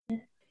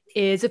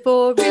Is it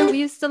for real? We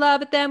used to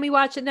love it, then we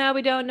watch it, now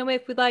we don't know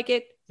if we like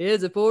it.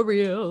 Is it for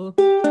real?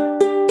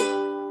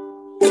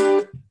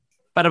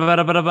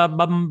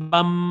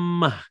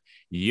 Ba-da-ba-da-ba-da-bum-bum.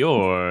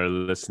 You're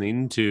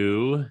listening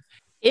to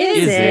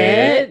Is Is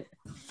it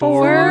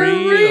For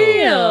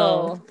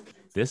real?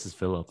 This is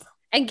Philip.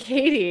 And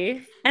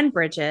Katie. And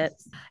Bridget.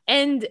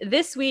 And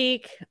this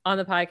week on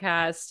the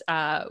podcast,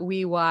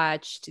 we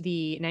watched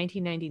the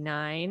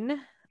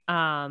 1999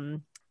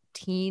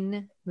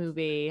 teen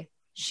movie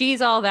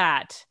She's All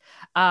That,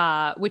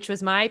 which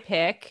was my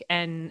pick,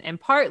 and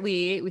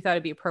partly we thought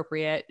it'd be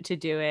appropriate to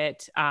do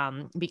it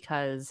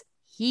because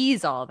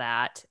He's All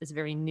That is a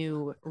very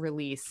new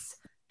release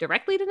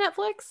directly to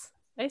Netflix.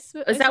 Is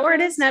that where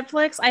it is?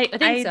 Netflix? I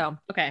think so.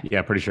 Okay.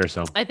 Yeah, pretty sure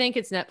so. I think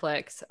it's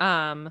Netflix.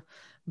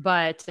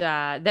 But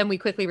then we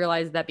quickly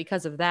realized that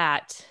because of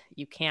that,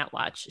 you can't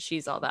watch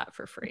She's All That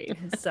for free.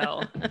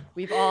 So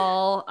we've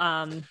all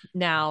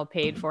now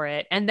paid for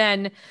it. And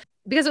then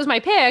because it was my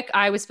pick,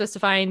 I was supposed to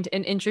find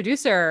an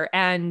introducer,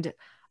 and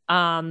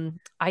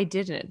I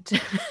didn't do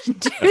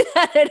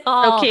that at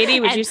all. So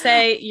Katie, would you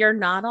say you're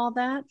not all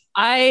that?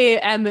 I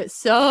am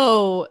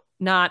so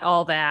not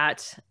all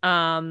that.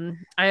 I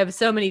have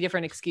so many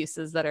different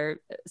excuses that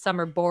are,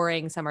 some are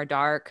boring, some are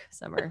dark,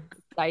 some are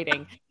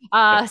exciting.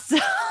 So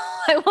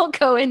I won't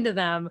go into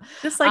them.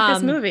 Just like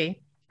this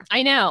movie.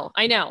 I know.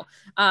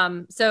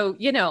 So,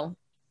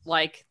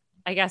 like,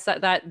 I guess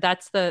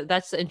that's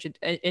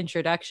the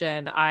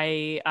introduction.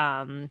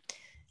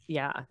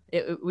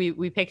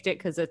 We picked it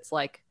because it's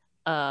like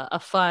a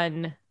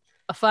fun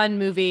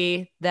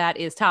movie that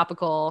is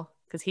topical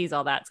because He's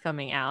All That's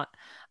coming out.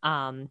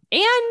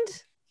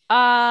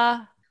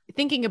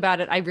 Thinking about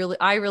it, I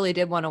really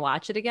did want to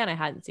watch it again. I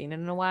hadn't seen it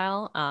in a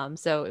while.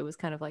 So it was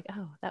kind of like,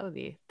 oh, that would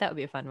be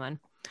a fun one.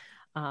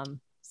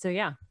 So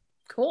yeah,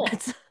 cool.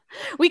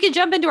 We can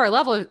jump into our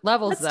levels.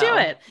 Let's though, do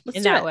it.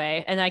 Let's do it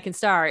way, and I can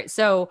start.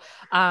 So,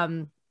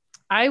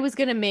 I was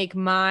gonna make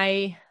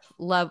my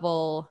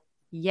level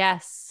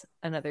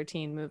another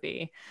teen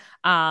movie,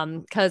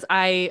 because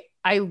I'm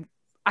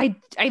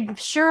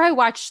sure I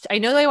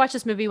know I watched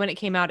this movie when it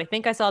came out. I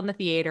think I saw it in the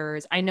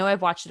theaters. I know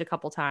I've watched it a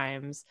couple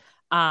times.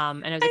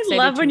 And I was excited.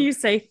 I love when you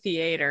say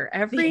theater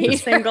every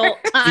single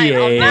time.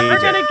 I'm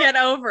never gonna get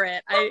over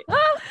it.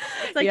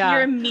 It's like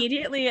you're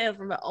immediately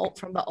from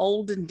the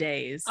olden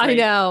days. Like, I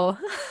know.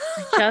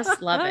 I just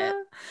love it.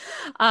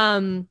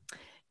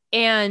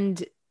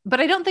 But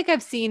I don't think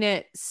I've seen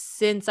it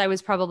since I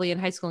was probably in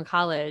high school and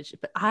college.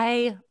 But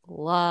I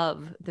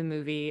love the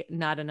movie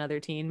Not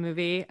Another Teen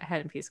Movie. I had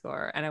in Peace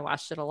Corps and I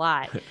watched it a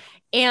lot.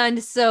 And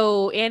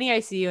so Annie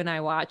ICU and I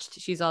watched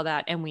She's All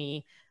That, and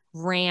we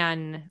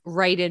ran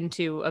right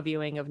into a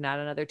viewing of Not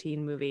Another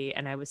Teen Movie,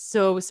 and I was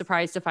so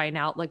surprised to find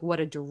out like what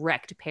a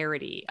direct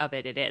parody of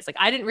it is. Like,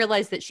 I didn't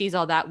realize that She's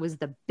All That was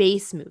the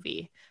base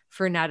movie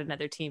for Not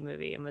Another Teen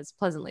Movie, and was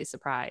pleasantly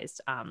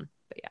surprised.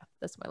 But yeah,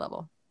 that's my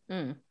level.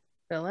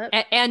 Philip?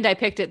 And I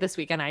picked it this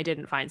week, and I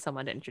didn't find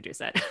someone to introduce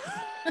it.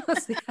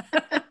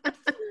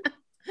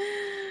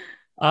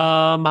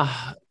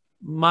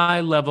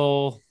 My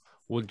level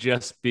will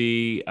just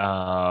be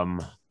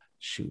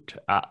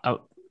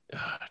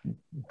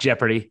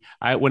Jeopardy.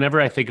 Whenever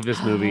I think of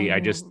this movie, I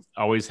just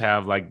always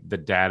have like the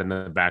dad in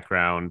the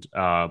background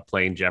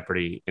playing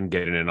Jeopardy and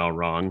getting it all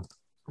wrong.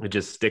 It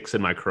just sticks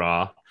in my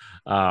craw.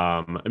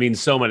 I mean,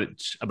 so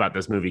much about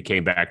this movie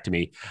came back to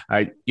me.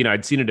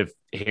 I'd seen it a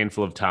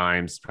handful of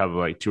times, probably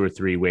like 2 or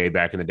 3 way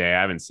back in the day.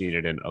 I haven't seen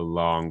it in a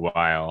long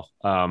while.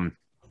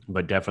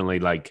 But definitely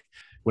like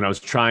when I was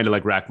trying to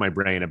like rack my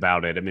brain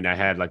about it, I mean, I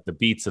had like the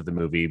beats of the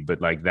movie,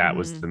 but like that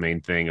was the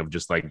main thing of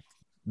just like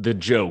the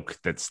joke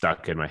that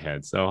stuck in my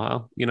head.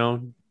 So,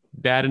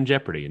 Dad and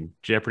Jeopardy, and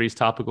Jeopardy's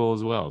topical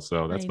as well.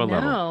 So that's my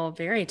level. Oh,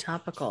 very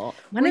topical.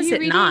 When is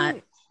it not?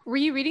 Were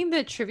you reading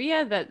the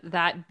trivia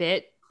that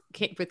bit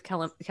with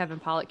Kevin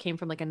Pollak came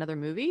from like another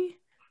movie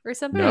or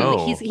something? No.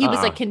 Like he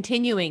was like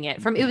continuing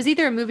it from, it was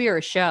either a movie or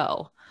a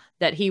show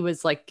that he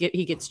was like,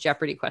 he gets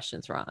Jeopardy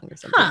questions wrong or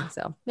something.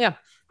 So yeah.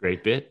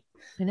 Great bit.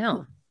 I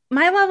know.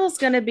 My level's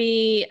going to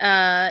be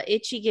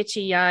Itchy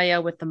Gitchy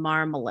Yaya with the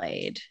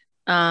marmalade.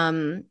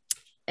 And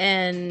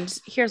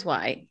here's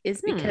why.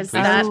 Is because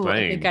I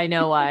think I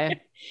know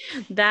why.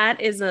 That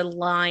is a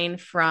line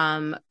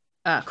from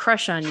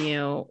Crush on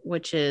You,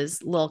 which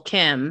is Lil'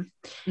 Kim.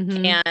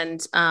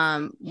 And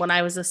when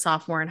I was a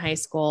sophomore in high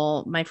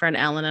school, my friend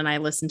Ellen and I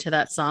listened to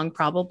that song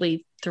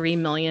probably 3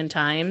 million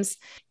times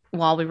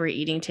while we were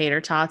eating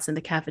tater tots in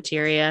the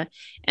cafeteria.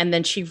 And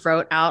then she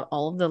wrote out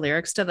all of the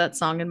lyrics to that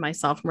song in my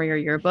sophomore year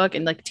yearbook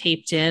and like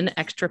taped in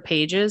extra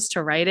pages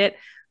to write it.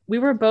 We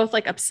were both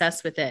like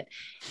obsessed with it.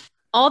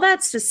 All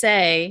that's to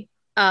say,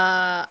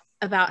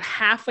 about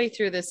halfway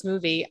through this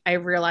movie, I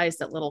realized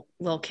that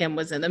Lil' Kim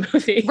was in the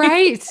movie.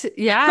 Right.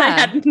 Yeah. I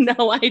had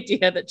no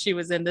idea that she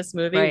was in this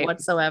movie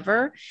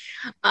whatsoever.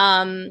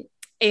 And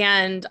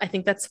I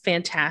think that's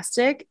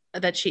fantastic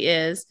that she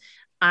is.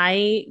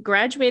 I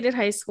graduated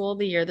high school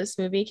the year this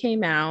movie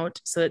came out,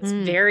 so it's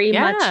very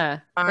much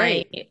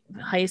my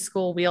high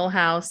school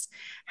wheelhouse.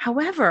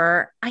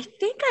 However, I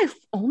think I've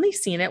only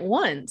seen it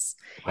once.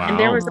 Wow. And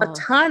there was a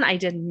ton I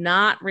did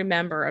not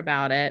remember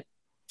about it,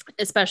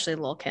 especially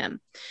Lil' Kim.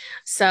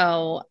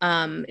 So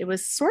it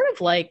was sort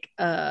of like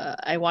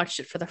I watched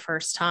it for the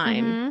first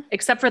time,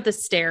 except for the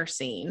stair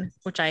scene,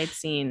 which I had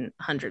seen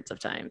hundreds of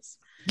times.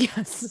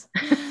 Yes.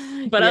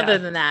 But other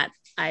than that,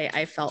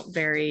 I felt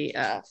very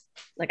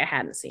like I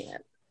hadn't seen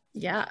it.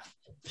 Yeah.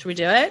 Should we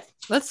do it?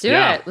 Let's do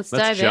it. Let's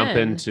dive jump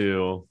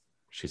into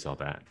She Saw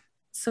That.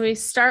 So we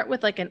start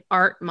with like an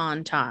art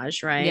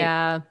montage, right?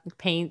 Yeah.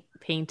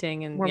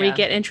 Painting and where we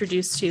get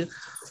introduced to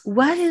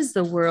what is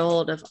the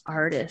world of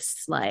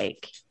artists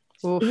like.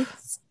 Oof.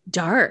 It's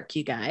dark,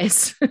 you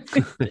guys.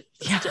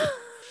 Yeah.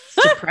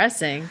 It's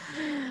depressing.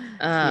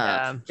 Very and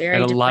a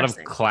depressing. lot of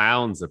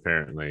clowns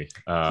apparently.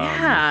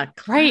 Right.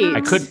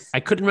 I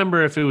couldn't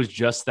remember if it was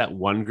just that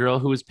one girl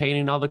who was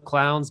painting all the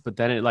clowns, but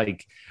then it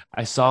like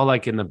I saw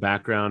like in the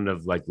background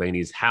of like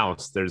Lainey's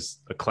house, there's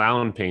a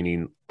clown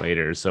painting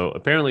later. So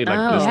apparently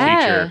like this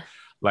teacher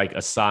like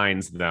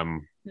assigns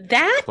them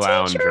that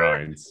clown teacher?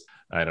 Drawings.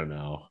 I don't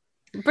know.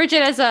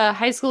 Bridget, as a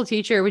high school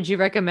teacher, would you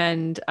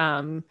recommend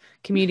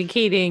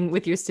communicating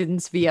with your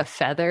students via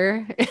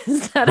feather?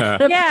 Is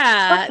that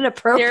an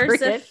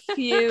appropriate?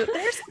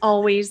 There's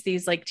always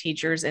these like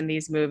teachers in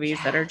these movies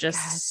that are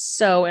just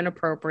so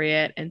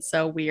inappropriate and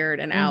so weird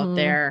and out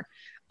there.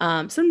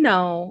 So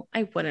no,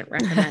 I wouldn't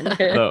recommend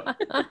it.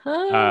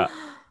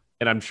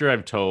 And I'm sure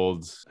I've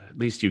told at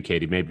least you,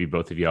 Katie, maybe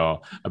both of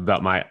y'all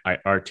about my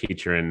art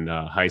teacher in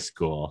high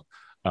school.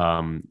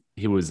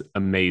 He was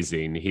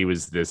amazing. He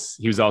was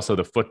also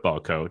the football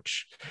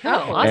coach. Oh,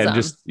 awesome. And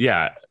just,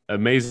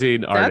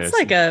 amazing artist. That's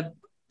like a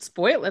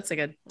spoiler.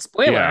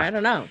 Yeah. I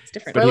don't know. It's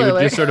different. But he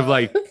would just sort of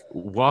like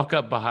walk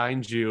up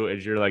behind you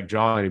as you're like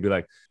drawing and be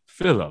like,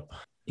 Philip,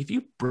 if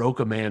you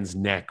broke a man's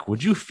neck,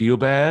 would you feel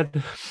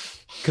bad?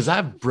 Because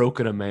I've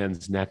broken a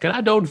man's neck and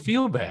I don't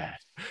feel bad.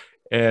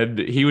 And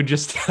he would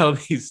just tell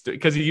these,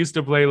 because he used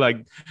to play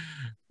like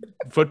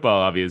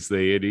football,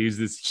 obviously, and he's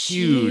this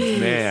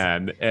huge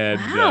man, and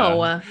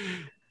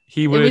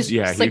he was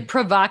like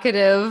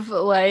provocative,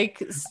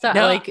 like stuff,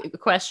 like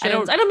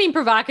questions. I don't mean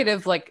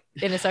provocative like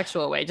in a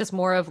sexual way, just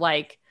more of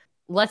like,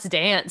 let's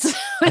dance.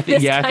 I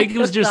think it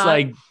was just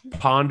like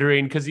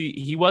pondering, because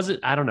he wasn't,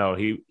 I don't know,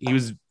 he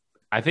was,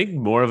 I think,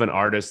 more of an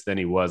artist than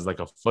he was like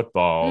a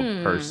football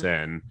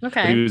person.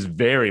 Okay. But he was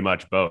very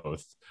much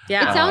both.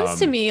 Yeah. It sounds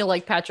to me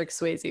like Patrick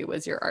Swayze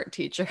was your art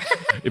teacher.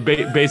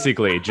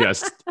 Basically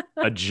just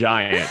a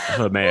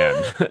giant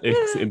man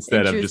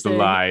instead of just a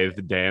lithe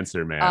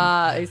dancer man.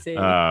 I see.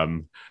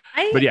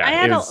 But yeah,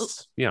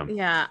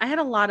 I had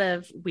a lot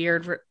of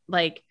weird,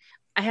 like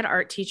I had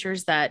art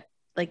teachers that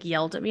like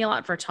yelled at me a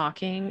lot for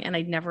talking, and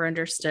I never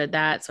understood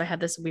that. So I had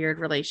this weird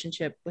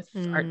relationship with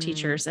art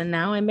teachers, and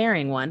now I'm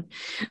marrying one.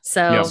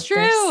 So it's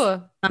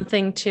true.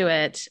 Something to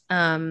it.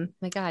 My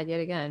God, yet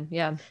again.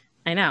 Yeah.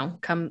 I know.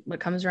 What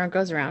comes around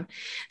goes around.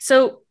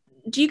 So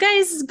do you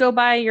guys go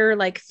by your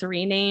like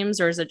three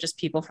names, or is it just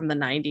people from the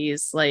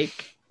 90s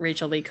like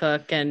Rachel Lee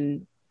Cook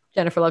and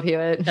Jennifer Love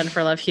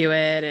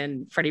Hewitt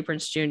and Freddie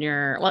Prinze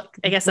Jr.? Well,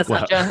 I guess that's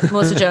not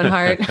Melissa Joan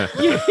Hart.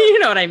 You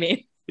know what I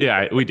mean?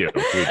 Yeah, we do.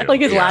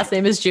 Like his last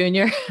name is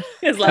Junior.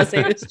 His last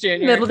name is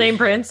Junior. Middle name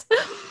Prince.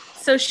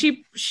 So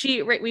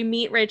we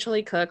meet Rachel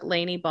Lee Cook,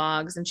 Lainey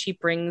Boggs, and she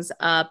brings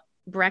up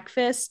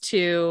breakfast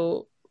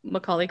to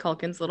Macaulay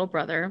Culkin's little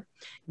brother,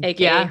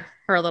 aka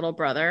her little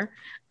brother.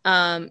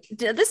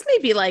 This may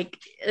be like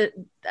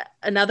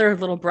another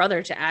little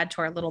brother to add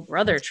to our little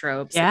brother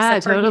tropes. Yeah,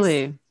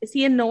 totally. Is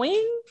he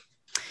annoying?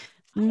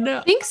 No,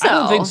 I think so. I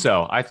don't think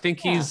so. I think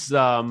he's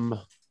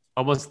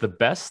almost the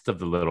best of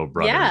the little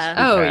brothers. Yeah.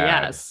 Oh,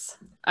 yes.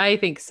 I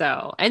think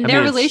so. And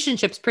their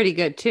relationship's pretty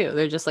good too.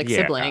 They're just like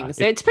siblings.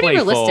 It's pretty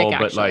playful, realistic,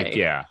 actually. But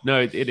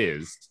like, it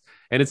is.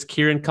 And it's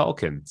Kieran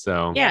Culkin.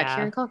 So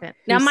Kieran Culkin.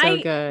 Now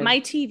my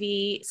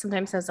TV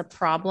sometimes has a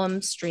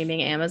problem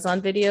streaming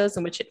Amazon videos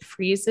in which it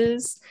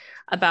freezes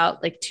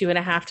about like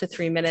 2.5 to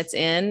 3 minutes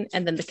in,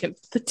 and then the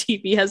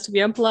TV has to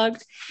be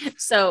unplugged.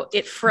 So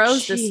it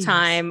froze this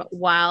time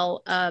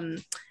while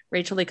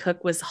Rachel Lee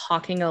Cook was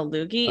hawking a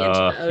loogie into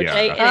the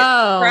OJ,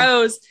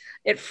 and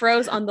it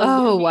froze on the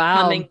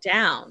loogie coming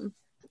down.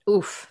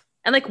 Oof.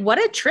 And like, what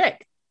a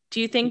trick.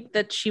 Do you think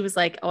that she was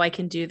like, oh, I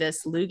can do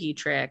this loogie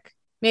trick?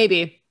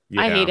 Maybe.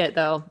 Yeah. I hate it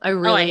though. I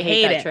really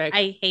hate that trick.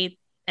 I hate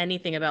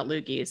anything about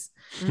loogies.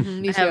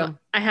 Me too.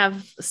 I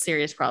have a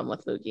serious problem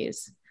with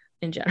loogies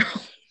in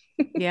general.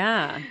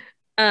 Yeah.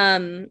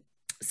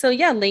 So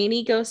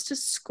Lainey goes to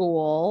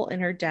school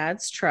in her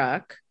dad's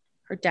truck.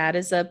 Her dad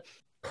is a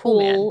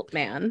pool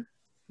man.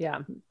 Yeah.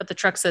 But the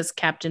truck says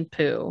Captain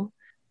Pooh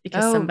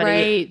because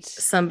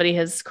somebody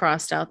has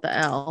crossed out the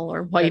L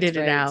or whited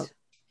it out.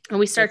 And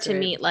we start to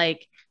meet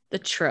like the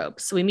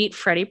tropes. So we meet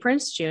Freddie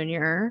Prinze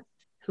Jr.,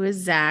 who is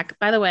Zach.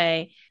 By the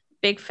way,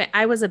 big fan.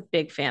 I was a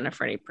big fan of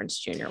Freddie Prinze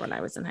Jr. when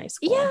I was in high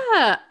school.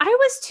 Yeah, I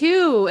was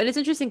too. And it's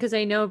interesting because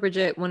I know,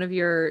 Bridget, one of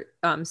your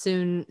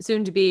soon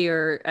to be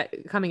or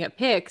coming up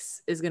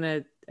picks is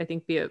gonna, I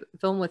think, be a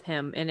film with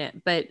him in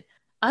it. But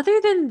other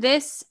than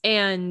this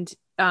and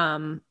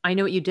I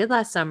Know What You Did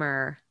Last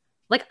Summer,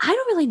 like I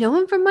don't really know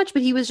him from much,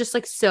 but he was just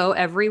like so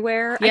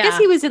everywhere. I guess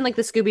he was in like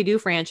the Scooby-Doo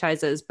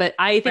franchises, but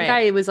I think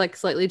I was like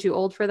slightly too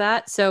old for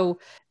that. So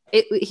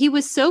he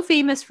was so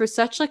famous for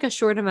such like a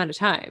short amount of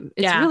time.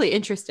 It's really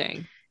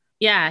interesting.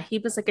 Yeah, he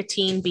was like a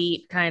teen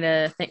beat kind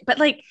of thing, but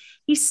like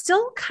he's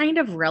still kind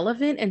of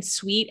relevant and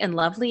sweet and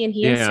lovely. And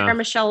he and Sarah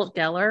Michelle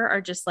Gellar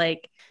are just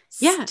like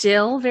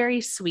still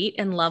very sweet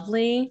and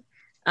lovely.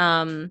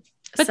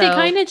 But they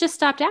kind of just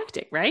stopped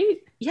acting, right?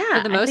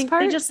 Yeah, for the most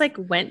part, they just like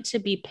went to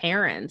be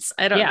parents.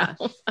 I don't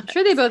know. I'm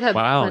sure they both have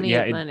plenty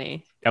of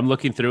money. I'm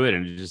looking through it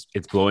and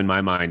it's blowing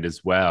my mind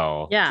as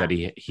well. Yeah, that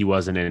he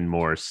wasn't in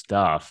more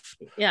stuff.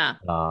 Yeah.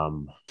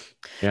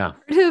 Yeah.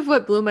 Part of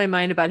what blew my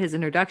mind about his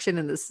introduction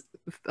in this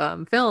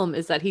film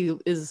is that he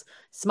is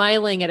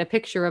smiling at a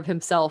picture of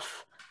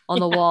himself on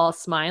the wall,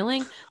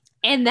 smiling.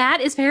 And that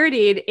is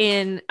parodied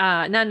in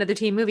Not Another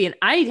Teen Movie. And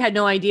I had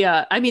no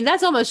idea. I mean,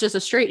 that's almost just a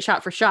straight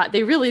shot for shot.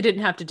 They really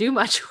didn't have to do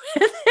much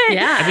with it.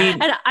 Yeah. I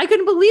mean, and I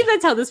couldn't believe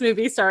that's how this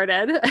movie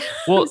started.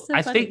 Well, so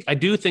I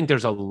do think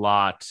there's a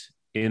lot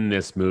in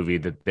this movie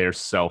that they're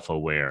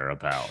self-aware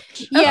about.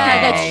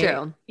 Yeah, that's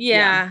true.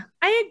 Yeah,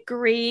 I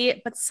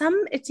agree. But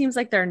it seems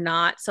like they're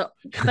not. So,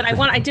 but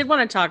I did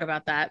want to talk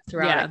about that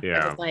throughout. Yeah.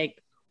 I was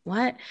like,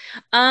 what?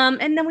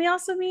 And then we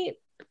also meet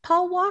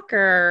Paul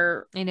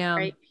Walker. I know.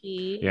 Right,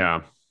 Pete?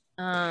 Yeah.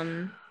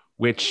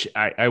 Which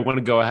I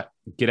want to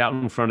get out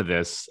in front of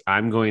this.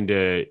 I'm going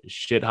to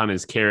shit on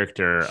his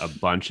character a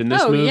bunch in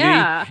this movie.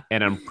 Yeah.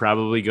 And I'm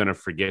probably going to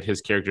forget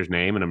his character's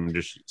name. And I'm going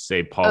to just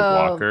say Paul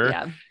Walker.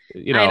 Yeah.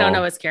 You know, I don't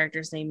know his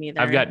character's name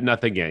either. I've got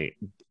nothing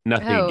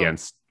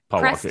against Paul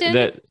Preston?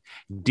 Walker.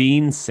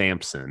 Dean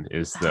Sampson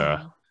is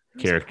the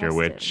character, Preston?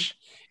 Which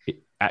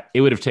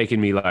it would have taken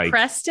me like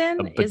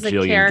Preston is a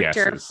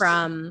character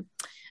from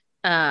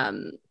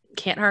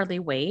Can't Hardly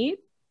Wait.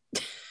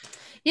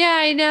 Yeah,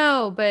 I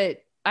know, but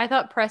I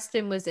thought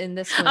Preston was in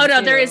this one. Oh no,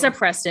 too. there is a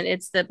Preston.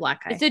 It's the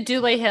black guy. Is it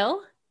Dule Hill?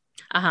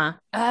 Uh-huh.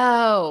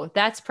 Oh,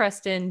 that's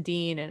Preston,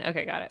 Dean, and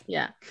okay, got it.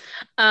 Yeah.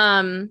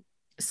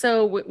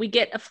 So we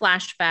get a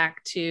flashback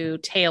to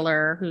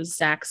Taylor, who's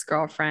Zach's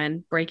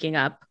girlfriend, breaking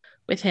up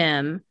with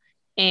him,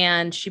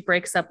 and she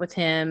breaks up with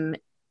him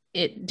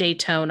at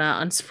Daytona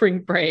on spring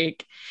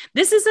break.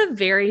 This is a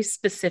very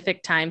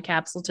specific time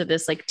capsule to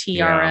this like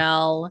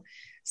TRL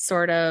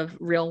sort of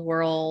real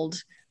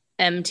world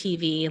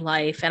MTV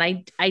life.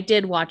 And I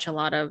did watch a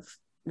lot of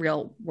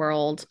Real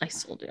World. I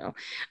still do.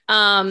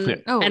 Me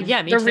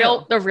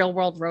too. The Real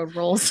World Road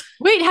Rules.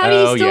 Wait, how do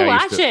you still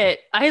watch it?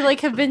 I like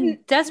have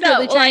been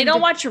desperately trying. I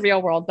don't watch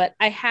Real World, but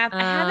I have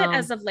it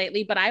as of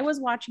lately. But I was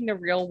watching the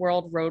Real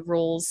World Road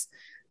Rules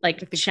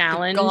like the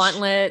challenge, the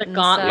gauntlet for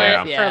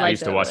like I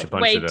used to watch a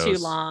bunch way of those. Too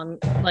long.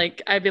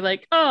 Like I'd be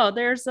like, oh,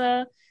 there's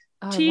a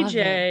TJ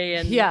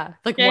and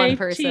like JT.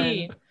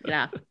 1%.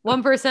 Yeah,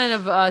 1%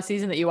 of a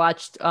season that you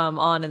watched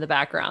on in the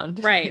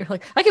background. Right. You're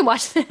like, I can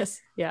watch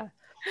this. Yeah.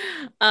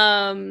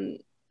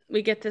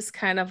 We get this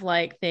kind of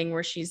like thing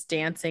where she's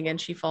dancing and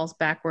she falls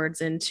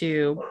backwards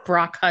into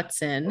Brock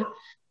Hudson,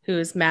 who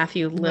is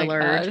Matthew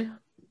Lillard.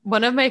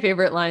 One of my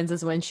favorite lines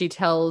is when she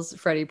tells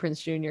Freddie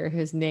Prinze Jr.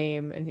 his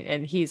name,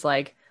 and he's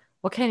like,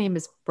 "What kind of name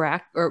is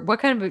Brock? Or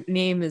what kind of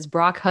name is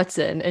Brock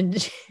Hudson?"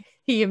 And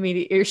she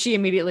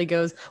immediately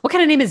goes, "What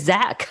kind of name is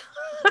Zach?"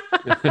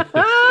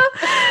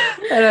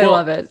 And I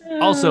love it.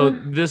 Also,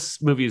 this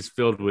movie is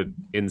filled with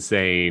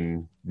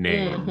insane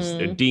names.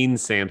 Mm-hmm. Dean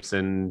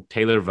Sampson,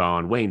 Taylor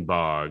Vaughn, Wayne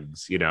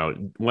Boggs. You know,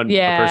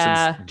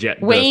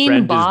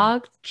 Wayne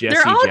Boggs.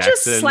 They're all Jackson.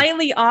 just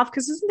slightly off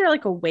because isn't there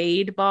like a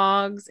Wade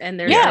Boggs and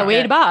there's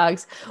Wade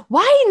Boggs.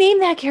 Why name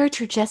that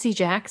character Jesse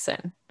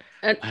Jackson?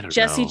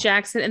 Jesse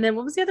Jackson, and then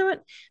what was the other one?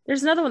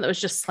 There's another one that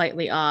was just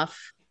slightly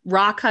off.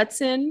 Rock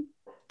Hudson.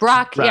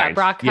 Brock Hudson.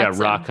 Yeah,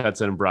 Rock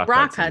Hudson and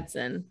Brock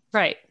Hudson.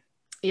 Right.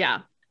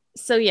 Yeah.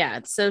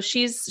 So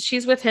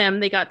she's with him.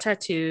 They got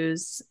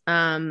tattoos.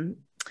 And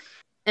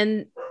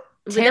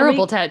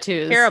terrible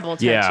tattoos.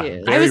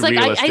 Yeah, I was like,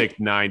 realistic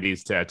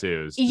 90s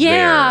tattoos.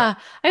 Yeah.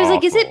 I was awful.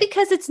 like, is it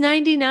because it's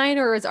 99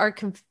 or is our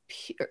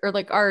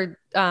our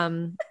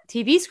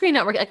TV screen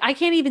not working? Like, I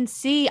can't even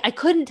see. I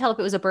couldn't tell if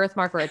it was a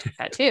birthmark or a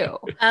tattoo.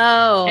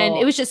 Oh, and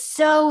it was just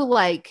so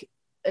like,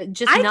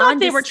 just I thought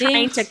they were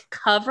trying to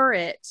cover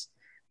it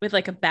with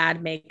like a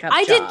bad makeup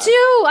I job. did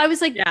too. I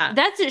was like,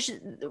 that's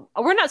it.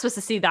 We're not supposed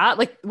to see that.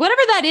 Like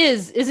whatever that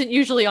isn't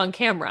usually on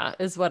camera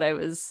is what I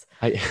was.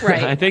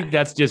 Right. I think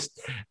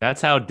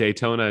that's how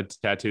Daytona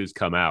tattoos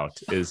come out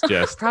is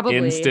just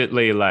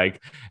instantly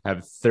like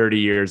have 30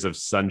 years of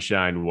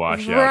sunshine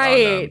wash out on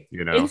them,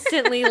 you know,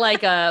 instantly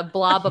like a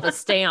blob of a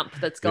stamp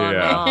that's gone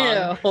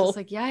wrong. It's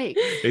like,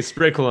 yikes. They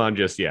sprinkle on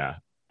just,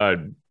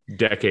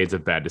 decades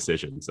of bad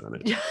decisions on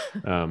it.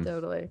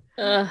 Totally.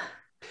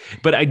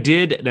 But I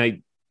did, and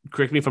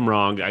correct me if I'm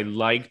wrong, I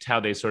liked how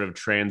they sort of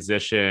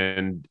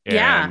transitioned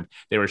Yeah. and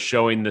they were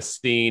showing the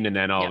scene, and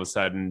then all of a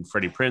sudden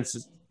Freddie Prinze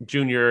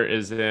Jr.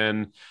 is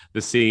in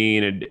the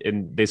scene,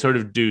 and they sort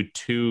of do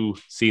two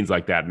scenes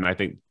like that. And I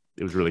think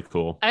it was really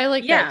cool. I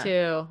like Yeah. that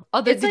too.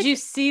 Although, It's did like- you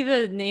see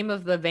the name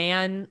of the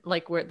van?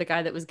 Like where the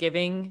guy that was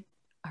giving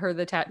her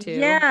the tattoo?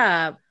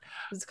 Yeah.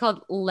 It's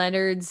called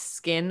Leonard's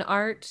Skin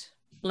Art.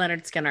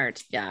 Leonard Skinner.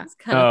 Yeah. It's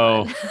kind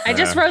of fun. I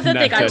just wrote that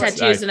they got that's-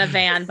 tattoos in a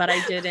van, but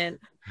I didn't.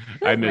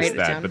 I missed Write it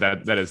that, down.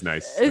 but that is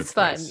nice. It's That's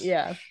fun. nice.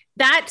 Yeah.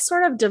 That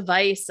sort of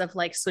device of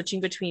like switching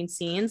between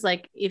scenes,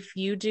 like if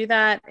you do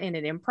that in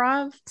an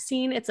improv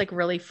scene, it's like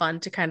really fun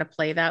to kind of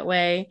play that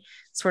way.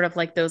 Sort of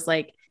like those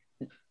like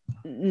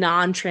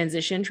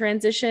non-transitions.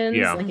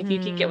 Yeah. Like if you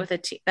can get Mhm. with a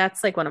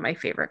that's like one of my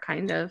favorite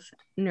kind of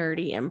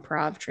nerdy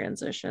improv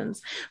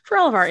transitions for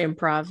all of our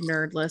improv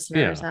nerd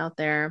listeners out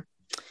there.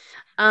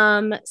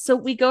 So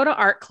we go to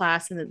art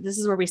class, and this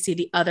is where we see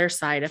the other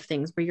side of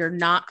things where you're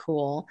not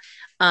cool.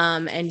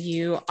 And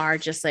you are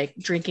just like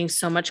drinking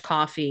so much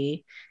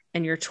coffee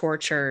and you're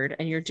tortured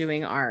and you're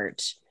doing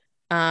art.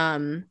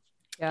 And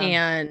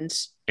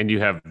And you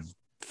have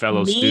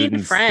fellow mean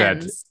students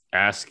friends. that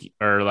ask,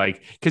 or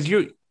like, because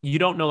you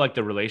don't know like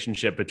the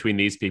relationship between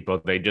these people.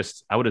 They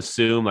just, I would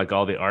assume like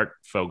all the art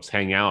folks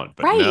hang out,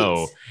 but Right.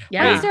 no,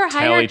 Yeah. Is there they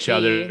tell each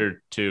hierarchy?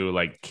 other to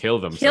like kill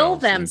themselves. Kill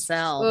And-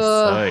 themselves.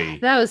 Ugh, Say.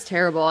 that was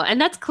terrible. And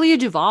that's Clea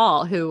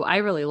Duvall, who I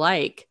really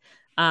like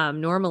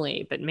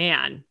normally, but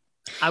man,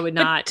 I would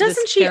But not. this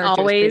doesn't she character is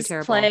pretty always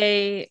terrible.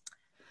 play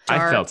I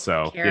dark felt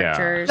so. Yeah.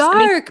 characters?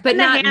 Dark, but in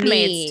The not Handmaid's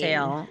mean.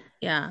 Tale.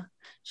 Yeah.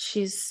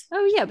 She's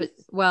Oh yeah, but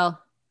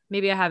well,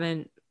 maybe I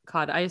haven't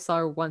caught. I saw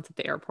her once at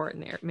the airport in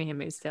the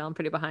Handmaid's Tale. I'm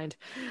pretty behind.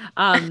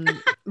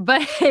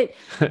 But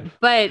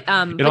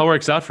It all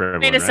works out for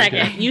everyone. wait a right?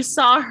 second. You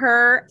saw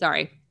her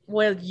sorry.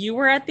 when you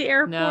were at the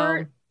airport?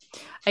 No,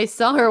 I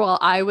saw her while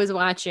I was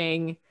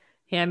watching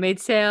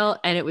Handmaid's Tale,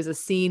 and it was a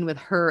scene with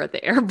her at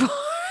the airport.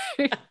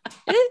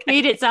 It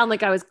made it sound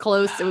like I was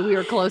close. We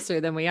were closer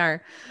than we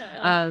are.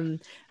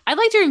 I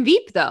liked her in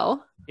Veep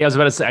though. Yeah, I was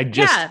about to say.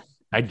 Yeah.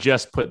 I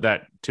just put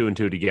that two and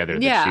two together.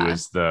 That Yeah. she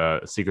was the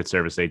Secret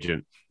Service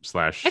agent /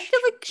 I feel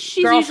like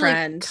she's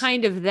Girlfriend. usually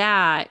kind of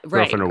that,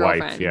 right? girlfriend or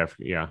wife.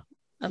 Yeah.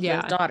 Of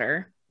Yeah. the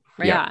daughter.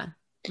 Right? Yeah.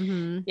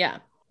 Mhm. Yeah.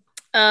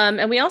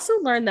 And we also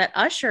learned that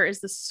Usher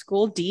is the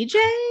school DJ.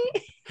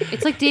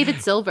 It's like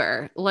David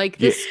Silver. Like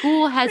this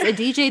school has a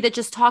DJ that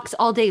just talks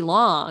all day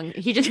long.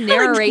 He just Like,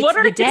 narrates what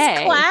are the his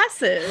day.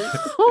 classes?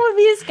 What would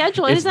be his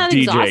schedule? It's Is that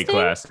DJ exhausting?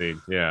 classy.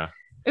 Yeah.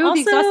 It would be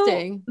Also,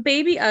 exhausting.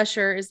 Baby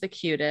Usher is the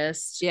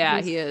cutest. Yeah,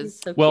 He's- he he's is.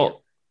 so Well,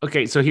 cute.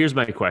 okay. So here's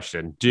my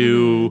question: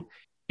 Mm-hmm.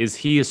 Is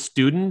he a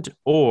student,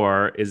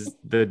 or is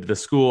the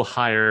school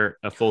hire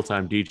a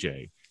full-time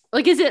DJ?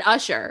 Like, is it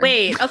Usher?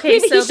 Wait, okay,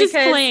 Maybe so he's just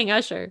because- playing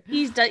Usher.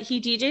 he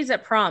DJs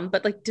at prom,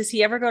 but like, does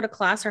he ever go to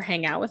class or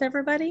hang out with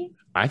everybody?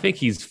 I think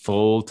he's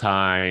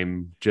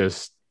full-time.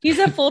 Just He's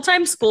a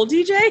full-time school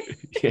DJ.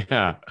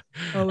 yeah.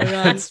 Oh my God.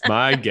 That's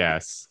my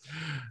guess.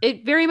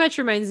 It very much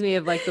reminds me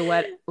of like the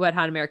Wet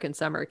Hot American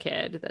Summer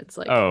kid. That's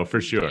like Oh,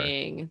 for sure.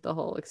 DJing the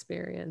whole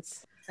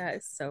experience. That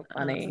is so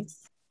funny.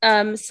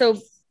 So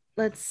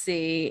let's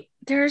see.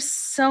 There's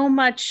so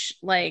much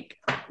like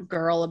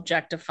girl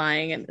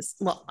objectifying in this.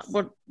 Well,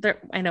 there.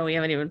 I know we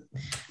haven't even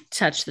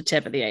touched the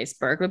tip of the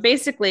iceberg, but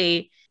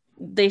basically,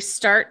 they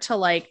start to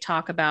like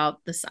talk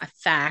about this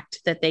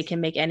fact that they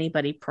can make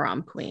anybody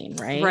prom queen,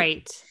 right?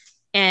 Right.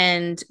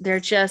 And they're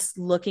just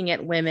looking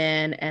at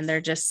women and they're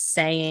just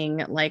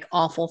saying like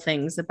awful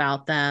things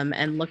about them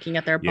and looking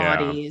at their Yeah.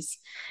 bodies.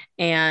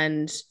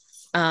 And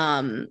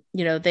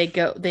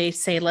they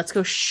say, let's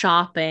go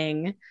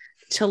shopping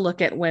to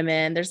look at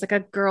women. There's like a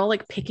girl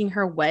like picking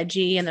her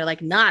wedgie and they're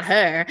like, not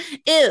her.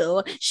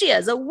 Ew, she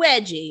has a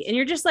wedgie. And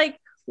you're just like,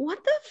 what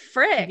the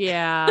frick?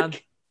 Yeah.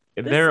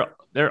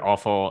 They're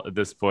awful at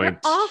this They're point.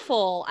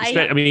 awful.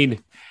 I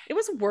mean, It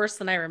was worse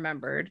than I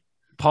remembered.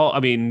 Paul. I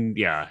mean,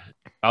 yeah.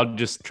 I'll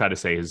just try to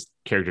say his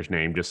character's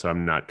name just so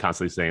I'm not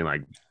constantly saying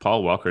like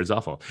Paul Walker is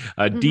awful.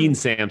 Dean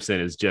Sampson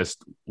is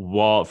just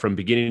from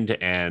beginning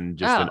to end,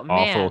 just Oh, an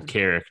awful man.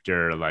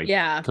 character, like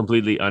Yeah.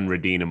 completely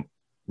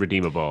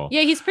redeemable.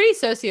 Yeah, he's pretty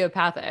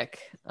sociopathic.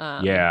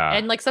 Yeah.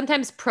 And like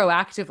sometimes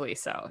proactively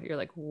so. You're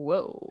like,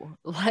 whoa.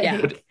 Like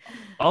Yeah.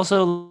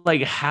 Also,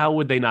 like, how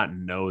would they not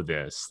know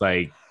this?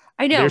 Like,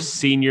 I know. they're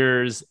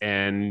seniors,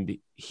 and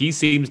he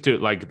seems to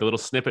like the little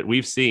snippet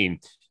we've seen.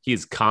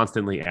 He's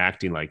constantly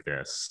acting like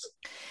this.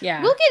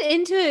 Yeah. We'll get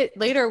into it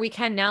later. We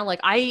can now.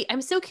 Like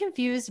I'm so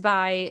confused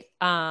by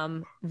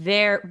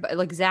their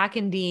like Zach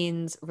and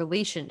Dean's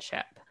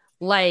relationship.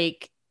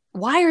 Like,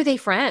 why are they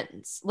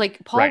friends?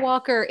 Like Paul Right.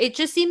 Walker, it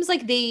just seems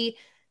like they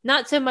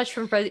not so much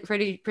from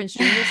Freddie Prinze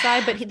Jr.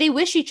 side, but they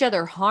wish each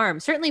other harm.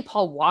 Certainly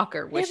Paul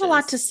Walker I wishes. have a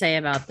lot to say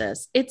about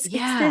this. It's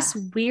this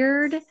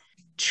weird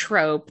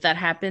trope that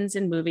happens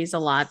in movies a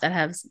lot that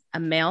has a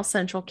male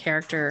central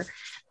character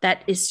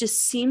that is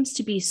just seems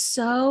to be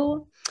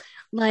so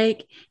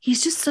like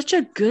he's just such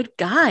a good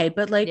guy,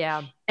 but like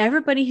Yeah.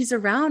 everybody he's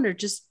around are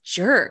just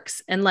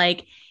jerks. And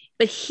like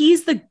but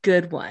he's the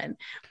good one.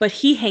 But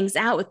he hangs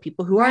out with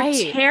people who are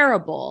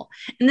terrible.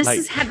 And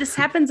this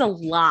happens a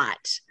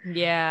lot.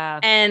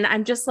 Yeah. And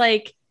I'm just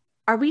like,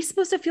 are we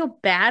supposed to feel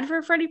bad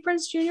for Freddie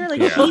Prinze Jr.?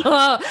 Like, he's good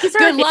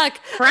luck.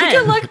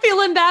 Good luck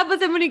feeling bad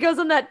with him when he goes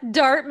on that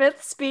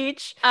Dartmouth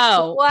speech.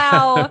 Oh,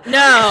 wow.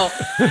 No.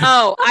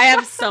 Oh, I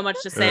have so much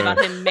to say about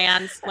him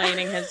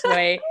mansplaining his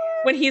way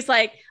when he's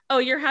like, oh,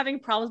 you're having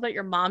problems about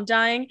your mom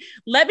dying.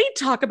 Let me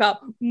talk about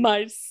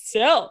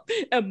myself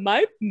and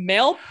my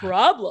male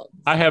problems.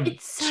 I have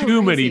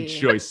too many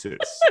choices.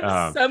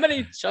 So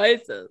many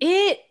choices.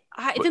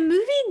 The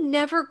movie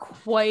never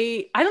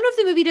quite. I don't know if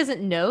the movie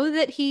doesn't know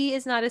that he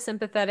is not a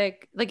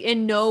sympathetic. Like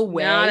in no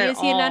way is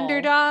he an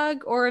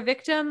underdog or a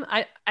victim.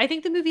 I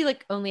think the movie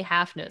like only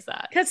half knows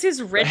that because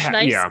his rich,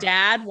 nice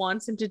dad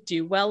wants him to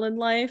do well in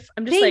life.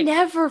 They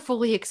never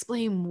fully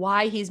explain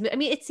why he's. I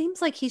mean, it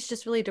seems like he's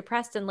just really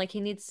depressed and like he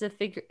needs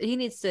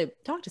to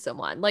talk to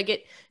someone.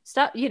 Like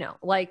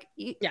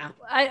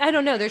I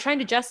don't know. They're trying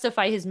to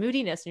justify his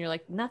moodiness, and you're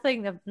like,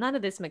 none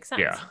of this makes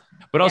sense. Yeah,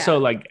 but also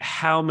like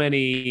how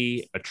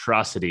many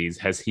atrocities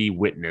has he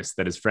witnessed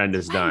that his friend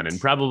has done and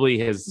probably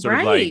has sort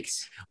of like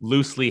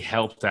loosely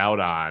helped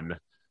out on.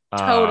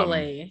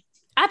 Totally.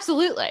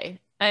 Absolutely.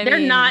 They're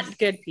not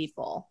good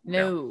people.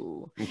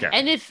 No. Okay.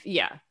 And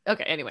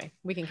okay. Anyway,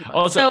 we can keep on.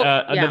 Also,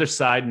 another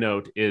side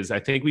note is I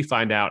think we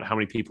find out how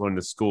many people are in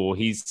the school.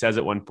 He says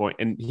at one point,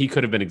 and he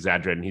could have been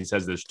exaggerating. He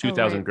says there's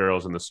 2,000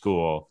 girls in the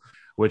school,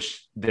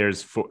 which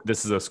this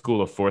is a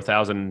school of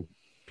 4,000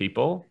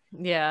 people.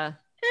 Yeah.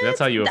 That's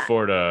how you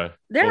afford a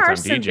there full-time are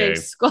some DJ. Big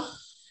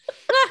schools.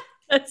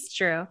 That's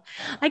true.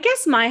 I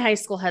guess my high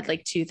school had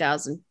like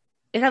 2,000.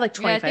 It had like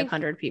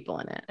 2,500 people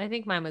in it. I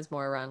think mine was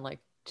more around like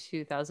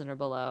 2,000 or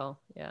below.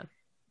 Yeah.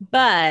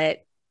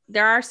 But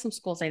there are some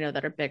schools I know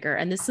that are bigger,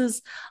 and this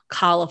is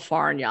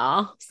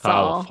California.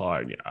 There's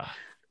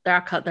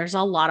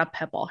a lot of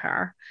people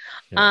here.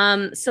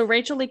 Yeah. So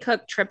Rachel Lee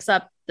Cook trips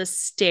up the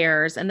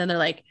stairs, and then they're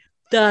like,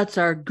 "That's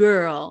our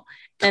girl."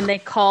 And they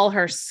call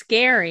her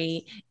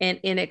scary and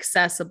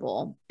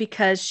inaccessible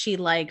because she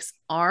likes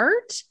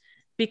art,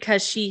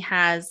 because she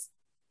has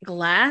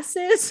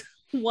glasses,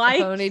 white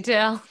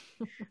ponytail.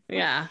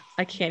 Yeah,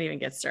 I can't even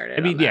get started.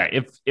 I mean,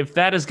 if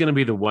that is going to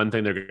be the one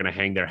thing they're going to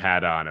hang their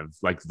hat on of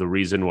like the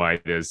reason why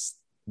this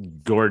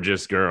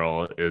gorgeous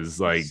girl is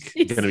like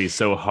going to be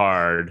so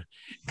hard,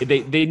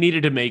 they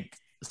needed to make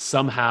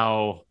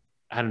somehow,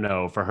 I don't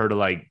know, for her to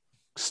like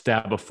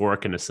stab a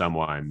fork into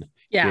someone.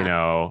 Yeah. You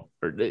know,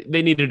 or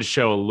they needed to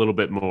show a little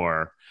bit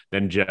more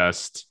than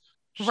just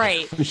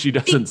she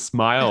doesn't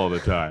smile all the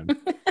time.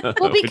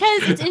 Well,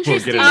 because it's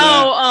interesting.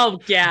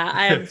 Yeah,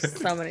 I have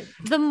so many.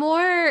 The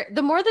more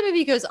the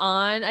movie goes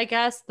on, I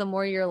guess, the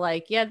more you're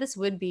like, yeah, this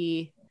would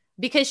be,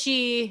 because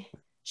she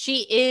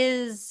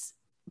is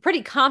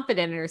pretty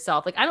confident in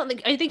herself. Like,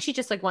 I think she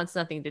just like wants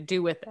nothing to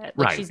do with it.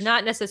 Like, she's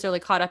not necessarily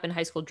caught up in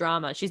high school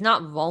drama. She's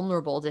not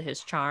vulnerable to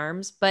his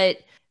charms, but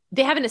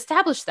they haven't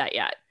established that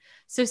yet.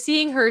 So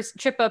seeing her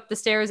trip up the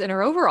stairs in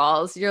her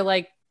overalls, you're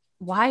like,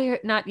 why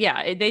not?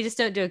 Yeah, they just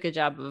don't do a good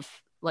job of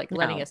like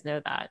letting us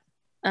know that.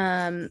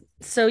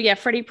 So yeah,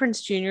 Freddie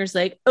Prinze Jr. is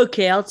like,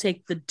 okay, I'll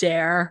take the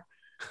dare.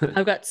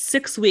 I've got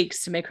 6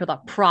 weeks to make her the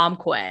prom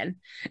queen.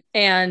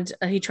 And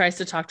he tries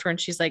to talk to her and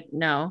she's like,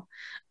 no.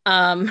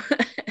 And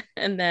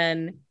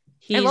then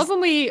I love when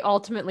we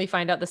ultimately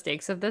find out the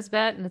stakes of this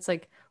bet. And it's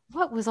like,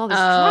 what was all this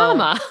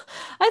drama?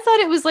 I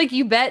thought it was like,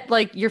 you bet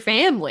like your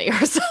family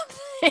or something.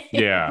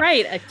 Yeah.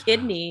 Right. A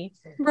kidney.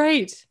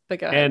 Right. But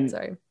go ahead.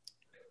 Sorry.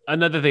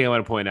 Another thing I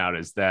want to point out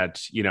is that,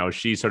 you know,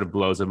 she sort of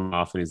blows him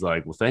off and he's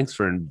like, well, thanks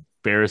for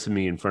embarrassing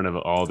me in front of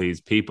all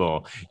these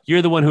people.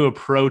 You're the one who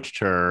approached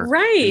her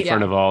in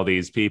front of all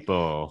these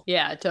people.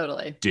 Yeah,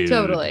 totally. Dude.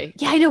 Totally.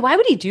 Yeah, I know. Why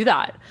would he do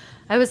that?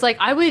 I was like,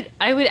 I would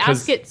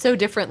ask it so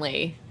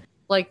differently.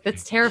 Like,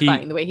 that's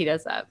terrifying the way he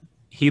does that.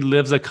 He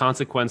lives a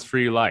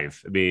consequence-free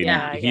life. I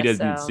mean, he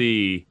doesn't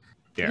see.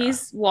 Yeah.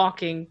 He's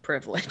walking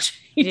privilege.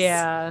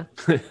 Yeah.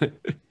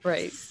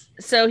 Right.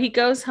 So he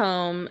goes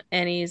home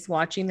and he's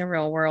watching The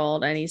Real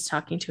World and he's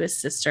talking to his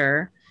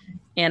sister,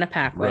 Anna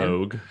Paquin.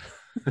 Rogue.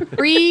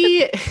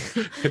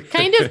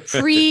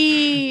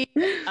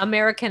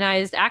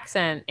 Pre-Americanized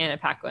accent Anna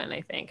Paquin, I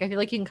think. I feel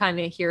like you can kind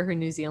of hear her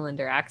New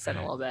Zealander accent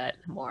a little bit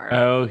more.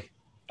 Oh,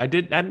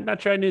 I'm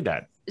not sure I knew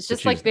that. It's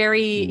just like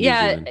very,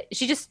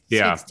 she just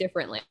speaks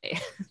differently.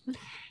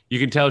 You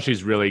can tell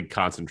she's really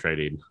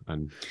concentrating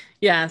on.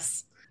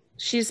 Yes.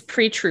 She's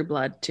pre-True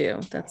Blood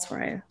too. That's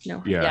where I know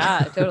her.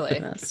 Yeah,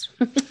 totally.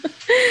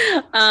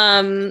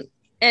 And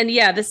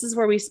yeah, this is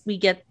where we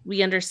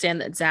understand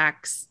that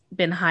Zach's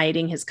been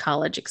hiding his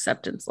college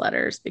acceptance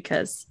letters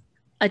because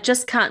I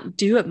just can't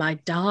do what my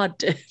dad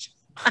did.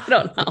 I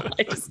don't know.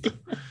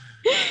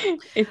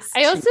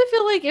 I also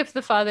feel like if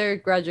the father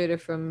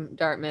graduated from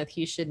Dartmouth,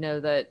 he should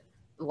know that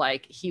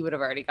like he would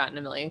have already gotten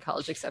 1 million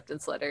college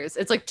acceptance letters.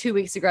 It's like 2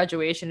 weeks to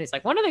graduation. He's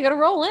like, when are they going to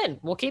roll in?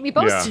 Well, keep me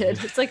posted.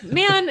 Yeah. It's like,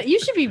 man, you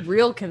should be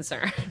real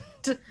concerned.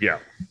 Yeah.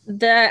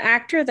 The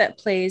actor that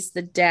plays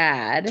the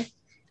dad.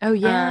 Oh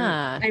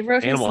yeah. I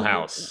wrote Animal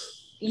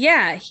House.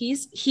 Yeah,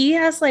 he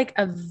has like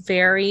a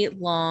very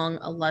long,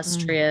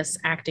 illustrious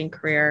acting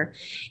career,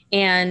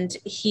 and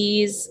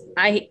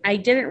I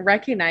didn't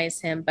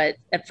recognize him, but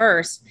at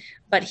first,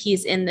 but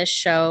he's in this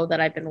show that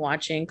I've been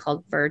watching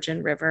called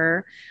Virgin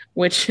River,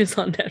 which is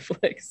on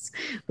Netflix,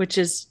 which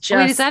is just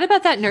Wait, is that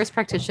about that nurse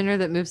practitioner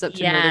that moves up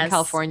to Northern Yes.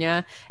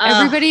 California? Ugh.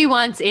 Everybody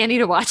wants Annie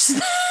to watch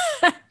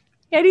that.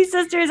 Annie's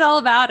sister is all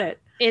about it.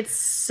 It's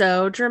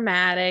so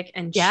dramatic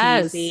and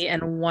Yes. cheesy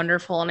and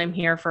wonderful, and I'm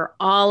here for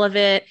all of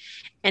it.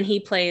 And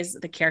he plays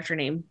the character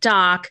named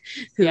Doc,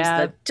 who's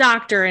Yeah. the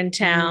doctor in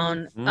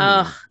town.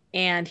 Ugh,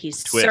 and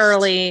he's Twist.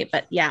 surly,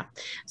 but yeah.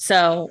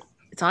 So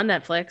it's on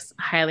Netflix.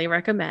 Highly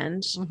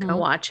recommend. Go Mhm.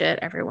 watch it.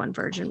 Everyone,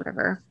 Virgin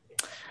River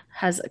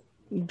has a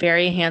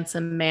very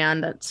handsome man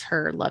that's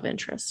her love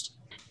interest.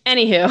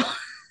 Anywho,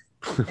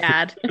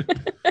 bad.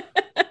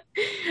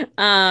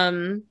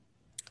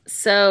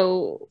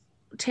 So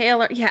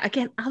Taylor, yeah,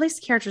 again, all these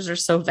characters are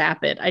so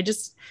vapid. I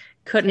just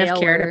couldn't have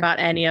cared Taylor. about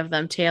any of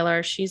them.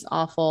 Taylor, she's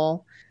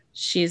awful.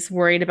 She's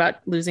worried about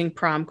losing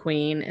prom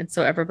queen. And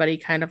so everybody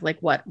kind of like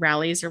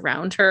rallies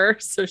around her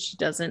so she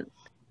doesn't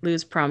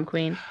lose prom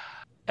queen.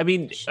 I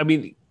mean,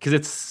 because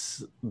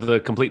it's the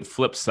complete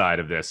flip side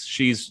of this.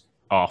 She's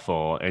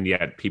awful, and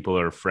yet people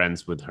are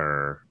friends with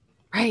her.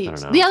 Right. I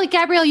don't know. Yeah, like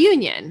Gabrielle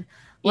Union.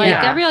 Like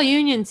Yeah. Gabrielle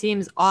Union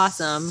seems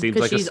awesome. Seems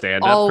 'cause like a she's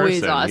stand-up always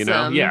person, awesome. you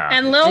know? Yeah.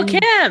 And Lil And-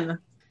 Kim.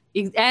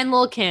 And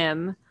Lil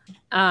Kim,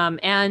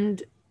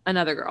 and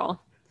another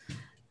girl.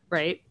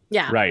 Right?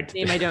 Yeah. Right.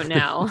 Name I don't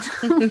know.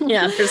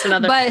 Yeah. There's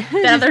another But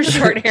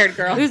short haired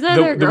girl. Who's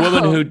another The girl?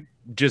 woman who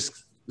just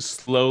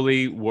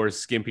slowly wore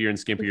skimpier and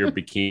skimpier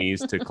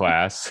bikinis to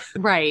class.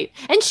 Right.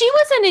 And she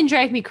wasn't in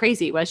Drive Me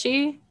Crazy, was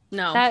she?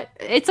 No. That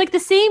it's like the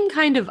same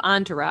kind of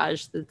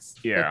entourage that's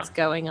Yeah.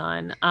 going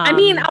on. I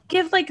mean, I'll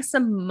give like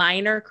some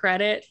minor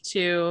credit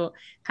to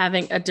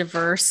having a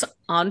diverse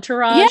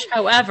entourage. Yeah.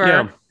 However,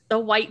 Yeah. the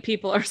white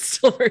people are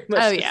still very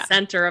much Oh, the yeah.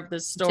 center of the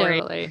story,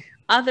 totally.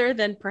 other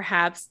than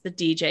perhaps the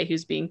DJ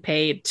who's being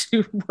paid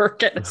to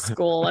work at a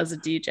school as a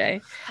DJ.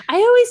 I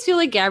always feel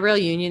like Gabrielle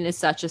Union is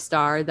such a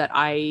star that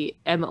I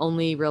am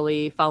only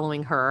really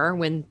following her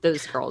when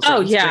those girls are Oh,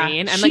 on yeah.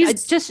 screen. I'm like,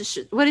 She's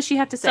what does she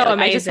have to say? so Like,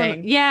 I just wanna-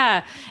 amazing.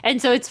 yeah. And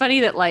so it's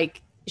funny that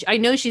like I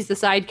know she's the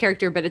side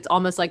character, but it's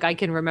almost like I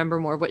can remember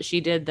more of what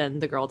she did than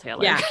the girl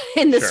Taylor Yeah.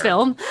 in this Sure.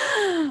 film.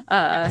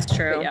 That's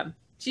true. But yeah,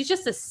 she's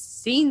just a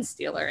scene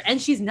stealer,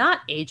 and she's not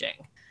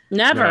aging.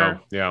 Never. No,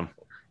 yeah.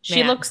 She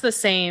Man. looks the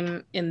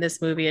same in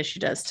this movie as she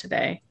does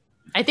today.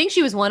 I think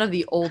she was one of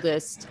the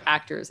oldest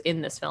actors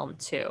in this film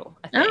too.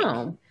 I think.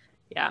 Oh,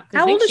 Yeah. 'Cause I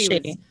how think old is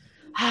she? was-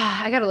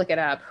 I gotta look it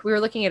up. We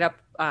were looking it up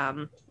last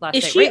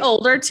Is night. she Wait,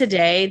 older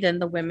today than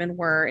the women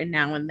were in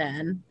Now and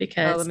Then?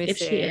 Because let me if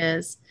she see.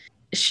 is,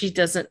 she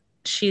doesn't.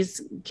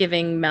 She's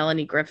giving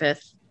Melanie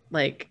Griffith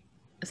like,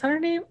 is that her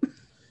name?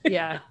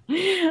 Yeah.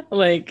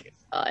 Like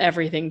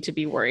everything to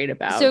be worried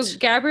about. So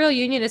Gabrielle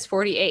Union is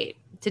 48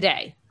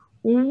 today.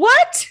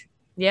 what?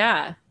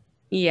 Yeah.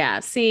 Yeah.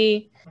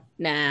 See,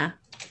 nah.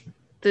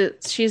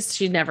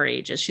 She never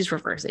ages. She's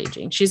reverse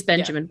aging. She's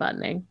Benjamin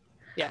Buttoning.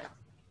 Yeah.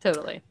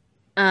 Totally.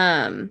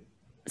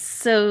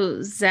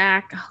 So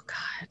Zach, oh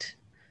God.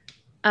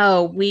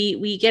 Oh,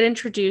 we get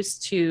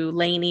introduced to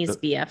Lainey's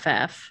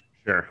BFF,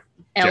 Sure.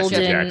 Eldon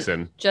Jesse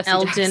Jackson. Jesse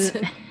Eldon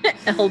Jackson.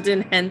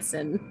 Eldon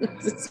Henson.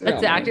 That's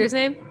the actor's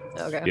name?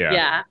 Okay. Yeah.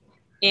 Yeah.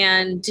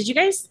 And did you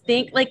guys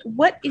think like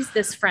what is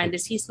this friend?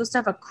 Is he supposed to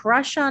have a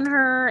crush on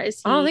her? Is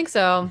he I don't think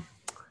so.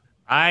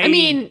 I I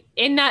mean,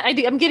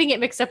 I'm getting it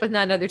mixed up with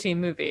Not Another Teen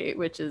Movie,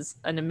 which is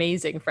an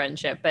amazing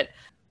friendship, but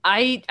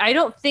I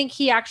don't think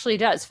he actually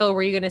does. Phil,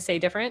 were you going to say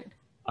different?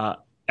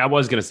 I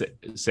was gonna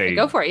say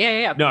Go for it.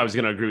 Yeah. No, I was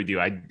gonna agree with you.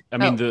 I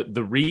mean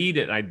the read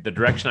and the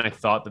direction I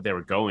thought that they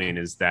were going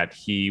is that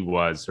he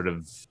was sort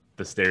of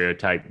the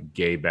stereotype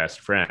gay best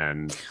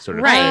friend sort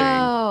of Right. thing.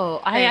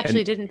 Oh, I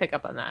actually didn't pick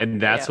up on that.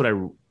 And that's what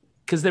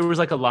because there was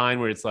like a line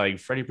where it's like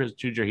Freddie Prinze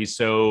Jr. He's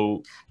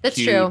so That's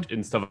cute true.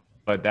 and stuff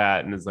like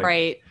that, and it's like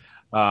Right.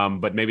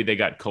 but maybe they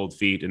got cold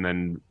feet, and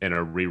then in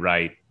a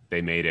rewrite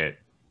they made it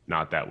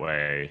not that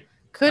way.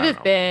 Could I have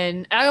don't know.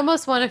 been. I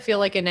almost want to feel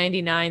like in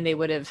 99 they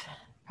would have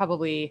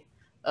probably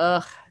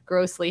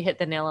grossly hit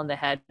the nail on the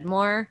head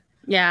more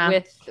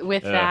Yeah.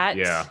 with that.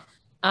 Yeah.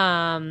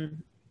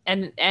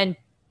 And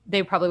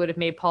they probably would have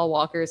made Paul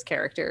Walker's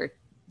character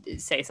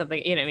say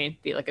something, you know what I mean,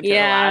 be like a total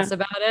Yeah. ass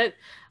about it.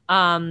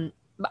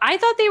 But I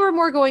thought they were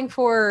more going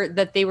for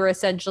that they were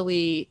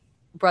essentially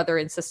brother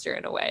and sister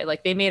in a way.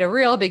 Like they made a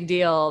real big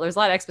deal. There's a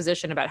lot of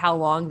exposition about how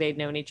long they'd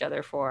known each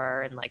other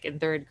for, and like in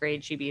third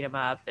grade she beat him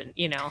up, and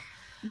you know.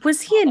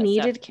 Was he a all that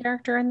needed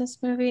character in this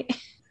movie?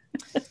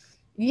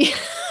 Yeah,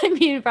 I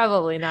mean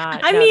probably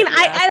not. I now mean, that you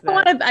ask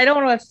that. I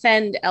don't want to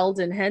offend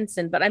Eldon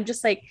Henson, but I'm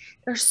just like,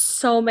 there's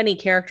so many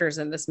characters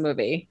in this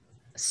movie.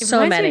 It So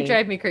reminds me many. of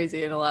Drive Me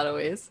Crazy in a lot of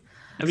ways.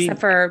 I mean, Except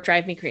for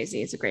Drive Me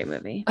Crazy. It's a great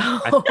movie.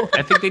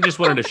 I think they just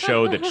wanted to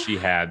show that she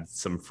had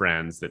some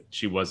friends, that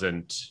she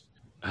wasn't,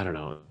 I don't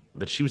know,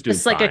 that she was doing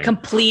It's like a fine.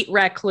 complete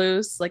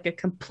recluse, like a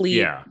complete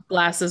Yeah.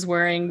 glasses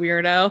wearing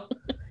weirdo.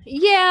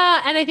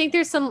 Yeah, and I think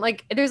there's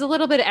there's a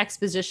little bit of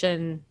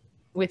exposition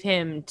with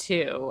him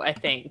too, I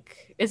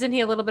think. Isn't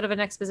he a little bit of an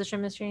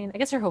exposition machine? I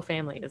guess her whole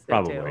family is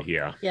there Probably, too.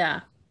 yeah.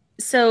 Yeah.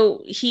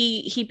 So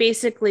he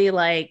basically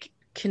like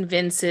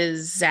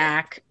convinces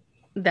Zach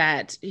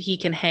that he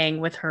can hang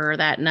with her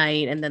that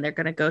night, and then they're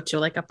gonna go to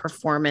like a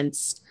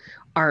performance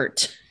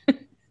art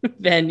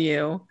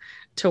venue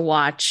to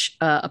watch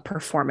a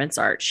performance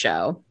art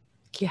show.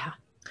 Yeah.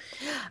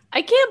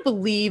 I can't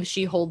believe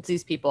she holds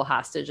these people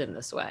hostage in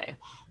this way.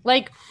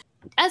 Like,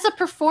 as a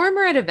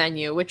performer at a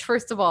venue, which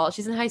first of all,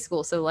 she's in high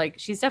school, so like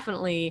she's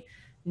definitely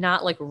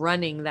not like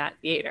running that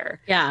theater.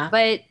 Yeah.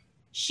 But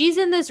she's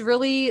in this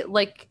really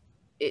like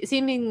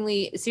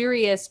seemingly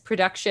serious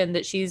production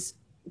that she's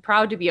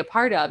proud to be a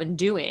part of and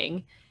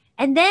doing.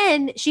 And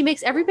then she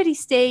makes everybody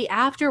stay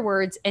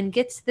afterwards and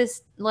gets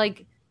this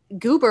like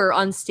goober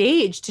on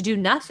stage to do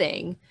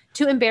nothing.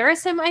 To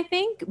embarrass him, I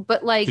think,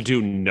 but like To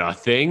do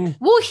nothing.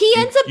 well, he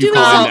ends up doing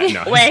call him something.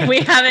 that? No. Wait, we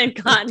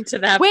haven't gotten to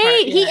that. Wait, part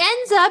he yet.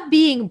 ends up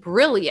being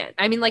brilliant.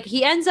 I mean, like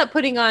he ends up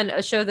putting on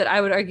a show that I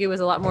would argue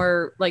was a lot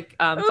more like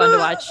fun to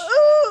watch.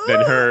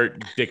 Than her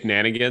Dick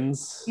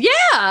Nanigans.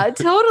 Yeah,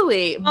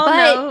 totally.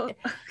 Oh,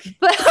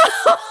 But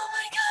oh my god,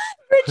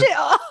 Bridget!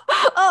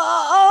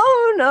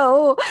 Oh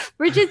no,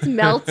 Bridget's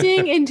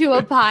melting into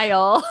a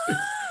pile.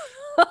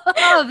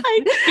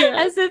 I can't.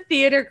 As a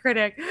theater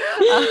critic, No.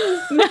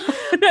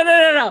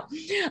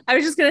 I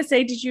was just gonna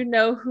say, did you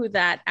know who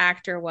that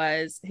actor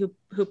was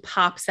who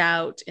pops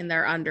out in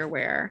their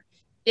underwear?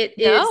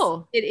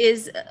 No. It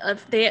is.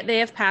 They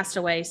have passed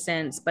away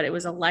since, but it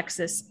was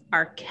Alexis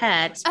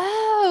Arquette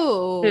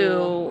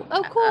oh,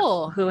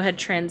 cool. who had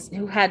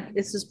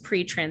this was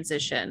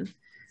pre-transition.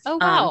 Oh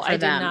wow, for I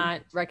did them.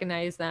 not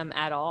recognize them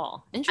at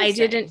all. I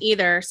Interesting. didn't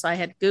either, so I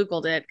had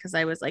Googled it because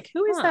I was like,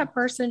 "Who is Huh. that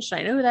person? Should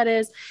I know who that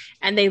is?"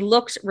 And they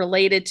looked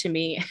related to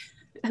me,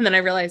 and then I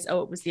realized,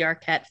 oh, it was the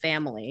Arquette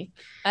family.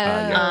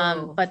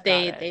 Oh, But got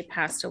it. they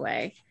passed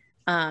away.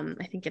 I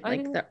think in I like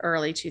didn't- the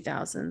early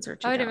 2000s or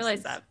 2000s. Oh, I didn't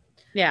realize that.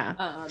 Yeah,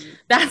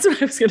 that's what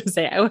I was gonna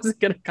say. I wasn't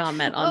gonna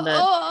comment on the.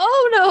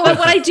 Oh But no!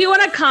 what I do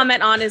want to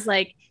comment on is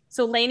like,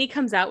 so Lainey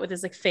comes out with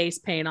his like face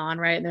paint on,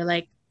 right? And they're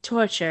like,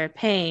 torture,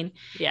 pain.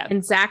 Yeah,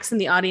 And Zach's in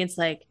the audience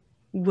like,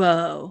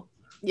 whoa,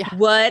 yeah.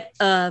 what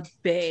a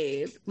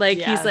babe. Like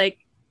Yeah. he's like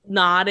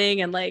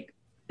nodding and like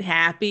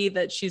happy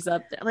that she's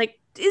up there. Like,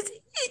 is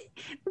it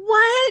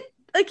what?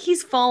 Like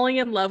he's falling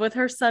in love with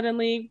her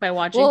suddenly by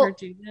watching Well, her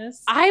do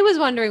this. I was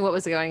wondering what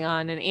was going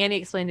on, and Annie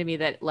explained to me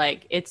that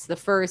like it's the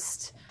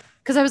first.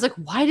 Because I was like,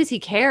 why does he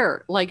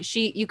care? Like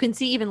you can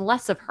see even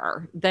less of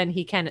her than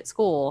he can at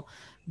school.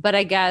 But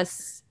I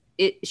guess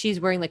she's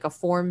wearing like a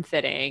form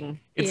fitting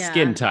It's Yeah.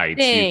 skin tights.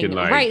 thing, You can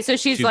like right? So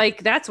she's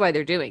like, that's why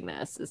they're doing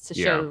this, is to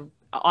Yeah. show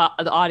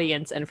the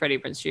audience and Freddie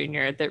Prinze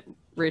Jr. that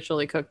Rachel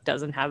Lee Cook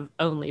doesn't have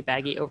only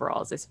baggy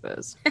overalls, I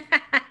suppose.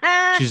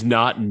 she's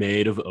not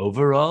made of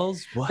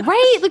overalls. What?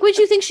 Right? Like, what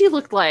do you think she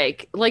looked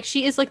like? Like,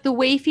 she is like the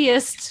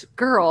wafiest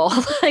girl.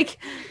 Like,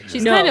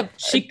 she's no, kind of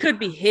she could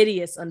be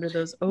hideous under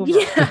those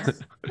overalls. Yes.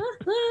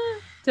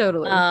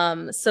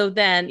 Totally. So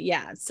then,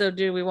 yeah. So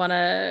do we want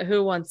to?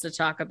 Who wants to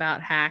talk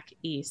about Hack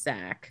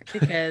Esac?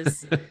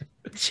 Because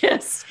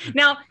just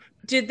now,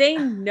 do they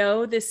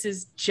know this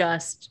is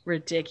just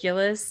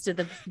ridiculous? Do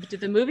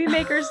the movie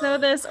makers know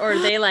this, or are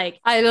they like,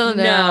 I don't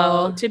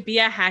know. no, to be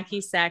a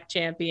hacky sack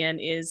champion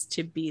is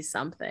to be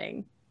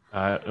something?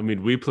 I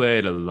mean, we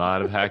played a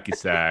lot of hacky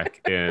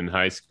sack in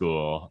high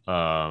school.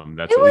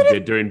 That's It what we would've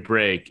did during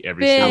break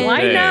every been- single Oh,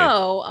 day.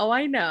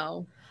 I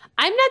know.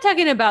 I'm not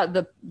talking about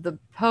the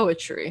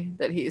poetry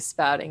that he's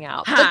spouting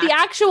out, but Ha. the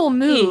actual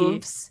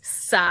moves.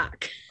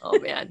 Sock. Oh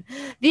man,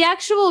 the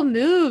actual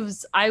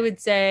moves, I would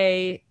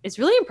say, is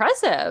really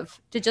impressive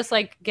to just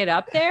like get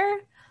up there,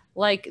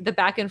 like the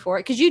back and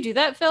forth. Could you do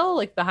that, Phil?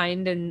 Like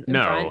behind and in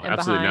No, front and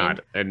absolutely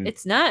behind? not. And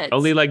It's nuts.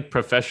 only like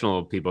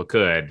professional people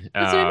could.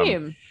 That's what I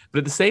mean. But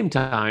at the same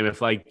time,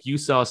 if like you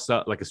saw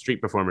like a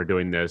street performer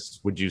doing this,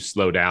 would you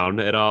slow down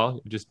at all?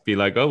 Just be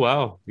like, oh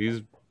wow,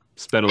 he's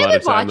spent a lot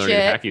of would time watch learning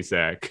it. hacky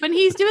sack. When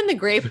he's doing the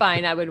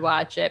grapevine, I would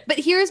watch it. But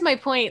here's my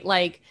point: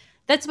 like,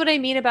 that's what I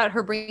mean about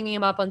her bringing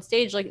him up on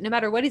stage. Like, no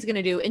matter what he's going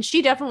to do, and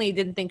she definitely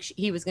didn't think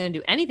he was going to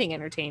do anything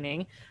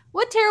entertaining.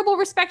 What terrible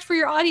respect for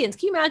your audience!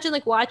 Can you imagine,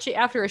 like, watching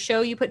after a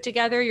show you put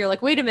together? You're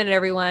like, wait a minute,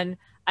 everyone.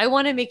 I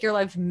want to make your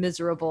life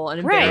miserable and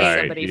embarrass Right.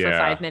 somebody for Yeah.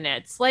 5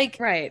 minutes. Like,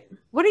 Right.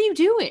 what are you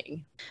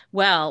doing?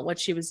 Well, what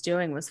she was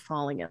doing was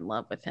falling in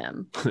love with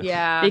him.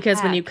 Yeah,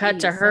 Because when you cut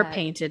to her Hacky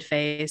painted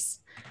face,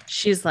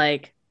 she's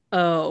like,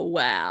 oh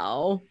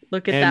wow,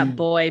 look at that And-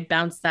 boy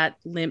bounce that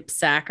limp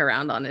sack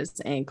around on his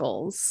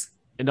ankles.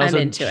 And I'm also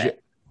into it.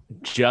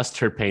 just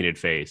her painted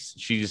face.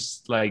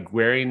 She's like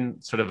wearing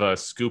sort of a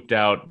scooped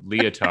out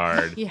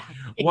leotard. Yeah.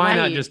 Why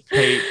not Right. just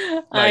paint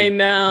I like,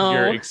 know.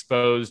 your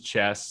exposed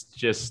chest?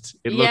 Just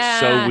it looks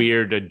so Yeah.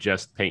 weird to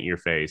just paint your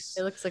face.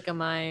 It looks like a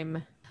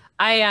mime.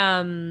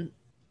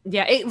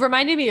 Yeah, it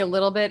reminded me a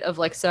little bit of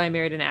like So I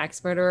Married an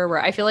Axe Murderer,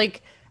 where I feel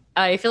like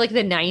the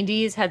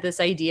 90s had this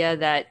idea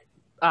that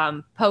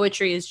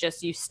poetry is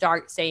just you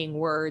start saying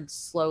words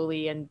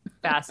slowly and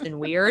fast and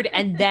weird,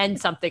 and then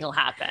something will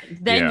happen.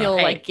 Then you'll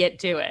like get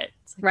to it.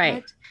 It's like, right.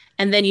 what?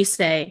 And then you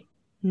say,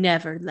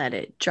 never let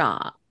it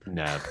drop.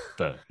 Never.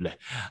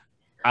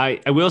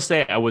 I will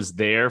say I was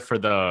there for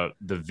the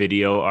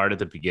video art at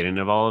the beginning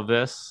of all of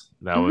this.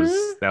 That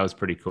was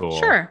pretty cool.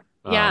 Sure.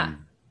 Yeah.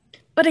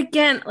 But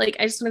again, like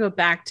I just want to go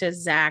back to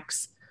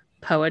Zach's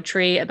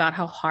poetry about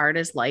how hard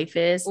his life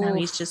is and how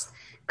he's just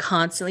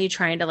constantly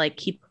trying to like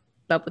keep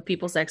up with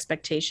people's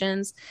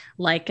expectations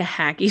like a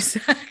hacky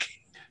sack.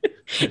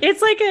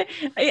 It's like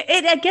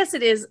I guess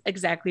it is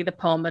exactly the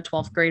poem a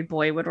 12th grade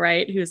boy would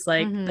write, who's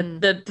like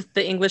the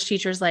English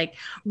teacher's like,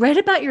 write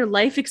about your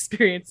life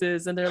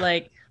experiences, and they're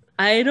like,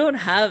 I don't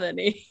have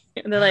any.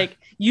 And they're like,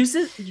 use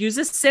a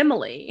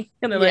simile.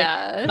 And they're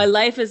like, my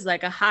life is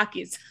like a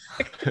hockey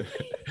sack.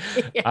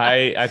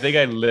 I think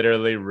I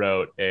literally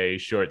wrote a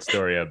short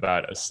story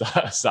about a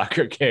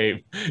soccer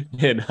game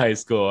in high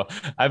school.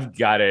 I've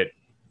got it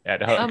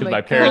at home because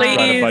my parents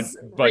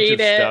brought a bunch of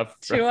stuff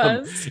to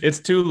us. It's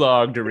too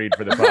long to read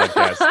for the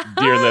podcast.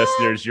 Dear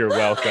listeners, you're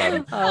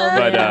welcome.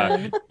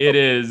 But it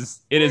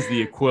is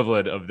the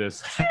equivalent of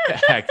this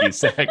hacky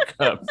sack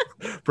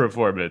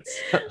performance.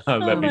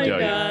 Let me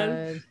tell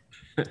you.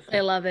 I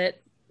love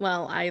it.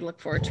 Well, I look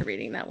forward to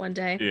reading that one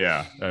day.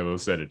 Yeah, I will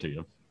send it to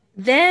you.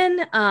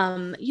 Then,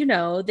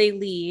 they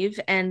leave,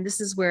 and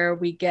this is where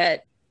we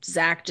get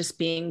Zach just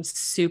being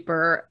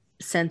super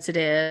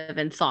sensitive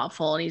and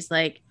thoughtful. And he's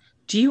like,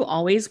 do you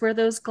always wear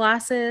those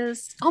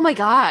glasses? Oh my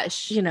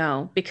gosh.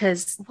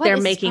 Because they're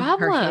making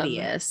her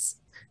hideous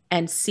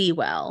and see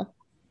well.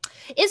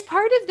 Is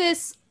part of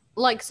this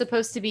like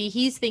supposed to be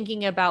he's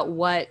thinking about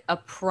what a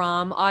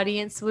prom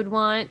audience would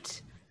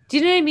want? Do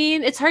you know what I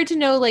mean? It's hard to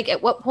know, like,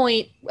 at what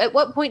point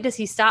does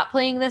he stop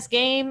playing this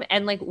game?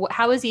 And like,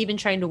 how is he even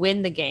trying to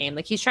win the game?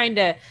 Like he's trying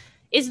to,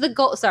 is the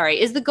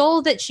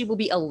goal that she will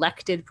be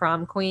elected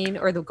prom queen,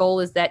 or the goal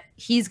is that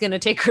he's going to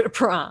take her to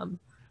prom?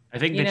 I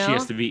think that she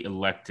has to be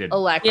elected.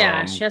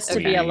 Yeah, she has to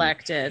be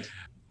elected.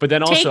 But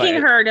then also taking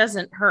her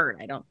doesn't hurt,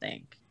 I don't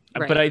think.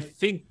 But I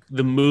think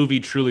the movie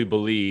truly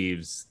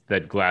believes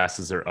that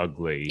glasses are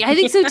ugly. Yeah, I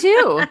think so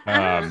too.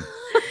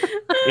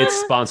 It's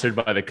sponsored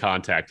by the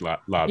Contact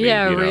Lobby.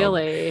 Yeah,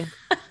 really.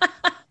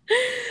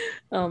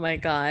 Oh my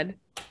God.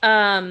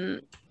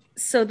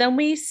 So then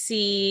we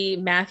see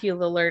Matthew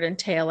Lillard and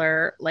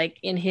Taylor like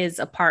in his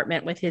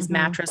apartment with his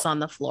mattress on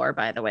the floor,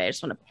 by the way. I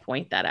just want to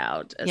point that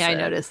out. I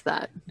noticed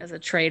that. As a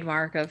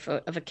trademark of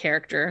a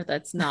character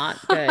that's not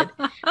good.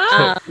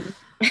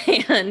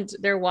 And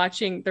they're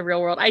watching The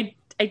Real World.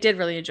 I did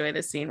really enjoy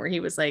this scene where he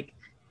was like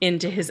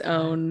into his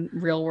own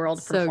real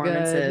world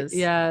performances. Good.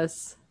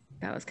 Yes.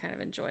 That was kind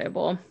of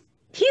enjoyable.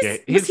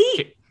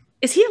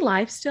 Is he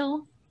alive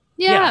still?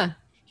 Yeah.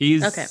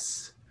 He's okay.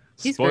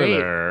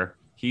 Spoiler. Great.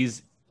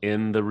 He's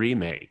in the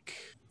remake.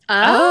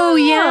 Oh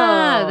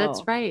yeah,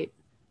 that's right.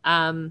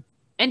 And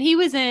he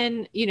was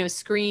in,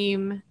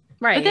 Scream.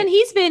 Right. But then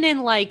he's been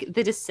in like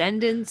The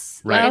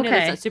Descendants. Right. I know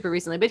that's not super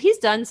recently, but he's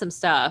done some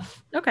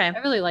stuff. Okay. I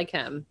really like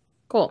him.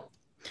 Cool.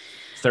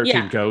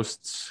 13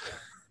 Ghosts.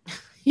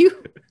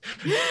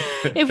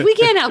 If we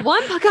can't have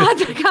one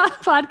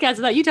podcast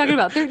without you talking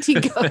about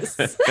 13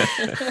 Ghosts.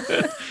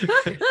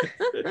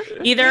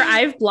 Either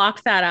I've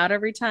blocked that out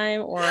every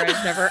time, or I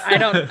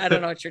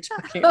don't know what you're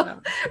talking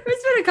about.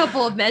 There's been a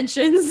couple of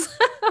mentions.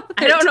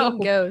 I don't know.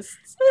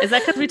 Ghosts. Is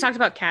that because we talked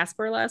about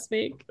Casper last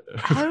week?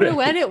 I don't know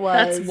when it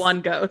was. That's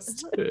one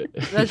ghost.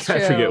 That's true. I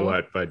forget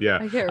what, but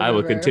yeah, I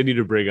will continue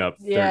to bring up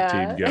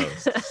 13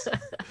 Ghosts.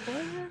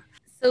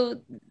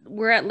 So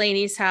we're at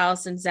Lainey's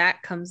house, and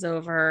Zach comes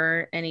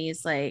over, and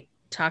he's like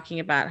talking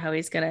about how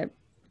he's gonna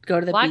go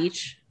to the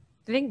beach.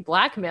 I think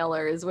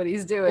blackmailer is what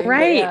he's doing,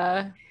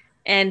 right?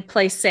 And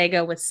play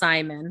Sega with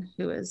Simon,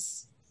 who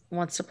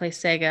wants to play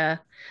Sega,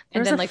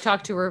 and then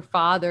talk to her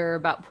father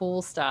about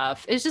pool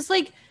stuff. It's just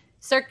like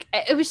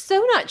it was so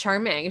not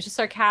charming. It's just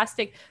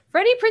sarcastic.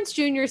 Freddie Prinze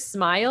Jr.'s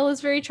smile is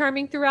very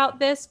charming throughout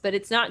this, but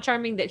it's not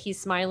charming that he's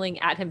smiling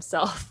at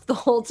himself the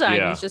whole time.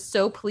 Yeah. He's just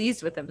so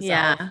pleased with himself.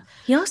 Yeah.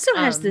 He also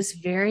has this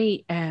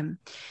very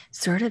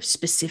sort of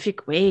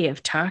specific way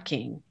of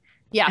talking.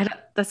 Yeah.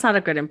 That's not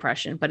a good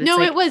impression, but it's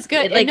it was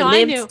good. It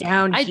lives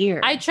down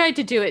here. I tried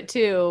to do it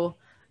too,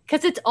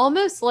 because it's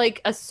almost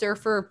like a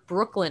surfer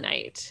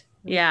Brooklynite.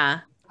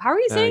 Yeah. How are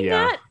you saying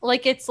that?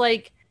 Like,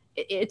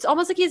 it's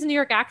almost like he has a New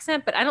York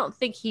accent, but I don't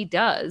think he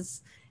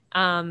does.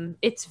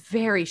 It's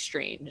very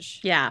strange.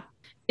 Yeah.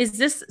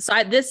 This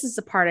is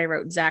the part I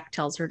wrote. Zach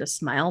tells her to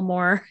smile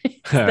more.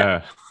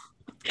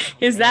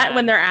 Is that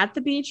when they're at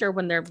the beach or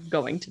when they're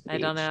going to the beach? I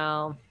don't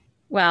know.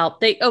 Well,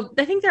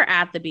 I think they're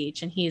at the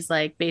beach, and he's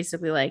like,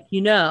 basically like,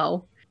 you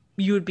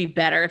would be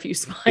better if you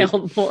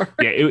smiled more.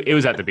 Yeah, it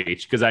was at the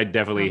beach, because I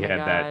definitely had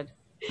that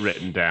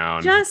written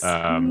down. Just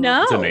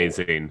no. It's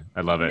amazing.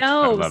 I love it.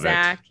 No, I love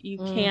Zach, you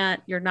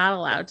can't. You're not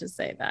allowed to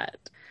say that.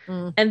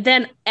 And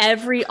then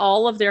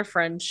all of their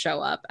friends show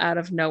up out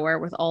of nowhere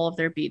with all of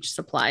their beach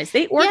supplies.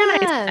 They organize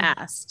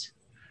fast.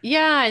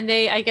 Yeah, and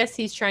I guess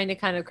he's trying to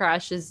kind of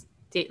crash his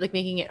date, like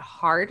making it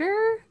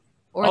harder.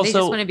 Or Also, they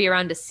just want to be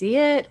around to see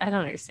it. I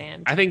don't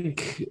understand. I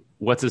think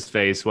what's his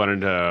face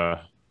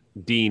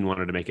Dean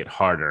wanted to make it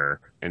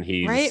harder, and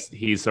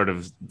he's sort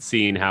of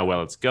seeing how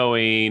well it's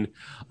going.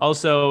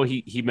 Also,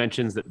 he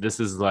mentions that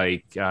this is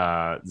like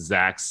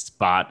Zach's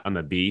spot on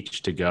the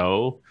beach to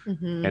go,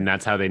 and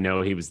that's how they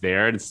know he was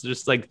there. And it's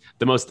just like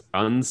the most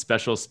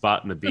unspecial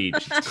spot on the beach.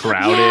 It's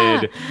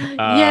crowded.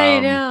 I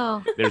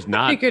know. There's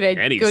not Figured I'd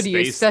any go to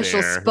your space special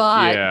there.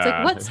 spot. Yeah. It's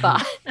like, what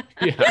spot?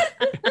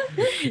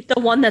 Yeah.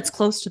 The one that's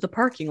close to the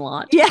parking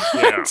lot. Yeah,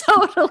 Yeah.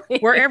 totally.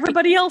 Where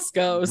everybody else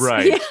goes.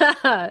 Right.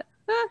 Yeah.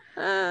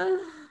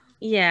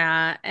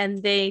 Yeah,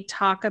 and they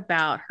talk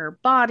about her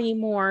body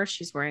more.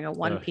 She's wearing a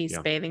one-piece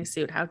bathing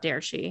suit. How dare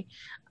she?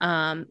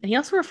 And he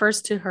also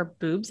refers to her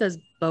boobs as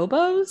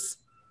bobos,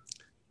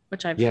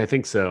 which I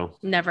think so.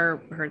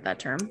 never heard that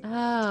term.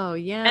 Oh,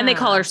 yeah. And they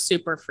call her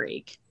super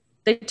freak.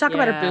 They talk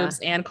about her Yeah. boobs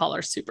and call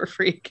her super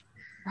freak.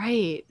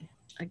 Right.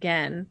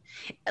 Again,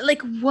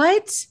 like,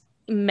 what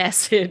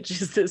message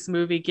is this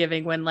movie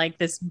giving when like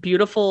this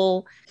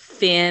beautiful,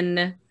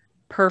 thin,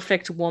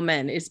 perfect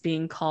woman is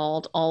being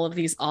called all of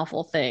these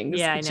awful things?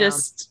 Yeah, I know.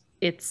 Just,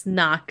 it's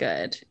not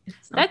good.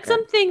 It's not That's good.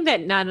 something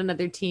that not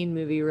another teen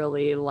movie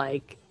really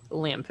like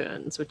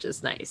lampoons, which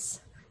is nice.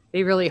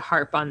 They really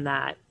harp on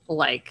that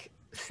like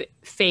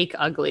fake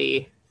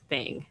ugly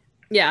thing,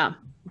 Yeah.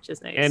 which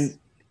is nice. And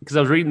because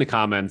I was reading the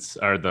comments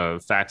or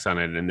the facts on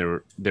it, and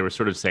they were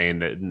sort of saying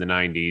that in the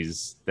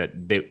 90s that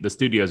the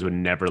studios would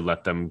never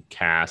let them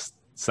cast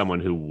someone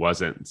who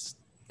wasn't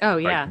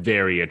like,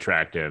 very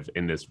attractive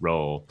in this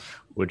role,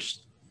 which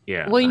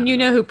well, you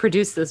know who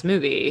produced this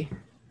movie?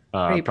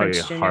 probably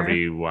Prinze Jr.?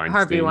 Harvey Weinstein.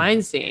 Harvey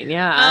Weinstein.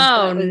 Yeah.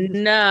 Oh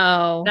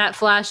no. That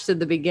flashed at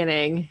the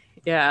beginning.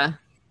 Yeah.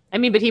 I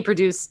mean, but he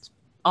produced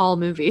all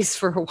movies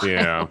for a while.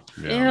 Yeah.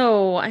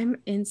 Ew,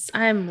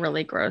 I'm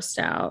really grossed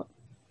out.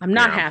 I'm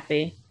not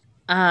happy.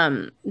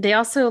 They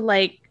also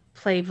like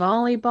play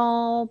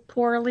volleyball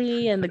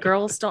poorly, and the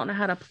girls don't know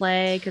how to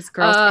play because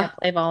girls can't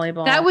play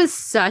volleyball. That was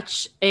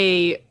such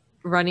a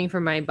running for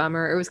my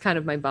bummer. It was kind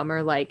of my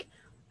bummer. Like,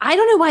 I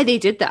don't know why they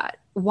did that.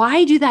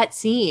 Why do that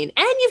scene?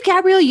 And you've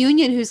Gabrielle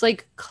Union, who's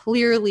like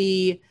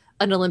clearly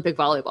an Olympic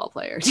volleyball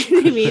player. Do you know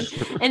what I mean?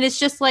 And it's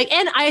just like,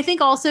 and I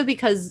think also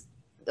because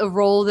the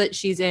role that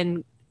she's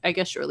in, I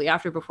guess shortly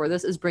after before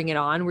this, is Bring It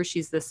On, where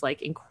she's this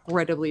like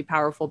incredibly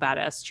powerful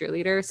badass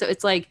cheerleader. So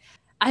it's like,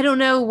 I don't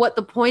know what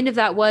the point of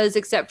that was,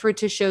 except for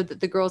to show that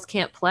the girls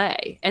can't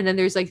play. And then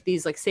there's like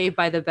these like Saved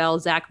by the Bell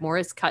Zach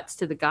Morris cuts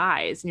to the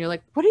guys, and you're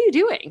like, what are you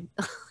doing?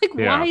 Like,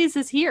 why is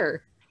this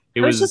here?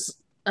 It was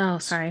just, oh,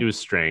 sorry. It was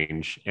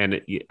strange, and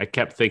I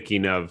kept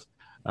thinking of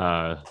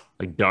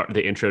like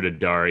the intro to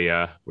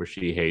Daria, where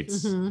she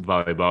hates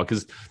volleyball,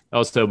 because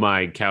also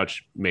my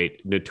couch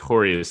mate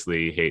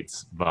notoriously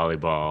hates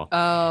volleyball.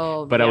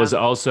 Oh, but I was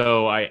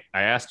also I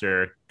asked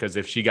her, because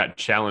if she got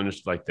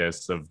challenged like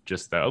this of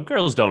just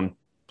girls don't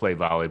play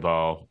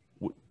volleyball,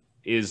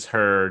 is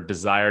her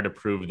desire to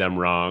prove them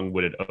wrong,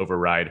 would it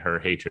override her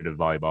hatred of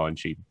volleyball? And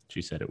she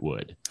said it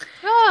would.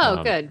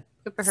 Oh, good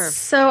for her.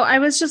 So I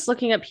was just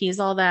looking up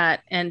He's All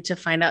That and to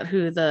find out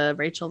who the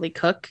Rachel Lee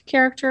Cook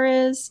character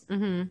is,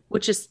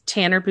 which is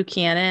Tanner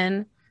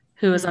Buchanan,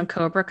 who is on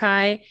Cobra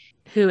Kai,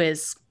 who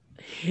is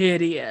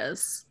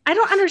hideous. I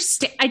don't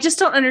understand. I just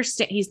don't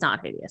understand. He's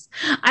not hideous.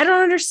 I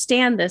don't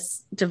understand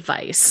this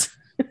device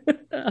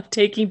of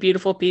taking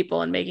beautiful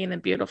people and making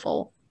them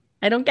beautiful.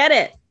 I don't get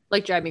it.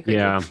 Like, drive me crazy.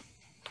 Yeah.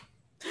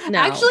 No.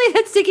 Actually,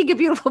 that's taking a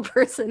beautiful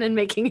person and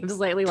making him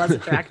slightly less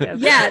attractive.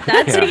 Yeah,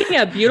 that's taking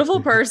a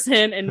beautiful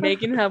person and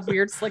making him have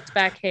weird slicked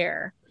back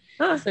hair.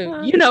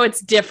 So you know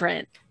it's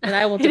different. And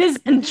I will It is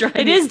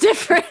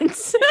different.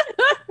 it's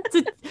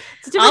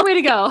a different way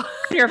to go.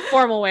 Your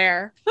formal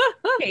wear,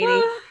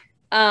 Katie.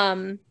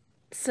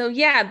 So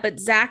yeah, but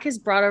Zach has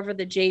brought over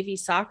the JV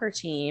soccer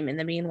team in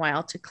the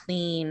meanwhile to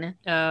clean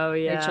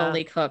Rachel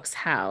Lee Cook's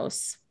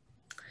house.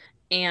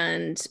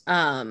 And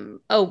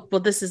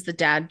this is the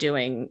dad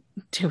doing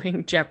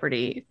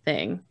Jeopardy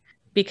thing,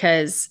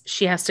 because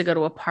she has to go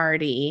to a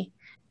party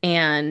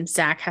and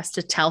Zach has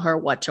to tell her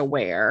what to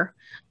wear,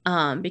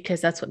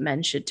 because that's what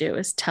men should do,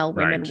 is tell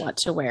women what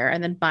to wear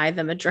and then buy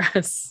them a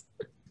dress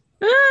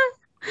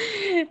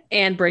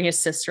and bring his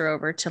sister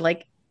over to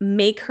like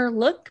make her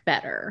look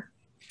better.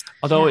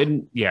 Although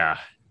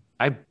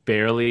I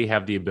barely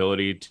have the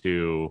ability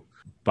to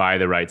buy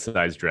the right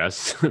size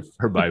dress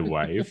for my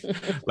wife.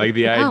 Like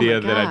the idea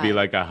that I'd be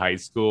like a high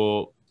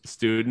school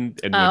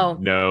student and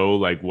would know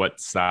like what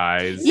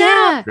size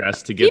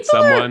dress to get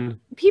someone.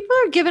 People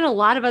are giving a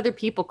lot of other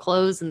people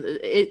clothes, and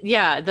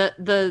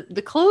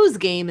the clothes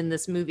game in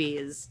this movie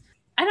is,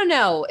 I don't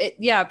know.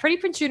 Freddie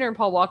Prinze Jr. and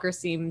Paul Walker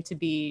seem to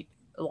be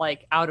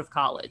like out of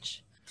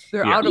college.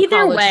 They're out of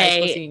college, high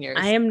school seniors.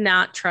 I am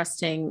not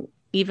trusting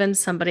even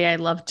somebody I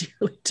love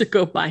dearly to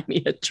go buy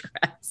me a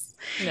dress.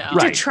 No.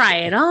 To try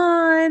it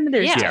on.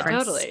 There's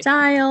different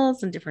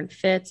styles and different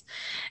fits.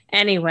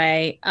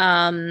 Anyway,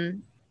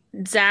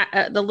 Zach,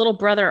 the little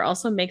brother,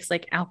 also makes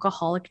like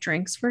alcoholic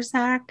drinks for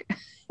Zach.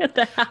 at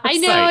the house. I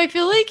know. Right. I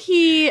feel like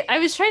I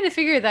was trying to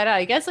figure that out.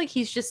 I guess like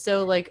he's just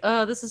so like,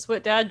 oh, this is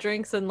what dad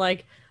drinks. And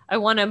like, I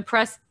want to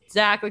impress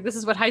Zach. Like, this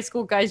is what high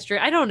school guys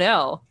drink. I don't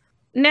know.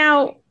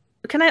 Now,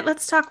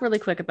 let's talk really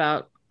quick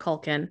about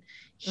Culkin.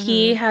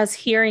 He has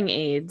hearing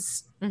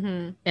aids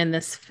in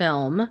this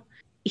film.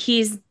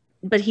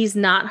 But he's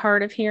not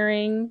hard of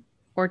hearing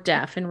or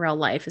deaf in real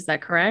life. Is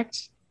that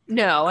correct?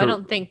 No, I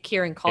don't think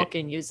Kieran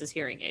Culkin uses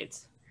hearing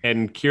aids.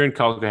 And Kieran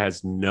Culkin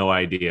has no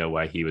idea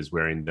why he was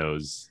wearing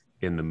those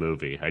in the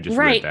movie. I just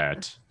read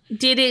that.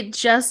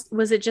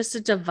 Was it just a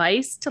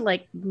device to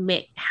like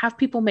have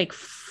people make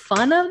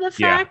fun of the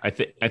fact?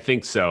 Yeah, I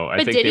think so.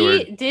 But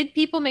did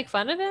people make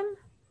fun of him?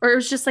 Or it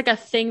was just like a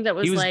thing that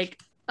was like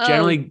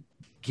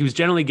he was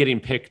generally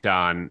getting picked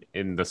on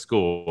in the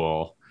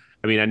school.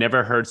 I mean, I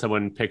never heard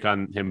someone pick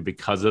on him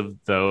because of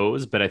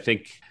those, but I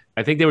think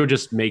they were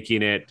just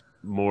making it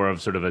more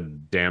of sort of a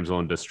damsel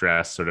in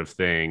distress sort of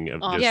thing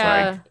of just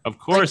like, of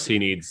course he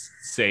needs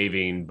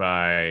saving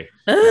by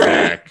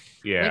Zach.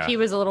 Yeah. Like he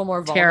was a little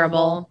more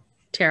vulnerable.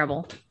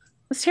 Terrible.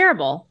 It's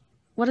terrible.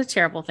 What a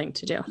terrible thing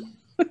to do.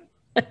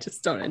 I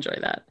just don't enjoy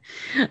that.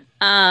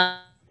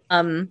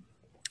 And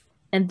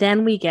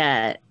then we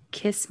get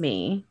Kiss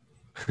Me.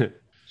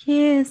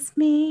 Kiss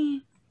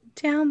Me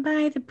down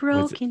by the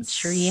broken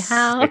tree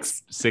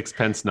house.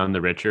 Sixpence None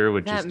the Richer,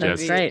 which that is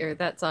movie, just or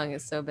that song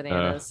is so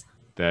bananas.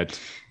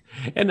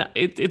 And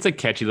it's a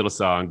catchy little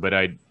song, but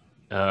I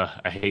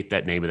hate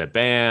that name of that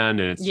band,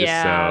 and it's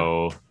just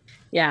so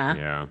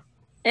yeah.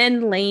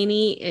 And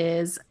Lainey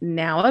is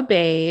now a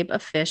babe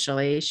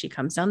officially. She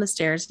comes down the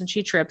stairs and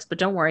she trips, but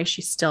don't worry,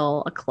 she's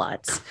still a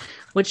klutz,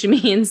 which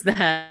means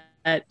that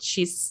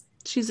she's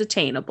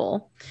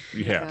attainable.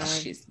 Yeah,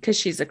 because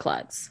she's a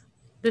klutz.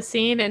 The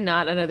scene in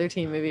Not Another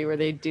Teen Movie where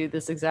they do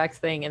this exact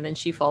thing and then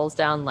she falls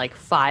down like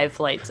 5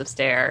 flights of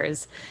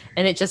stairs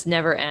and it just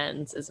never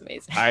ends is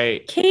amazing.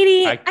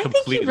 Katie, I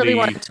think you really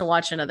wanted to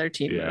watch another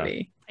teen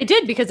movie. I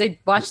did because I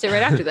watched it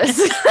right after this.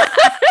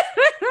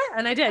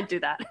 And I did do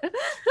that.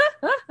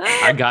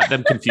 I got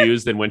them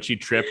confused, and when she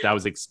tripped, I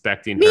was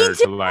expecting her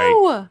to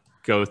like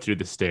go through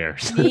the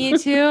stairs. Me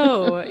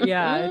too.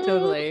 Yeah,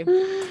 totally.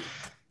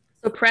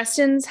 So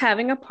Preston's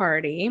having a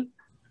party.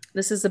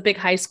 This is a big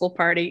high school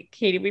party.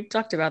 Katie, we've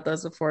talked about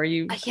those before.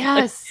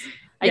 Yes.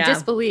 I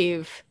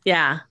disbelieve.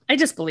 Yeah, I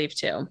disbelieve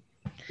too.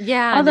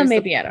 Yeah. Although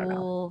maybe I don't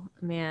know.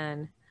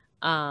 Man.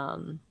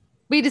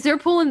 Wait, is there a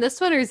pool in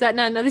this one or is that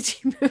Not Another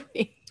Teen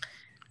Movie?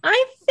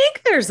 I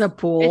think there's a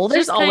pool.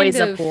 There's always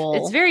a pool.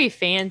 It's very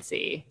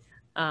fancy.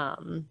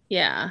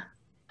 Yeah.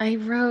 I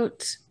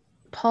wrote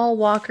Paul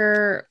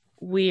Walker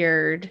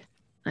weird.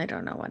 I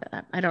don't know what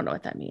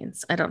that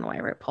means. I don't know why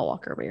I wrote Paul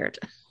Walker weird.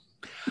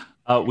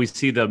 We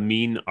see the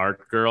mean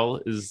art girl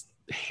is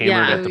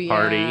hammered at the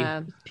party.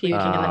 Puking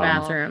in the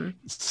bathroom.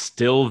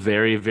 Still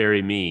very,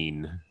 very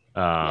mean.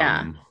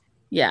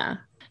 Yeah.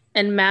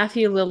 And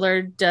Matthew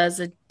Lillard does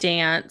a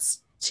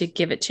dance to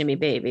Give It To Me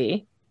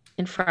Baby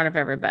in front of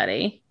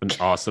everybody. An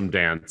awesome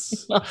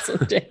dance. Yeah.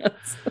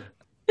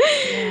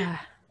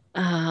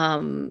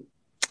 All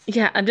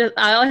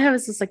I have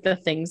is just like the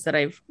things that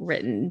I've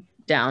written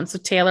down. So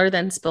Taylor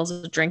then spills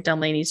a drink down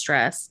Lainey's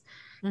dress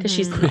because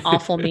she's an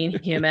awful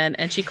mean human,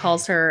 and she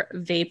calls her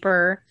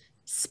vapor,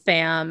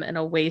 spam, and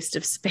a waste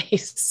of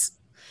space.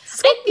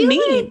 So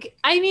mean.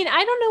 I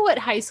don't know what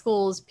high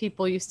schools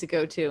people used to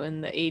go to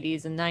in the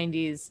 80s and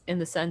 90s in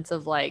the sense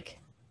of like,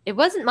 it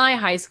wasn't my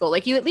high school.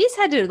 Like you at least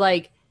had to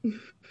like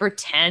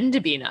pretend to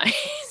be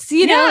nice.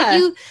 You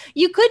know,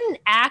 you couldn't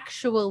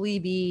actually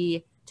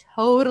be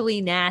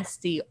totally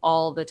nasty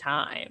all the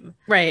time.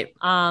 Right.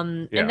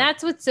 And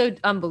that's what's so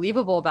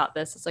unbelievable about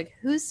this. It's like,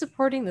 who's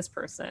supporting this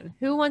person?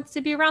 Who wants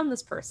to be around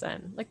this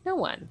person? Like no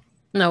one.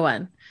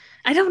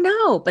 I don't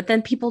know, but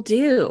then people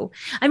do.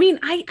 I mean,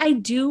 I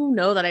do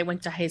know that I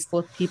went to high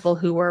school with people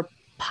who were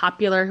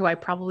popular, who I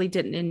probably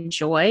didn't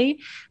enjoy,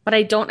 but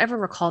I don't ever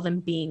recall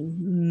them being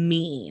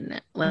mean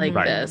like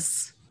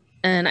this.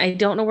 And I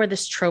don't know where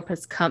this trope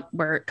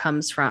where it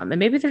comes from. And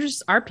maybe there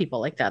just are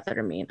people like that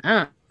are mean.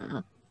 I don't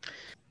know.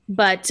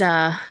 But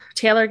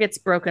Taylor gets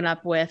broken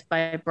up with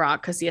by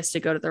Brock because he has to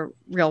go to the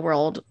real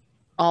world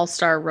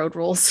all-star road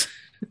rules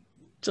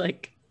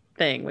like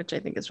thing, which I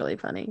think is really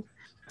funny.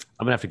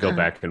 I'm gonna have to go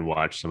back and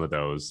watch some of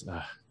those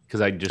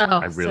because I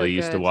really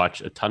used to watch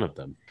a ton of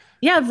them.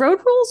 Yeah,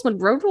 when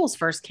Road Rules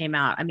first came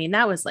out, I mean,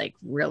 that was like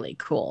really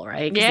cool,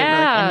 right? Yeah. They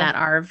were like in that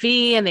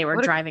RV and they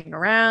were driving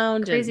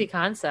around. Crazy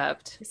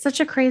concept. It's such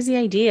a crazy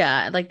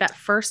idea. Like that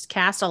first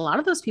cast, a lot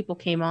of those people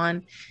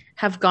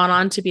have gone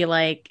on to be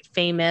like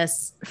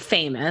famous.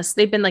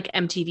 They've been like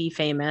MTV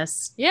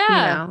famous.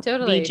 Yeah,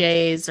 totally.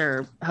 DJs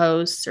or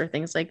hosts or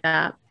things like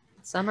that.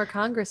 Some are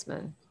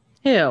congressmen.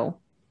 Who?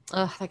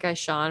 Oh, that guy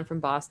Sean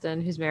from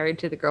Boston, who's married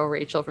to the girl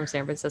Rachel from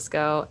San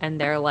Francisco, and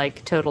they're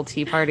like total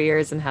tea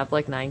partiers and have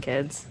like 9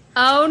 kids.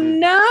 Oh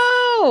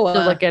no!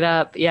 To look it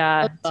up,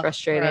 yeah, it's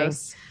frustrating.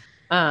 Gross.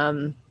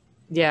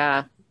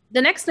 Yeah.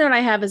 The next note I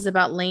have is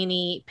about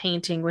Lainey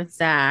painting with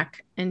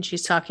Zach, and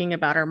she's talking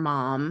about her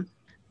mom.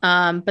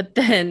 But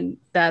then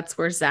that's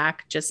where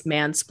Zach just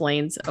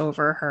mansplains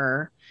over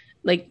her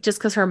like just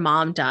because her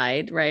mom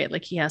died, right?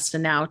 Like he has to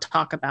now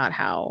talk about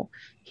how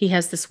he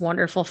has this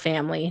wonderful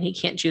family and he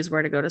can't choose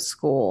where to go to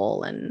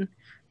school, and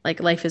like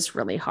life is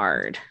really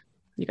hard,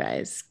 you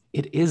guys.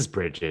 It is,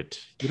 Bridget.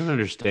 You don't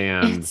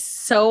understand It's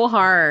so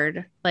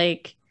hard.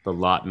 Like, the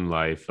lot in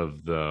life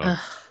of the ugh.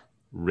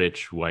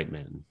 rich white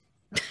man.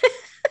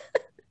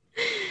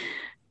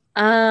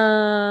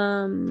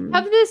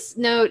 Have this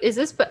note. Is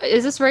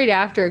this right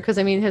after? Because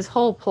I mean, his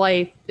whole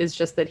plight is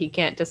just that he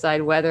can't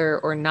decide whether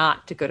or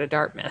not to go to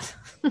Dartmouth.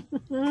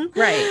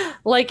 Right.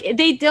 Like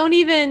they don't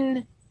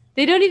even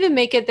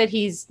make it that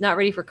he's not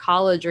ready for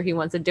college or he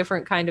wants a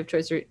different kind of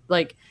choice. Or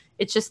like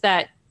it's just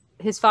that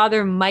his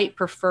father might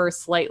prefer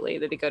slightly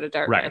that he go to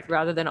Dartmouth Right.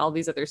 rather than all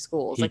these other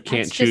schools. He Like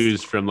can't that's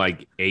choose from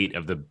like 8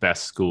 of the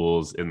best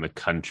schools in the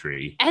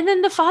country. And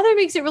then the father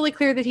makes it really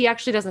clear that he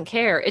actually doesn't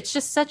care. It's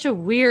just such a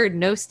weird,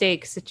 no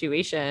stakes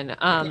situation.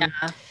 Yeah.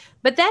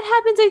 But that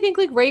happens, I think,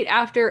 like right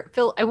after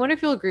Phil. I wonder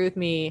if you'll agree with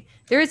me.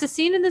 There is a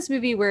scene in this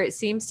movie where it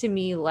seems to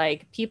me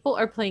like people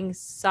are playing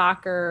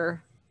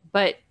soccer,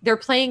 but they're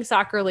playing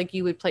soccer like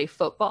you would play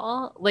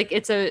football. Like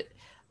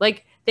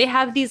they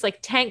have these like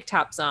tank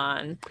tops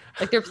on,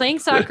 like they're playing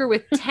soccer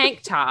with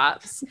tank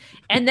tops,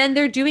 and then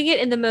they're doing it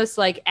in the most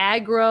like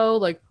aggro,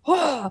 like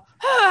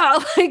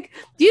like,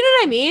 do you know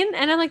what I mean?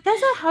 And I'm like,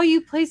 that's not how you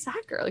play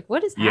soccer. Like,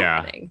 what is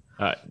happening?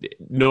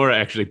 Nora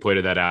actually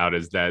pointed that out,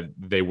 is that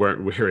they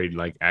weren't wearing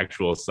like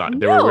actual soccer.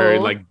 They No. were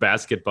wearing like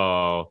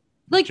basketball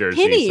Like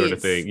jersey pennies, sort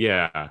of thing.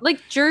 Yeah. like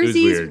jerseys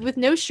weird. with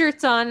no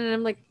shirts on, and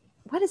I'm like,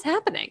 what is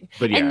happening?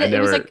 But yeah, and and it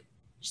was were, like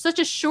such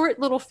a short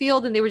little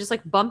field, and they were just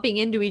like bumping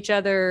into each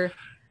other.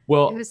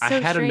 well, it was I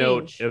so had a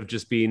note strange. of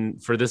just being,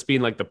 for this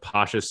being like the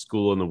poshest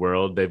school in the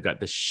world, they've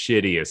got the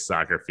shittiest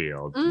soccer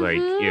field. Like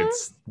Mhm.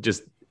 it's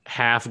just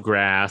half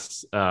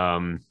grass.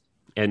 And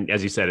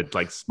as you said, it's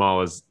like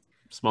small as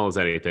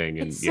anything.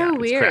 And It's yeah, so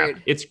it's weird.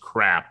 crap. It's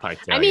crap, I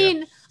tell I you.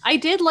 mean, I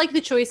did like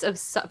the choice of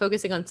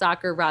focusing on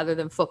soccer rather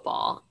than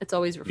football. It's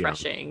always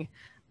refreshing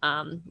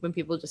when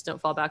people just don't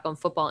fall back on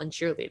football and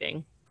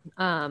cheerleading.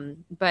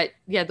 But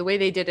yeah, the way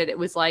they did it, it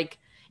was like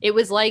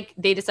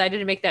they decided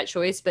to make that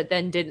choice, but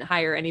then didn't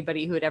hire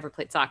anybody who had ever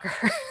played soccer.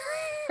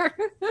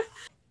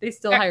 They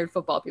still hired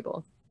football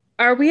people.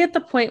 Are we at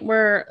the point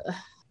where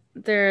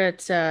they're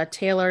at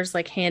Taylor's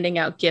like handing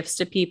out gifts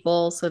to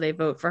people so they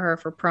vote for her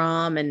for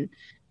prom, and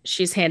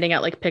she's handing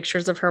out like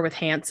pictures of her with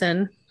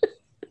Hanson?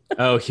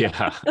 Oh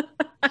yeah.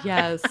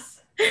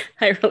 Yes.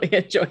 I really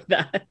enjoyed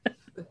that.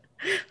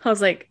 I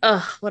was like,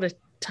 oh, what a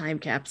time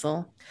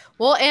capsule.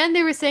 Well, and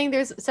they were saying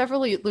there's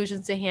several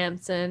allusions to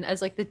Hampson,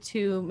 as like the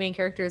two main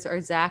characters are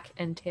Zach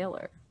and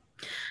Taylor.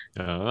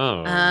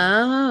 Oh.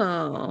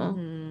 Oh.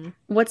 Mhm.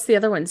 What's the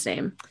other one's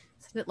name?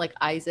 Isn't it like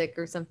Isaac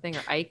or something,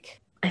 or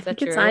Ike? I Is that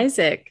think it's true?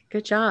 Isaac.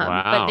 Good job.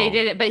 Wow. But they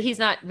did it. But he's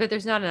not. But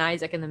there's not an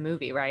Isaac in the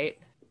movie, right?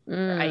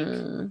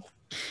 Mm.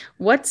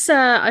 What's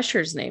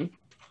Usher's name?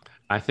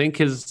 I think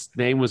his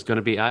name was going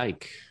to be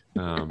Ike.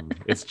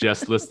 It's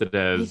just listed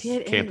as Maybe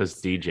it campus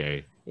is.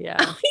 DJ.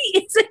 Yeah.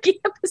 He's a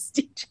campus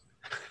teacher.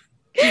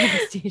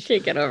 Campus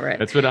Can't get over it.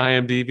 That's what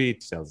IMDb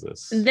tells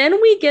us.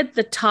 Then we get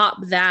the top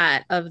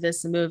that of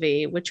this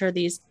movie, which are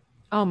these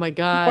Oh my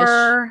gosh.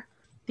 poor,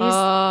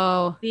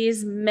 these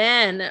these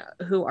men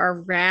who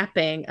are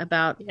rapping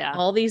about Yeah.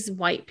 all these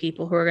white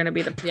people who are going to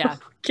be the Yeah.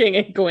 king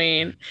and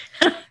queen.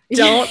 Don't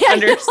Yeah, I know,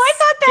 understand I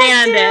thought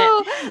that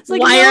it. too. It's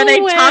like, Why are no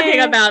they way. talking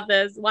about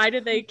this? Why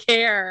do they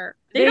care?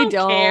 They don't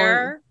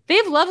care. They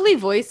have lovely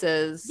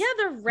voices. Yeah,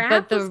 the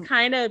rap the- was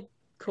kind of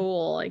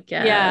cool, I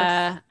guess.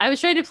 Yeah. I was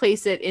trying to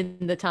place it in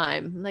the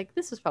time. Like,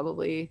 this was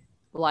probably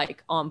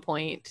like on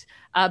point.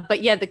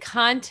 But yeah, the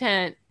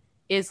content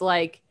is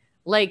like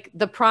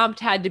the prompt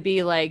had to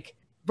be like,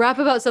 rap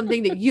about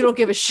something that you don't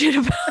give a shit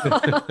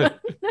about.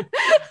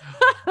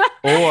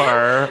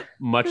 Or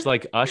much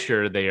like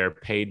Usher, they are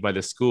paid by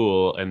the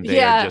school and they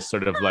Yeah. are just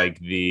sort of like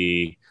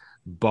the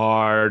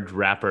barred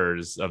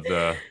rappers of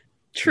the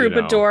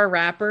Troubadour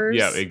rappers.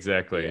 Yeah,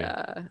 exactly.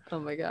 Yeah. Oh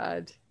my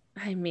God.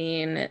 I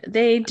mean,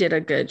 they did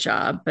a good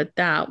job, but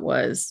that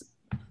was,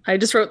 I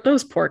just wrote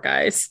those poor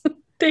guys.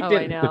 They I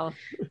didn't know.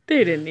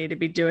 they didn't need to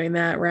be doing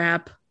that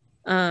rap.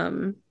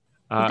 Then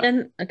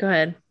go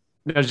ahead.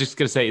 I was just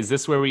gonna say, is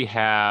this where we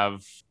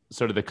have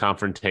sort of the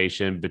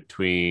confrontation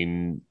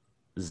between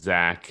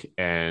Zach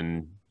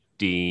and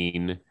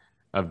Dean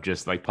of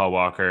just like Paul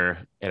Walker?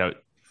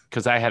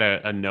 Because I had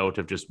a note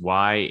of just,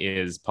 why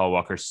is Paul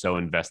Walker so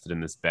invested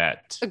in this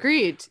bet?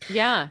 Agreed.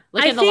 Yeah.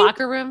 Like I in the think-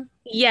 locker room.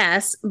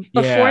 Yes.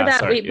 Before Yeah, that,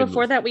 sorry. we have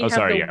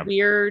the yeah.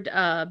 weird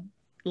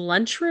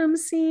lunchroom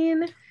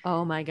scene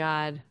Oh my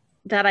God.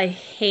 that I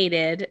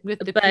hated With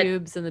the but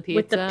pubes and the pizza.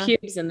 with the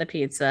pubes and the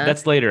pizza.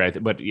 That's later, I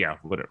think. But yeah,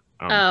 whatever.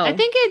 oh, I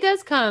think it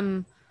does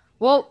come.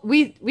 Well,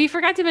 we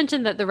forgot to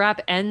mention that the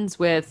rap ends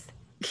with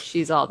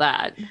 "She's all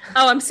that."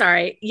 oh, I'm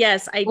sorry.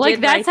 Yes, I Like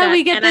did. that's write how we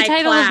that, get and the I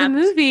title of the clapped.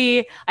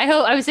 movie.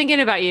 I was thinking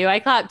about you. I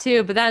clapped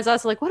too, but that is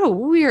also like, what a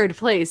weird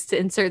place to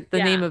insert the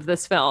Yeah. name of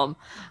this film.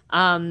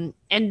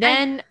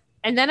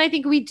 And then I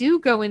think we do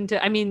go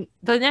into. I mean,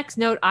 the next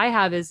note I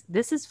have is,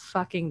 this is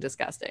fucking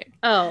disgusting.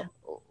 Oh,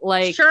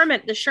 Like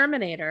The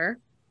Shermanator.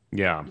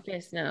 Yeah. You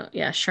guys know,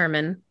 yeah,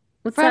 Sherman.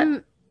 What's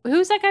from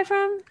who's that guy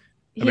from?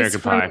 American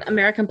He's from Pie.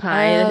 American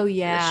Pie. Oh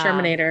yeah,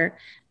 Shermanator.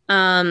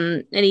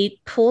 And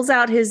he pulls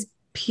out his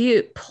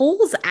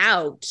pulls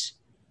out.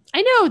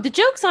 I know the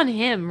joke's on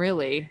him,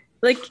 really.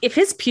 Like if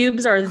his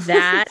pubes are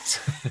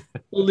that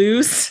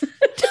loose.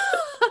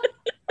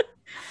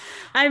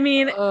 I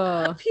mean,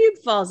 a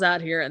pube falls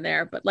out here and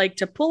there, but like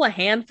to pull a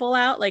handful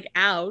out, like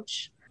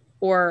ouch,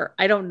 or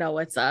I don't know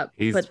what's up.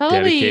 He's but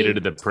dedicated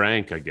to the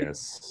prank, I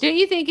guess. Don't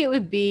you think it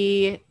would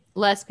be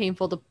less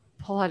painful to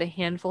pull out a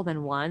handful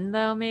than one,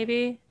 though?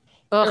 Maybe.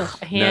 Ugh,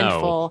 a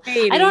handful. No.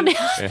 I don't know.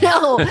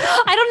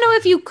 I don't know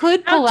if you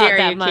could pull out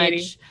that much.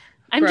 Katie?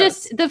 I'm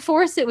just the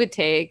force it would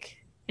take.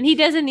 And he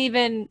doesn't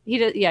even. He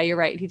does. Yeah, you're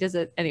right. He does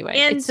it anyway.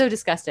 And, it's so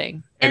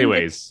disgusting.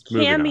 Anyways,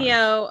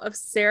 cameo of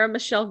Sarah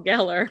Michelle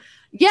Gellar.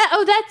 Yeah.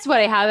 Oh, that's what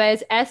I have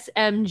as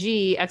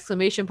SMG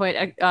exclamation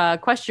point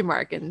question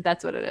mark, and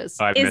that's what it is.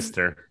 Oh, I missed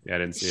her. Yeah, I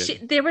didn't see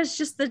it. There was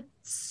just the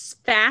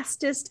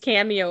fastest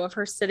cameo of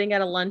her sitting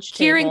at a lunch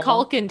Kieran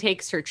table. Culkin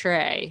takes her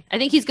tray. I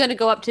think he's going to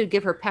go up to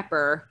give her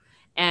pepper,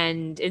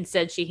 and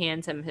instead she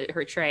hands him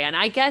her tray. And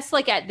I guess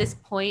like at this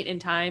point in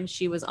time,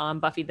 she was on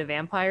Buffy the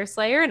Vampire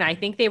Slayer, and I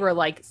think they were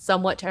like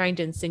somewhat trying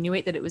to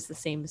insinuate that it was the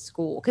same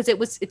school because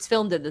it's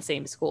filmed at the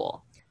same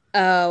school.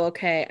 Oh,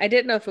 okay. I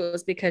didn't know if it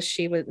was because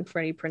she was and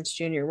Freddie Prinze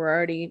Jr. were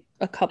already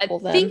a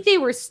couple. I think they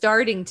were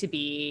starting to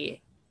be.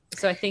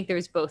 So I think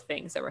there's both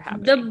things that were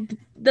happening.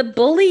 The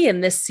bully in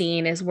this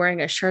scene is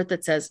wearing a shirt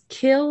that says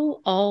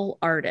 "Kill all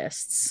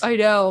artists." I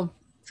know.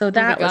 So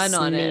that was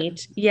on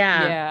neat. It.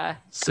 Yeah. Yeah.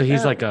 So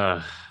he's like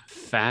a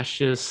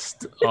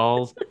fascist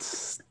alt.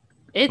 It's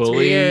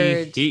bully.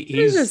 Weird.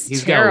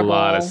 He's got a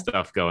lot of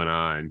stuff going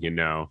on, you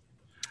know.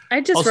 I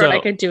just wrote I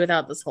could do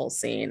without this whole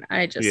scene.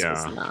 I just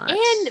was not.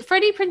 And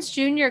Freddie Prinze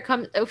Jr.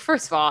 comes.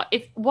 First of all,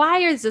 why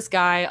is this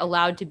guy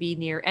allowed to be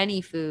near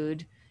any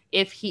food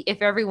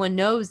if everyone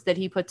knows that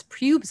he puts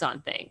pubes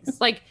on things?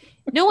 Like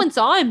no one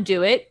saw him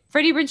do it.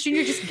 Freddie Prinze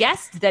Jr. just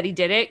guessed that he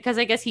did it because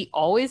I guess he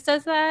always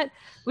does that,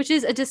 which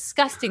is a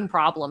disgusting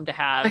problem to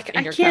have. I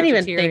can't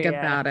even think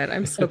about it.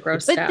 I'm so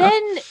grossed out.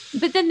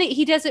 But then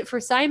he does it for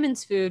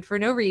Simon's food for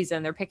no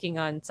reason. They're picking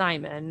on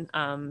Simon,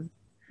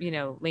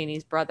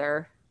 Lainey's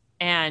brother.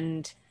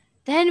 And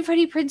then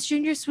Freddie Prinze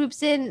Jr.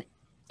 swoops in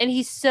and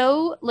he's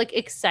so like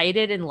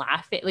excited and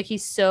laughing. Like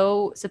he's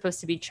so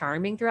supposed to be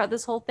charming throughout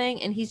this whole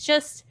thing. And he's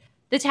just,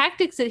 the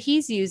tactics that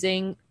he's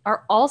using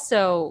are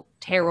also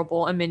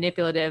terrible and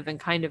manipulative and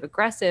kind of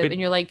aggressive. And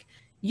you're like,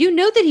 you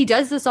know that he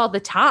does this all the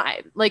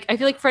time. Like, I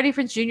feel like Freddie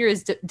Prinze Jr.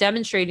 is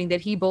demonstrating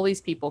that he bullies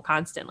people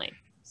constantly.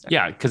 Sorry.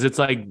 Yeah, because it's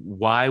like,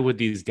 why would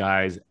these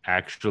guys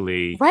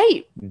actually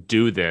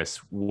do this?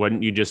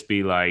 Wouldn't you just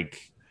be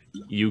like,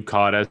 you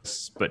caught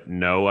us, but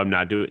no, I'm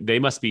not doing. They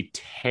must be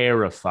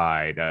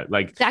terrified.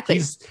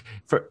 Exactly.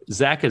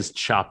 Zach has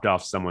chopped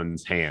off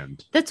someone's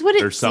hand. That's what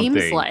it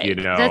seems like. You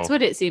know? That's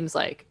what it seems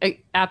like. I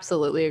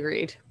absolutely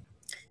agreed.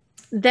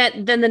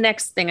 Then the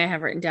next thing I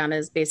have written down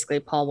is basically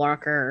Paul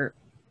Walker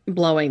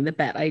blowing the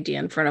bet idea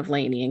in front of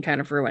Lainey and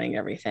kind of ruining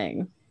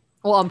everything.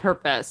 Well, on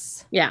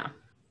purpose. Yeah.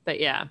 But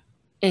yeah.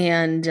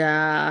 And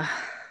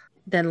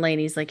then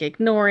Lainey's like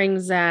ignoring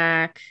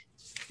Zach.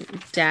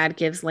 Dad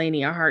gives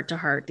Lainey a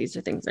heart-to-heart. These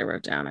are things I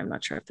wrote down. I'm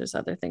not sure if there's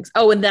other things.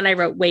 Oh, and then I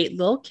wrote, wait,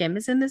 Lil' Kim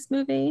is in this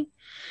movie?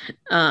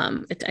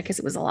 I guess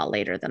it was a lot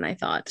later than I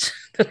thought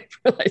that I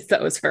realized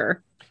that was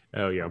her.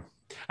 Oh, yeah.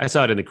 I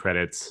saw it in the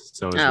credits.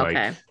 So it was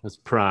I was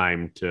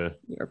primed to...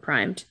 You were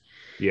primed.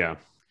 Yeah.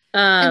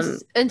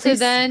 And so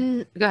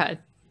then... Go ahead.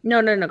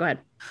 No, go ahead.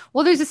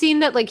 Well, there's a scene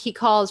that like he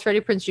calls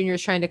Freddie Prinze Jr.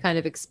 is trying to kind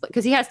of explain...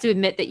 Because he has to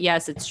admit that,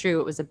 yes, it's true.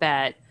 It was a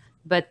bet.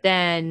 But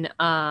then...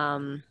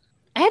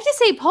 I have to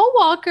say, Paul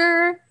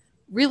Walker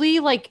really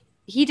like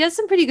he does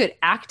some pretty good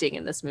acting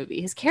in this movie.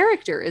 His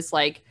character is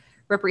like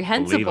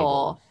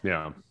reprehensible.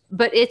 Yeah.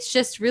 But it's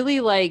just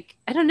really like,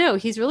 I don't know.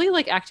 He's really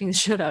like acting the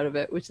shit out of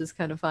it, which is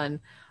kind of fun.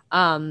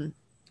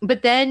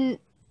 But then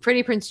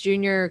Freddie Prinze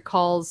Jr.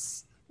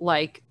 calls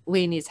like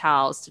Lainey's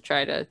house to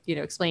try to,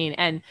 explain.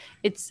 And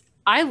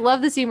I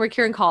love the scene where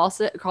Kieran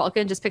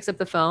Culkin just picks up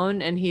the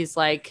phone and he's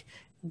like,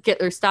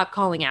 stop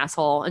calling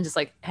asshole, and just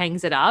like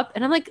hangs it up.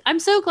 And I'm like, I'm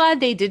so glad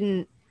they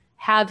didn't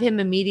have him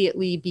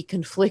immediately be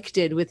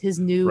conflicted with his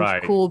new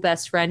cool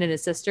best friend and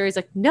his sister. He's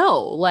like, no,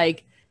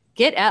 like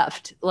get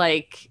effed.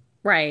 Like,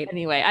 right.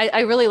 Anyway, I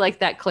really like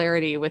that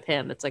clarity with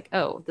him. It's like,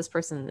 oh, this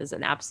person is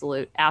an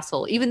absolute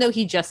asshole, even though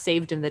he just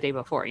saved him the day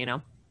before,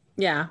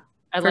 Yeah.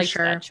 I like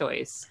that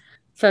choice.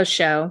 Faux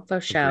show.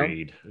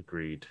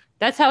 Agreed.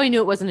 That's how I knew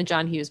it wasn't a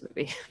John Hughes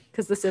movie,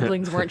 because the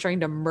siblings weren't trying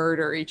to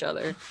murder each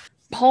other.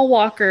 Paul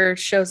Walker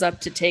shows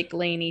up to take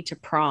Lainey to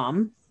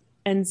prom,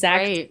 and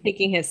Zach's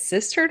taking his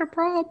sister to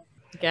prom.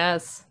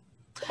 Yes.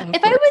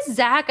 If I was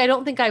Zach, I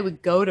don't think I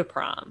would go to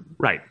prom.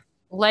 Right.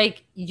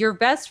 Like, your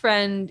best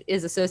friend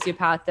is a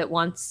sociopath that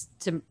wants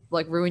to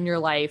like ruin your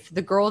life.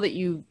 The girl that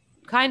you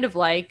kind of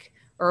like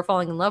or are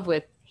falling in love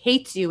with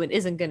hates you and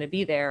isn't going to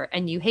be there,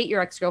 and you hate your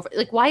ex-girlfriend.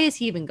 Like, why is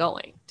he even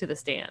going to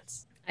this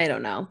dance? I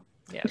don't know.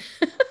 Yeah.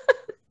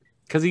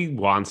 because he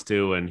wants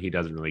to and he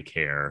doesn't really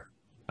care.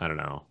 I don't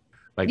know.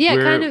 Like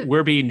Yeah,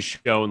 we're being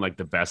shown like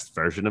the best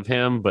version of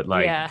him, but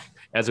like Yeah.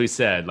 as we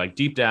said, like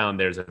deep down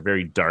there's a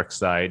very dark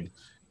side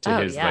to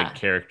his like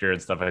character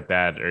and stuff like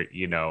that, or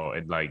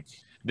and like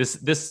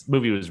this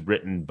movie was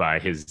written by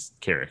his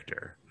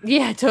character.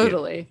 Yeah,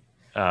 totally.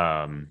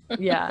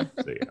 Yeah.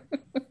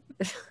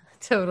 So,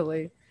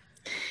 totally.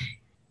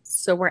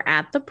 So we're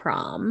at the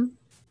prom.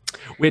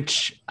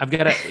 Which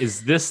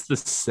is this the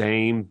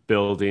same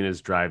building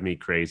as Drive Me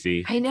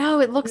Crazy? I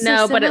know it looks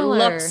but it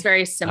looks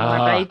very similar.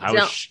 But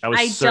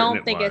I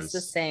don't think it's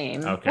the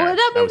same. Okay. Well,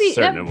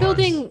 that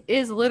building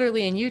is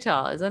literally in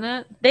Utah, isn't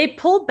it? They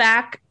pull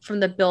back from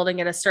the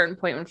building at a certain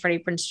point when Freddie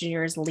Prinze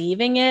Jr. is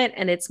leaving it,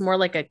 and it's more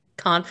like a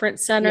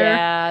conference center.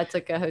 Yeah, it's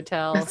like a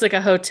hotel. It's like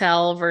a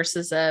hotel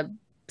versus a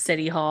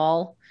city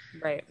hall.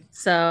 Right.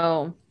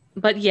 So,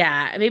 but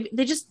yeah, maybe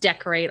they just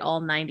decorate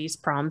all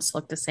 90s proms to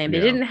look the same. They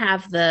didn't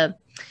have the,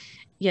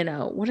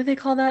 what do they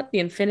call that? The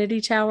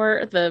Infinity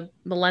Tower, the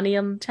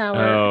Millennium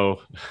Tower.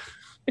 Oh.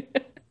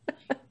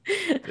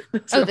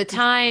 The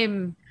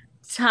time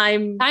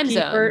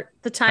zone.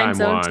 The time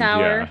zone wand,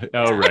 tower. Yeah.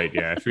 Oh, right.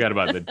 Yeah. I forgot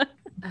about the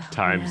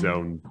time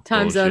zone.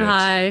 Time bullshit. zone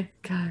high.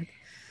 God.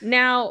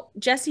 Now,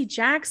 Jesse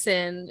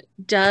Jackson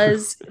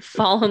does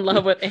fall in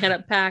love with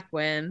Anna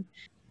Paquin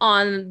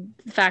on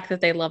the fact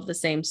that they love the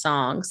same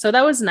song. So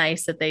that was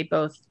nice that they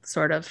both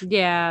sort of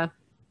got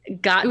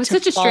it was to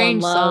such a fall strange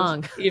in love,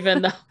 song.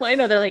 even though I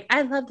know they're like,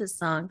 I love this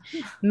song.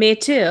 Me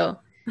too.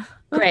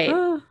 Great.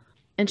 And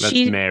That's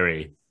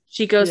Mary.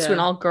 She goes to an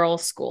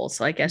all-girls school,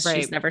 so I guess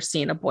she's never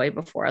seen a boy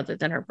before other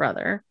than her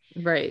brother.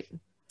 Right.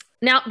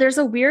 Now, there's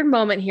a weird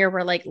moment here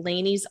where like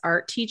Lainey's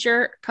art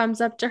teacher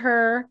comes up to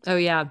her. Oh,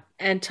 yeah.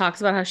 And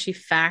talks about how she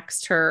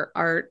faxed her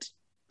art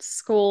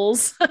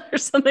schools or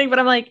something. But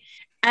I'm like,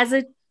 as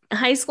a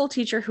high school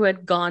teacher who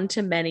had gone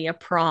to many a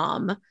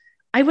prom,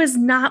 I was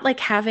not like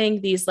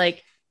having these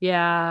like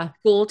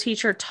school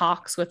teacher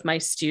talks with my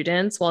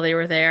students while they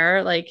were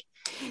there. Like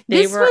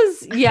they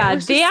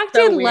acted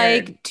so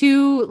like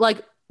two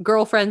like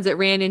girlfriends that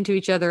ran into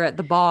each other at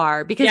the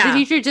bar because the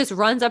teacher just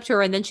runs up to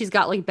her and then she's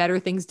got like better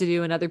things to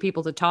do and other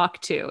people to talk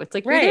to. It's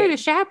like, you're there to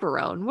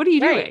chaperone. What are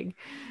you doing?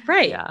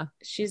 Right. Yeah.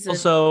 She's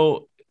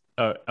also,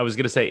 I was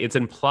going to say, it's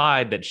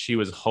implied that she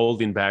was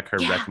holding back her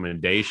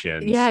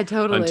recommendations. Yeah,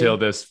 totally. Until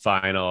this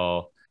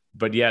final,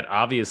 but yet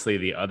obviously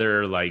the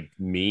other like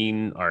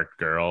mean art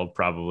girl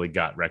probably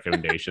got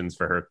recommendations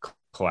for her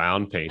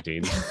clown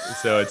painting.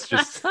 So it's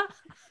just...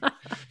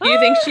 Do you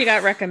think she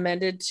got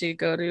recommended to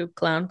go to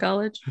clown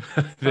college?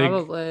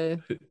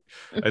 Probably.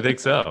 I think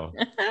so.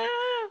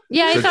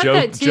 Yeah, I thought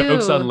that too.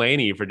 Jokes on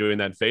Lainey for doing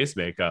that face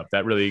makeup.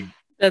 That really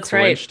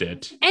clinched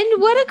it. And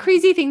what a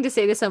crazy thing to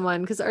say to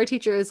someone, because our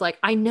teacher is like,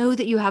 I know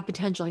that you have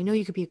potential. I know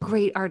you could be a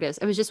great artist.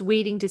 I was just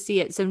waiting to see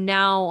it. So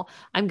now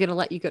I'm going to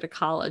let you go to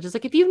college. It's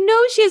like, if you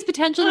know she has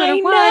potential, no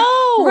matter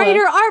what, write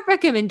her art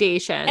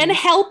recommendation. And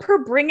help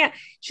her bring out.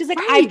 She's like,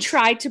 I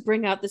tried to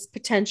bring out this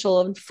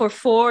potential for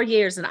 4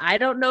 years and I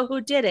don't know who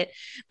did it.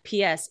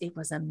 P.S. It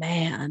was a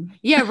man.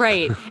 Yeah,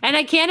 right. And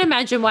I can't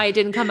imagine why it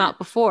didn't come out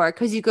before,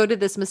 because you go to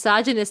this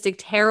misogynistic,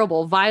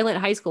 terrible, violent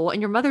high school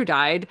and your mother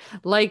died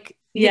like,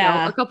 you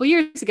know, a couple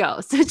years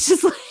ago. So it's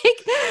just like,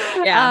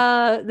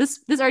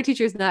 this art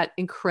teacher is not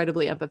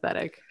incredibly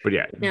empathetic. But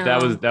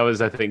that was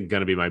I think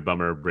going to be my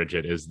bummer,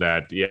 Bridget, is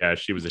that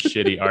she was a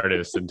shitty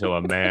artist until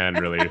a man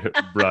really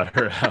brought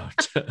her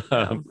out.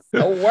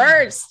 The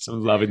worst.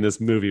 I'm loving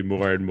this movie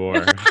more and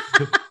more.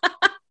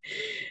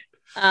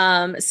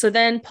 So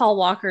then Paul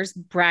Walker's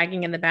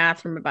bragging in the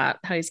bathroom about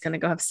how he's going to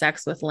go have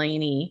sex with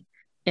Lainey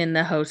in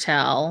the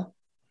hotel.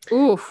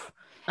 Oof.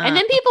 And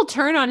then people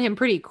turn on him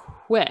pretty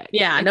quick.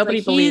 Yeah, it's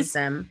nobody believes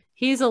him.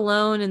 He's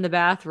alone in the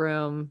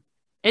bathroom.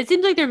 It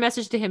seems like their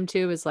message to him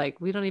too is like,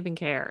 we don't even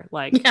care.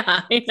 Like,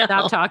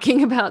 stop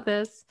talking about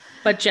this.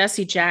 But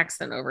Jesse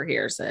Jackson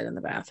overhears it in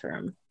the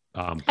bathroom.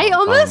 I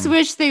almost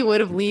wish they would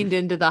have leaned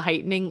into the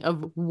heightening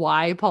of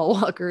why Paul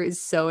Walker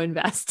is so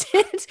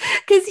invested,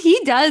 because he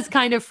does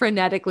kind of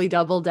frenetically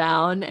double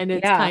down and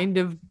it's kind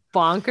of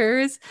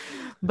bonkers,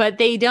 but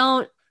they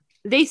don't.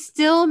 They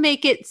still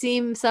make it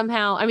seem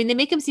somehow, I mean, they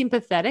make him seem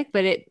pathetic,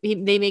 but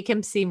they make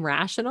him seem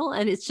rational,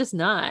 and it's just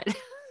not.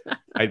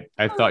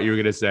 I thought you were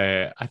going to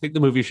say, I think the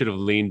movie should have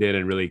leaned in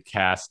and really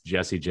cast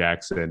Jesse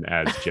Jackson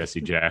as Jesse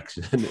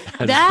Jackson.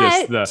 As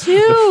that just too.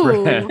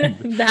 The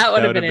friend. That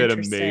would have been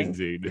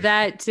amazing.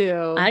 That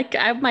too.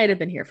 I might have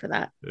been here for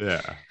that.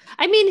 Yeah.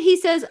 I mean, he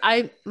says,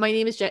 my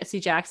name is Jesse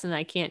Jackson.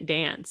 I can't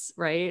dance.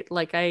 Right.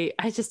 Like, I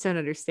just don't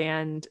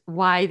understand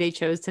why they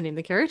chose to name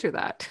the character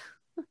that.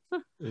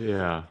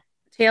 Yeah.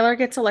 Taylor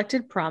gets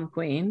elected prom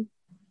queen.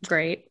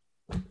 Great.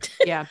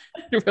 Yeah.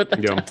 I wrote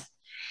that down.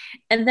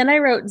 And then I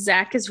wrote,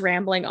 Zach is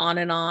rambling on,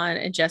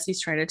 and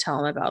Jesse's trying to tell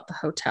him about the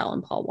hotel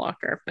and Paul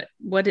Walker. But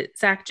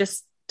Zach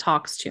just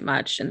talks too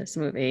much in this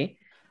movie.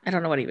 I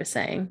don't know what he was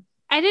saying.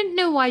 I didn't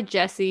know why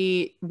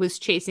Jesse was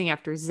chasing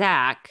after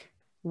Zach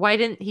Why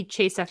didn't he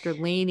chase after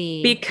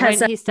Lainey?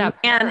 Because he stop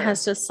man her?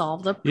 has to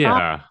solve the problem.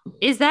 Yeah.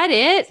 Is that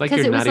it? It's like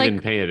you're not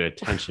even paying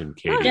attention,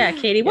 Katie. Yeah,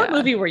 Katie, what Yeah.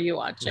 movie were you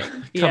watching?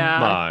 Come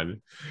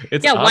on.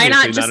 It's yeah, why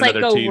not just like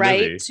go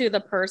right movie. to the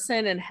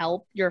person and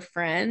help your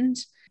friend?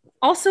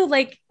 Also,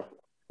 like,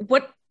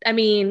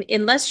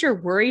 unless you're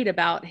worried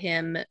about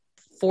him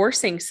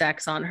forcing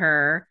sex on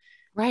her.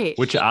 Right.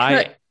 Which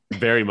I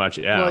very much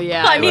am. Well,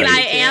 yeah. I mean, I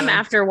am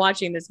after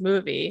watching this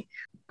movie,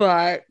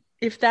 but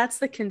if that's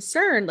the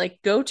concern,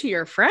 like, go to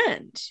your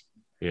friend.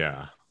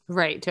 Yeah.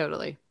 Right.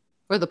 Totally.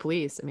 Or the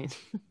police. I mean,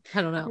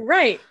 I don't know.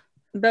 Right.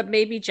 But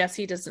maybe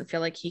Jesse doesn't feel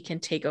like he can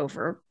take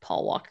over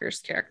Paul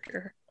Walker's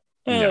character.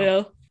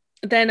 No.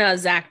 Then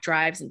Zach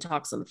drives and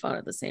talks on the phone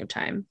at the same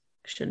time.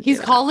 He's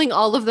calling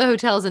all of the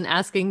hotels and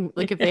asking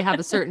like if they have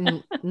a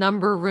certain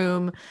number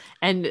room,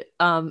 and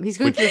he's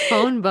going through the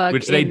phone book,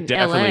 which they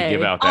definitely LA.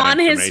 give out that on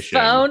his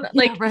phone.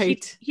 Like,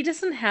 right, he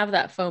doesn't have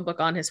that phone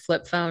book on his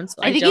flip phone.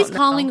 So I think he's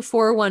calling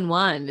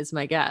 411 is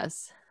my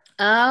guess.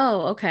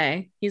 Oh,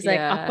 okay. He's like,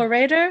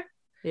 operator.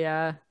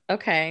 Yeah.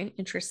 Okay.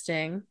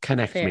 Interesting.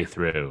 Connect me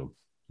through.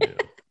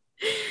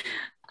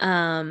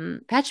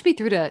 Patch me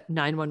through to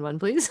 911,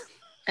 please.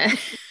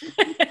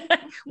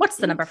 What's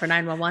the number for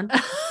 911?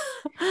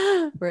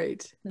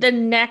 Right. The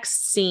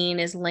next scene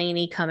is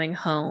Lainey coming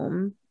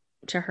home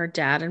to her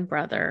dad and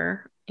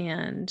brother,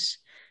 and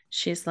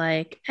she's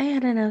like, I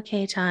had an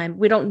okay time.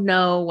 We don't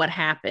know what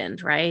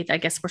happened, right? I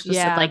guess we're supposed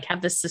to like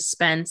have the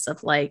suspense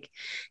of like,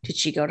 did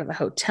she go to the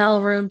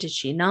hotel room? Did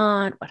she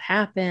not? What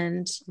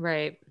happened?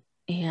 Right.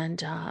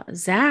 And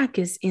Zach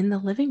is in the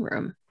living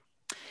room,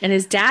 and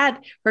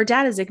her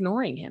dad is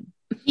ignoring him.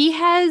 He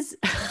has,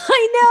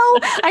 I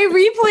know, I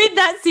replayed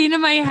that scene in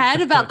my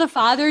head about the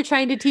father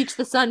trying to teach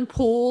the son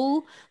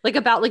pool, like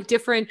about like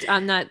different,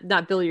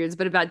 not billiards,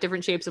 but about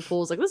different shapes of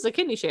pools. Like, this is a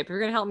kidney shape. You're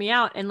going to help me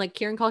out. And like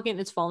Kieran Culkin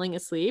is falling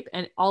asleep,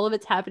 and all of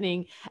it's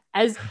happening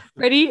as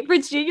Freddie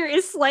Prinze Jr.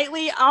 is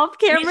slightly off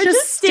camera,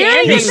 just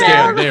staring You at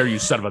stand there, you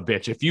son of a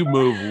bitch. If you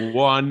move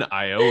one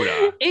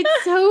iota.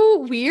 It's so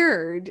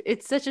weird.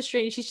 It's such a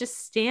strange, she's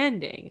just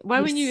standing.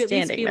 Why wouldn't you at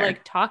least be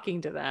like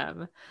talking to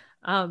them?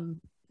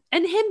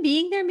 And him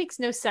being there makes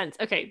no sense.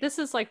 Okay, this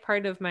is like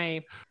part of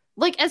my,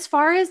 like, as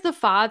far as the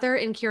father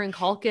and Kieran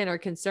Culkin are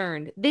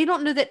concerned, they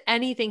don't know that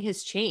anything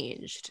has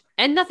changed,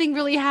 and nothing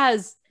really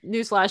has,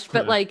 newsflash,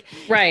 but like,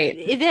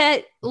 right,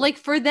 that like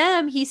for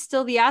them, he's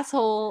still the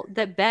asshole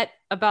that bet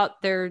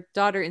about their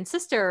daughter and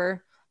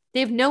sister. They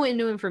have no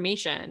new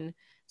information.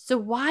 So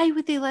why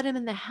would they let him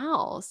in the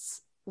house?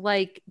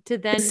 Like, to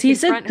then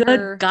he's a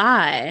good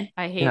guy.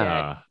 I hate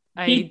it.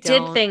 He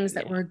did things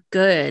that were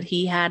good.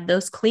 He had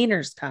those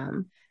cleaners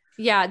come.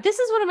 Yeah, this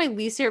is one of my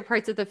least favorite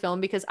parts of the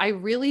film, because I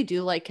really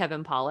do like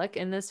Kevin Pollak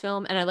in this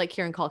film, and I like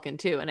Kieran Culkin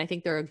too, and I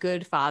think they're a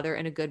good father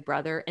and a good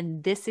brother,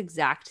 and this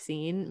exact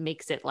scene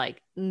makes it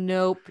like,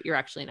 nope, you're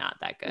actually not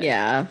that good.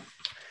 Yeah.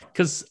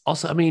 Because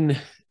also, I mean,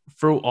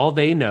 for all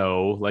they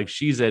know, like,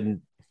 she's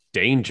in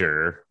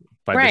danger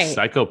by the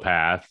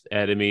psychopath,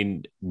 and I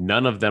mean,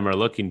 none of them are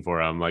looking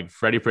for him. Like,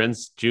 Freddie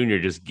Prinze Jr.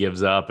 just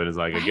gives up and is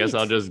like, I guess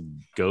I'll just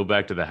go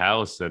back to the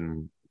house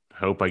and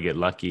hope I get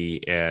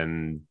lucky,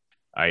 and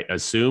I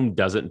assume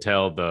doesn't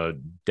tell the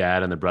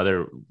dad and the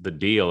brother the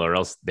deal, or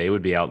else they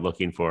would be out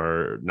looking for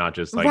her, not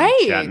just like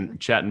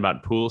chatting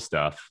about pool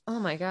stuff. Oh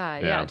my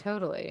God. Yeah,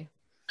 totally.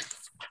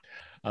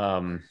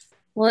 Well,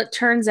 it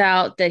turns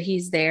out that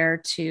he's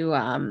there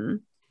to,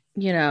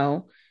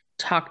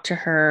 talk to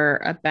her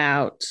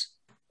about,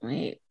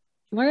 wait,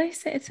 what did I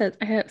say? It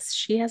says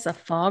she has a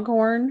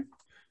foghorn.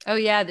 Oh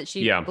yeah. That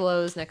she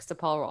blows next to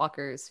Paul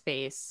Walker's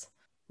face.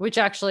 Which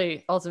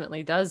actually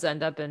ultimately does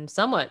end up in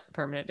somewhat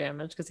permanent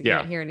damage, because he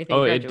can't hear anything.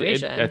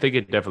 Graduation. I think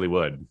it definitely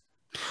would.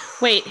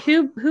 Wait,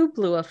 who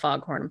blew a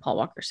foghorn in Paul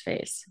Walker's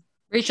face?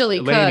 Rachel Lee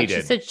Cook.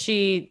 She said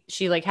she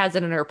like has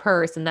it in her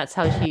purse, and that's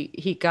how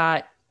he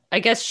got.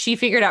 I guess she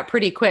figured out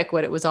pretty quick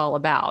what it was all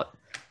about,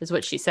 is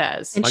what she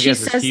says. And she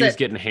says he was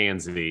getting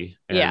handsy.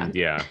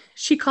 Yeah.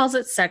 She calls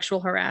it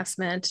sexual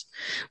harassment,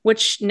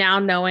 which, now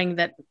knowing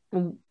that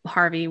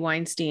Harvey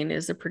Weinstein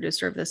is the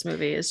producer of this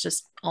movie, is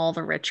just all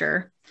the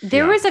richer.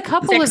 There was a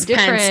couple of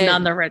different,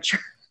 none the richer.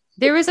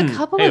 There was a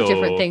couple of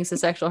different things to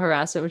sexual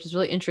harassment, which is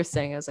really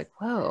interesting. I was like,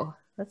 whoa,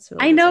 that's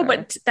really I know,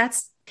 but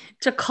that's,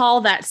 to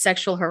call that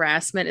sexual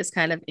harassment is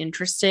kind of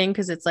interesting,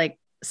 because it's like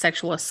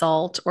sexual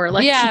assault, or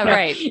like,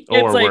 right,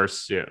 or like,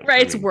 worse,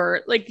 right, it's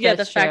worse. Like,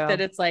 the fact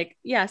that it's like,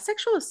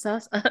 sexual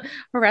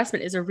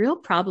harassment is a real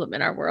problem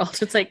in our world.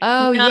 It's like,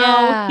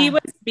 he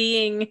was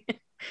being,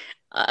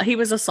 he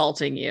was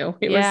assaulting you.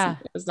 It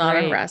was not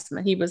a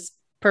harassment. He was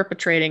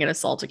perpetrating an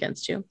assault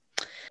against you.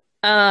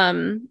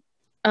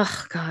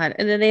 Oh God.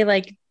 And then they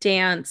like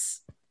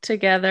dance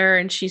together,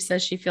 and she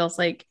says she feels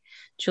like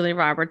Julia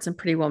Roberts in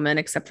Pretty Woman,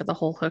 except for the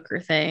whole hooker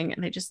thing.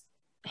 And I just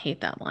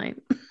hate that line.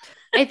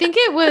 I think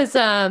it was,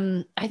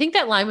 I think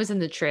that line was in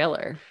the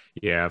trailer.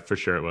 Yeah, for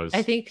sure it was.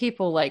 I think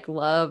people like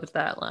loved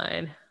that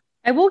line.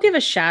 I will give a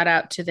shout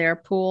out to their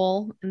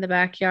pool in the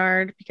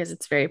backyard, because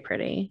it's very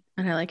pretty,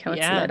 and I like how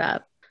it's lit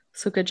up.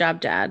 So good job,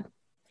 Dad.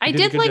 I He did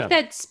a did good like job.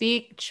 that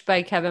speech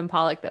by Kevin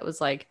Pollak that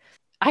was like,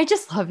 I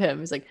just love him.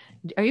 He's like,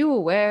 are you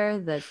aware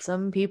that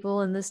some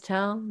people in this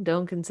town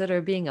don't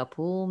consider being a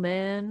pool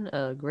man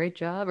a great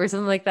job or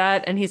something like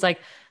that? And he's like,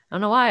 I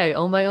don't know why. I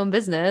own my own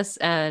business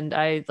and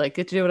I like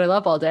get to do what I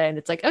love all day. And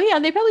it's like, oh yeah,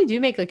 and they probably do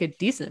make like a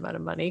decent amount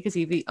of money because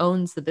he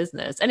owns the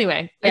business.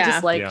 Anyway, I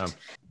just liked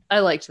I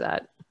liked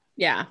that.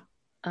 Yeah.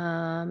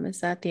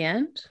 Is that the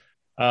end?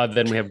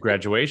 Then we have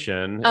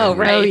graduation. Oh, and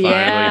we right. Oh, finally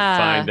yeah.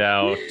 find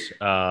out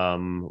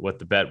what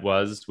the bet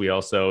was. We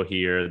also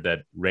hear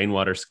that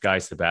Rainwater Sky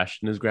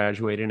Sebastian is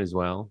graduating as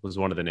well. Was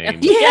one of the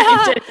names. Yeah,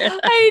 I did.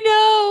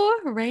 I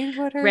know.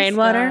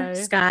 Rainwater,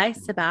 Sky,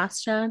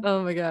 Sebastian.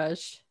 Oh my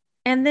gosh.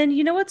 And then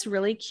you know what's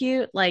really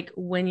cute? Like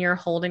when you're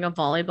holding a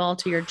volleyball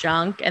to your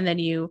junk and then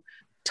you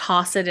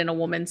toss it in a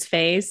woman's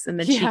face and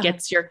then she Yeah.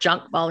 gets your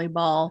junk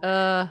volleyball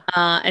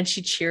and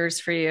she cheers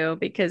for you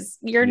because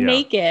you're Yeah.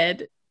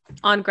 naked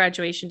on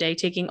graduation day,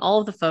 taking all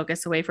of the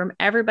focus away from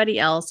everybody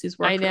else who's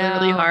worked really,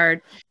 really know.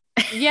 hard.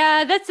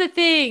 Yeah, that's the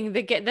thing.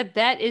 The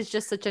bet is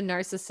just such a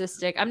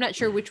narcissistic. I'm not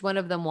sure which one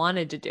of them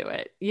wanted to do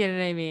it. You know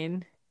what I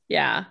mean?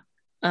 Yeah.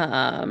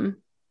 Then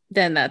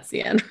that's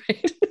the end,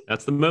 right?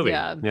 That's the movie.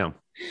 Yeah. Yeah.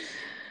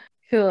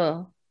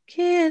 Cool.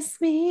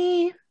 Kiss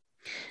me.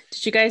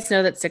 Did you guys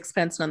know that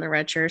Sixpence None the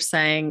Richer is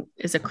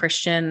a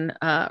Christian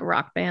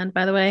rock band,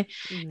 by the way?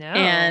 No.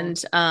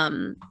 And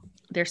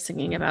they're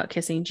singing about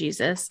kissing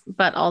Jesus,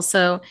 but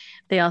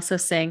they also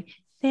sing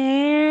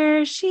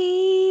 "There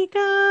She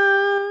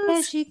Goes."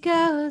 There she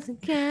goes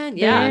again.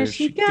 There Yeah.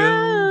 she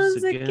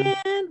goes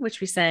again, which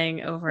we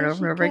sang over and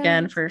over and over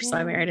again for "So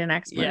I Married an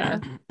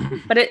Ex-Woman." Yeah.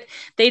 But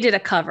they did a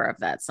cover of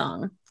that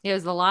song. It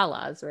was the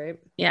Lalas, right?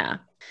 Yeah,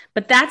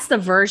 but that's the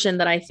version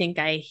that I think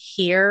I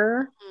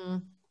hear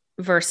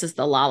versus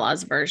the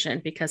Lala's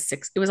version because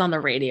it was on the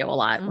radio a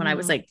lot when I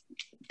was like,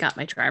 got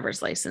my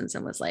driver's license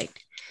and was like,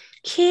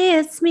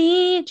 kiss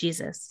me,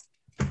 Jesus.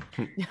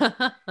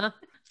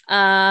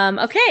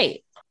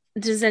 Okay.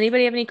 Does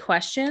anybody have any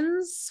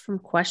questions from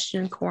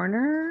Question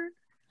Corner?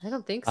 I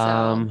don't think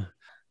so.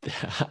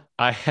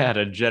 I had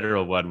a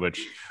general one,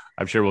 which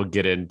I'm sure we'll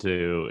get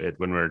into it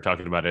when we're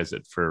talking about is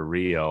it for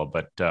real?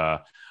 But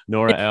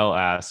Nora L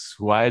asks,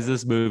 why is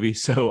this movie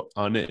so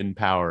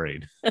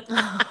unempowering?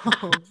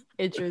 Oh,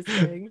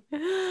 interesting.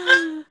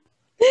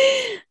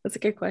 That's a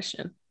good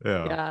question.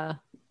 Yeah.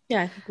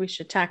 Yeah, I think we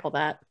should tackle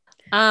that.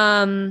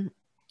 I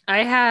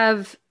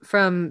have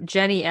from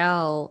Jenny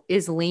L.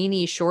 Is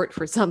Lainey short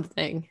for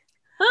something?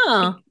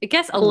 Oh, I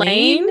guess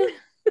Elaine.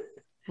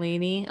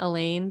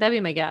 Elaine. That'd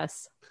be my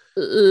guess.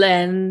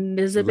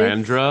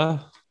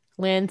 Landra.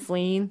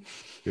 Lanceline.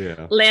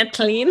 Yeah.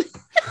 Lantleen.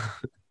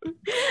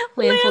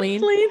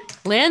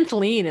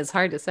 Lanceline is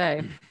hard to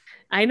say.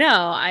 I know.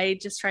 I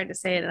just tried to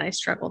say it and I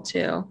struggled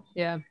too.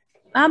 Yeah.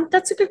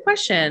 That's a good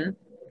question.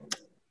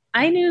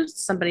 I knew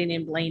somebody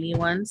named Lainey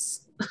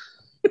once,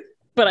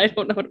 but I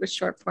don't know what it was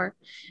short for.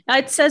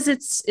 It says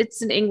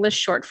it's an English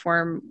short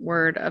form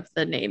word of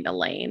the name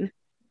Elaine.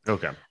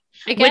 Okay.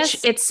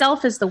 Which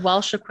itself is the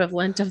Welsh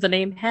equivalent of the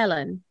name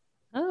Helen.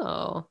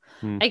 Oh.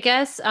 I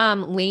guess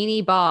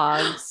Lainey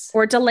Boggs.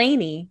 Or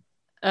Delaney.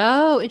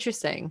 Oh,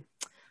 interesting.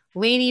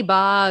 Lainey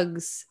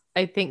Boggs,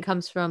 I think,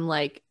 comes from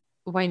like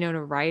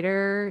Winona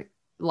Ryder.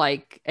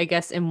 Like, I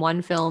guess in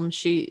one film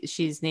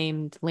she's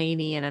named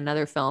Lainey, in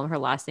another film her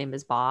last name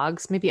is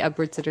Boggs. Maybe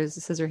Edward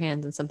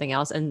Scissorhands and something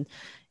else. And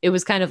it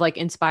was kind of like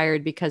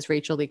inspired because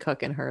Rachel Lee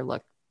Cook and her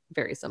look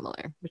very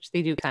similar, which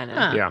they do kind of.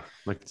 Huh. Yeah,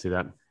 I can see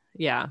that.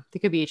 Yeah, they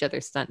could be each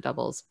other's stunt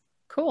doubles.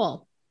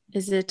 Cool.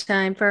 Is it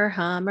time for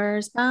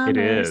Hummers,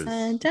 Bombers, It is.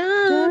 and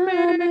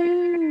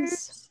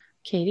Dummers?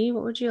 Katie,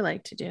 what would you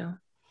like to do?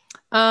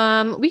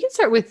 We can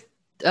start with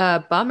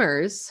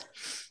bummers.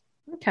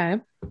 Okay.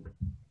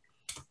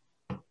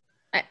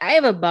 I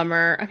have a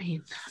bummer. I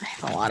mean, I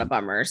have a lot of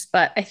bummers,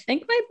 but I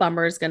think my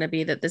bummer is going to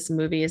be that this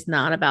movie is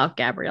not about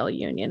Gabrielle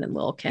Union and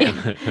Lil'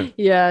 Kim.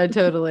 Yeah,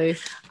 totally.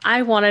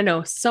 I want to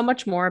know so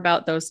much more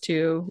about those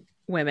two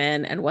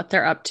women and what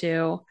they're up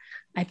to.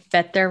 I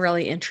bet they're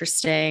really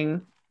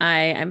interesting.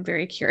 I'm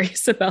very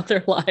curious about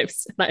their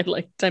lives,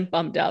 and I'm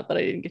bummed out that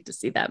I didn't get to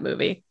see that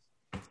movie.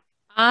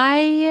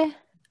 I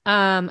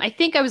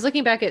think I was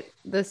looking back at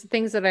the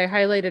things that I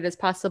highlighted as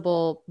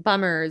possible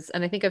bummers,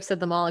 and I think I've said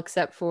them all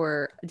except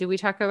for, did we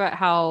talk about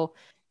how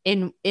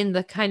in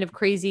the kind of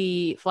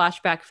crazy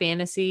flashback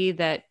fantasy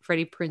that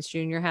Freddie Prinze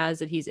Jr. has,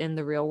 that he's in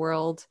the real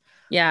world?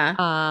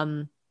 Yeah.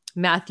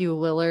 Matthew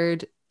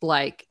Lillard,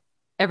 like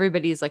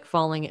everybody's like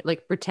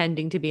like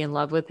pretending to be in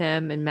love with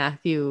him, and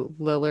Matthew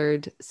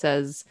Lillard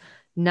says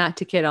not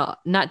to get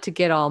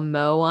all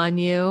Mo on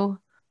you,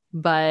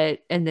 and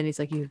then he's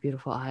like, you have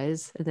beautiful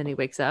eyes, and then he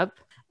wakes up.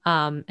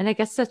 And I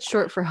guess that's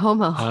short for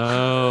homo.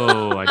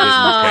 Oh, I didn't catch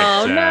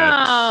that. No.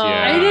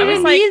 Yeah. I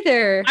didn't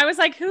either. I was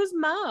like, who's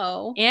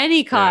Mo?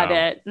 Annie caught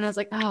it, and I was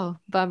like, oh,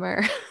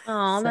 bummer.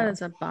 Oh, that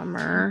is a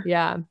bummer.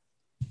 Yeah.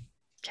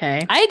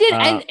 Okay. I did.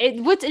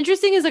 And what's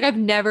interesting is like, I've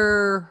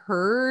never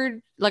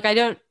heard, like,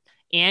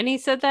 Annie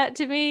said that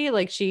to me,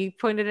 like she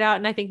pointed it out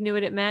and I think knew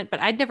what it meant, but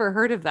I'd never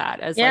heard of that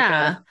as like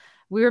a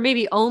we were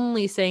maybe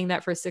only saying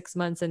that for 6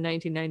 months in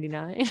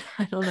 1999.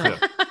 I don't know.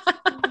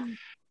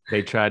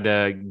 They tried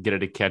to get it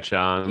to catch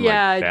on,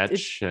 Yeah, like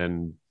fetch,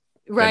 and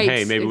right. then,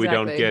 hey, maybe we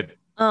don't get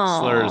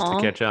slurs to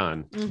catch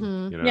on.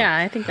 Mm-hmm. You know? Yeah,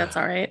 I think that's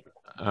all right.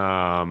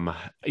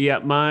 Yeah,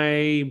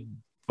 my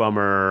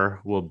bummer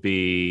will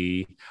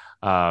be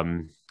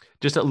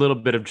just a little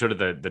bit of sort of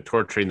the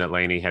torturing that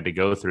Lainey had to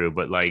go through,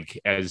 but like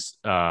as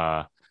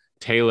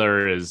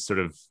Taylor is sort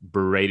of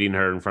berating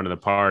her in front of the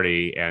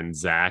party and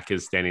Zach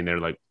is standing there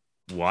like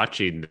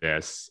watching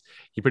this,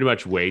 he pretty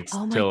much waits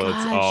till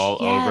it's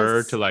all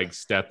over to like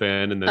step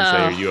in and then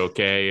say, are you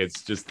okay?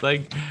 It's just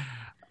like,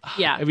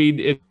 yeah, I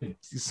mean,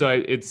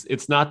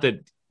 it's not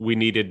that we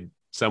needed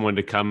someone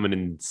to come in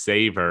and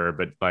save her,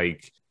 but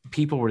like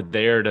people were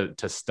there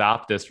to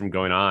stop this from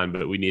going on,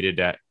 but we needed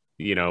to,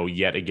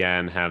 yet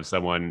again have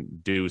someone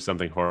do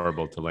something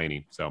horrible to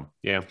Lainey. So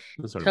yeah,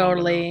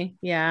 totally.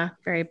 Yeah,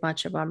 very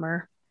much a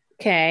bummer.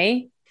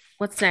 Okay,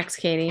 what's next,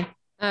 Katie?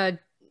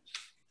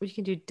 We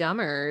can do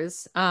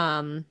dumbers.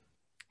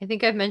 I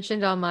think I've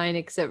mentioned all mine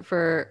except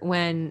for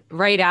when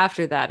right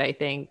after that, I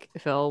think,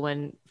 Phil,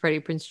 when Freddie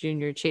Prinze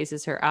Jr.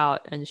 chases her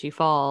out and she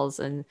falls,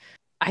 and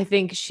I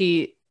think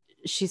she's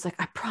like,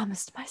 I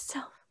promised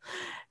myself.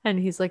 And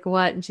he's like,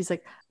 what? And she's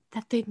like,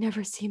 that they'd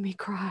never see me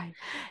cry.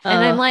 And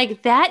I'm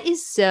like, that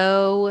is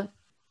so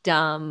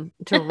dumb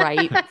to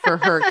write for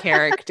her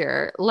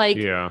character. Like,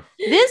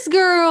 this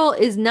girl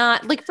is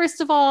not, like, first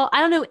of all,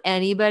 I don't know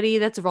anybody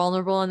that's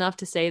vulnerable enough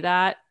to say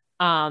that.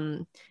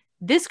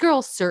 This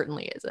girl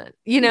certainly isn't,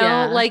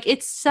 like,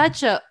 it's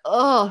such a,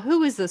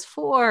 who is this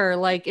for?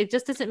 Like, it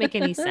just doesn't make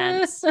any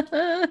sense. So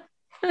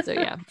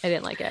yeah, I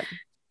didn't like it.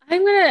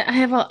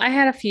 I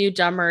had a few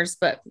dumbers,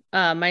 but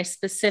my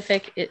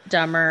specific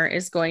dumber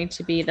is going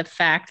to be the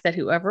fact that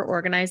whoever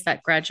organized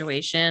that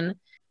graduation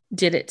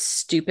did it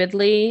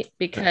stupidly,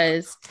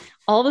 because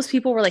all those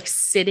people were like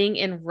sitting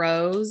in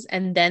rows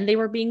and then they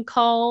were being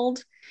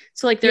called.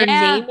 So like their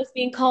name was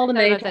being called and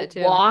they had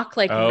to walk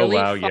like really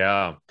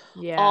far,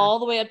 all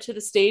the way up to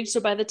the stage.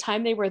 So by the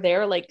time they were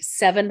there, like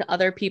 7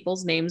 other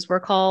people's names were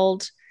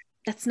called.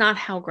 That's not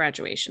how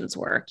graduations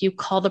work. You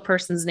call the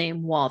person's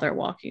name while they're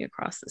walking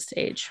across the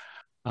stage.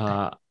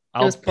 I'll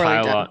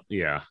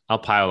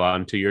pile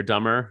on to your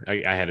dumber.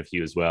 I had a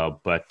few as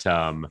well, but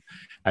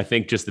I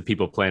think just the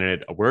people planning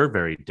it were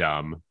very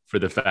dumb for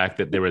the fact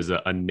that there was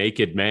a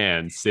naked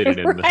man sitting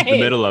in the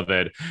middle of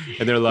it,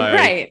 and they're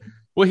like,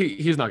 well,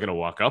 he's not going to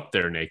walk up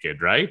there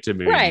naked, right? I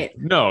mean,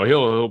 no,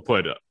 he'll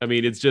put. I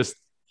mean, it's just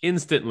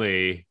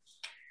instantly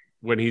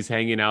when he's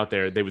hanging out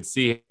there, they would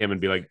see him and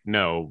be like,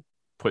 no,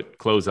 put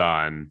clothes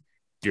on.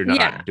 You're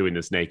not doing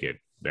this naked.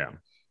 Yeah.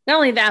 Not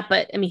only that,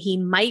 but I mean, he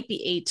might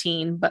be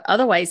 18, but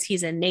otherwise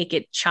he's a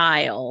naked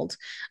child.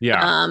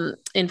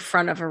 In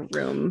front of a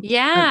room.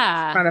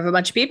 Yeah. In front of a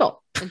bunch of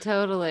people.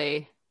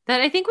 Totally.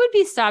 That I think would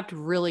be stopped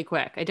really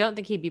quick. I don't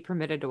think he'd be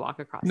permitted to walk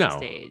across the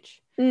stage.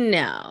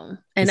 No.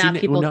 And not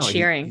people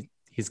cheering.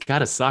 He's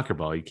got a soccer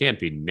ball. He can't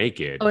be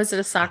naked. Oh, is it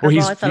a soccer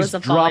ball? I thought it was a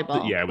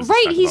volleyball. It was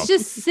right. He's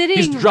just sitting.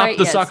 He's dropped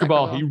the soccer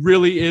ball. He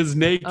really is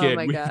naked. Oh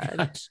my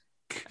God.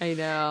 I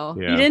know.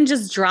 Yeah. He didn't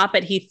just drop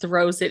it. He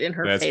throws it in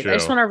her face. True. I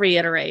just want to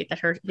reiterate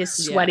that his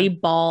sweaty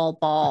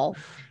ball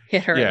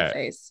hit her in the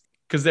face.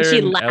 Because they're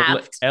in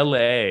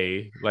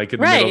LA, like in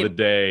the middle of the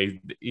day.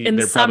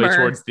 They're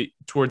probably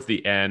towards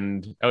the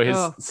end. Oh, his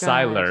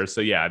Siler.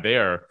 So yeah, they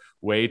are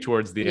way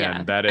towards the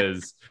end. That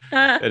is,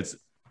 it's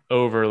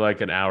over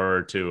like an hour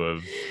or two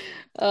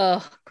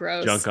of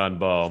gross junk on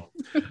ball.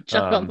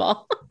 Junk on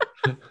ball.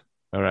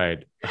 All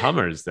right.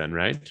 Hummers then,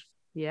 right?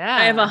 Yeah.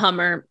 I have a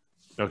Hummer.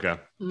 Okay.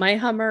 My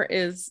Hummer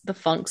is the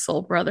Funk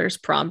Soul Brothers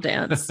prom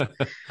dance. It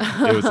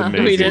was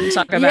amazing. We didn't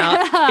talk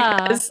about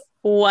because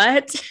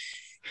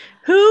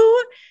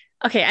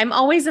okay, I'm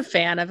always a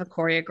fan of a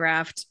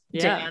choreographed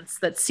dance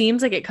that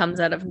seems like it comes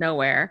out of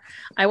nowhere.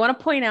 I want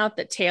to point out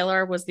that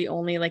Taylor was the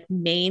only like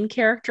main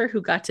character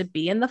who got to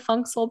be in the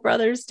Funk Soul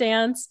Brothers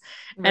dance,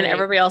 and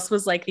everybody else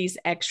was like these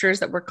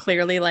extras that were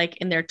clearly like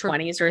in their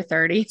 20s or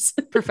 30s.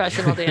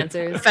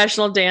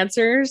 Professional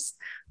dancers.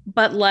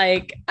 But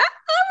like I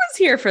was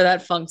here for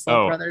that Funk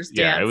Soul Brothers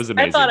dance. Yeah, it was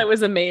amazing. I thought it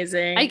was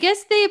amazing. I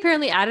guess they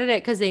apparently added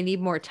it because they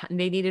need more time.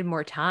 They needed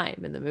more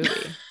time in the movie.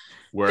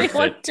 They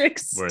want to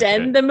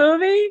extend the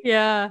movie.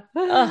 Yeah.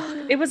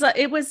 It was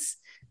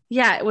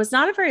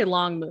not a very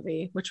long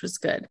movie, which was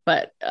good,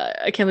 but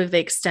I can't believe they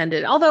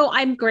extended. Although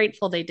I'm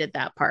grateful they did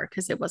that part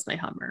because it was my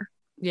Hummer.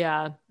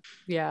 Yeah.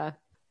 Yeah.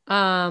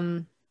 Mine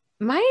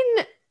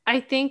I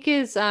think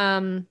is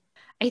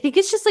I think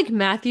it's just like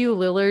Matthew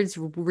Lillard's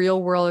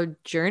real world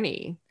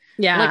journey.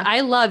 Yeah. Like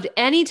I loved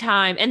any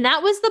time. And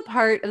that was the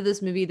part of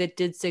this movie that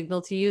did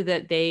signal to you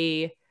that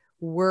they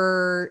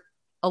were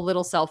a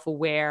little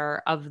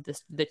self-aware of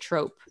the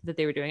trope that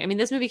they were doing. I mean,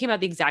 this movie came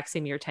out the exact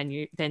same year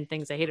 10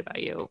 Things I Hate About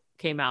You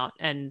came out,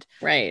 and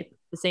the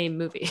same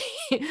movie.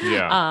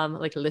 Yeah.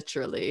 Like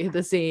literally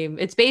the same.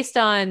 It's based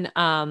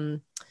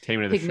on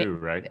Taming of the Shrew,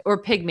 right? Or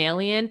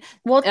Pygmalion.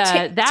 Well,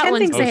 that 10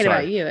 one's Things I Hate sorry.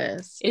 About You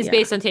is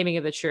based on Taming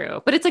of the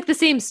Shrew, but it's like the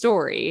same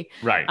story.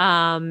 Right.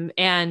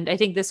 And I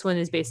think this one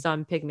is based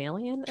on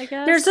Pygmalion, I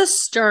guess. There's a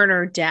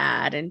sterner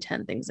dad in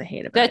 10 Things I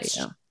Hate About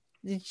You.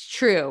 It's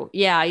true.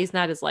 Yeah, he's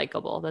not as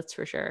likable, that's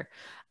for sure.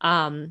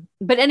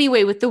 But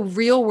anyway, with the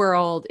real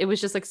world, it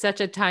was just like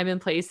such a time and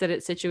place that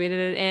it's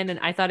situated in, and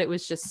I thought it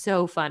was just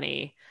so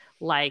funny.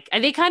 Like,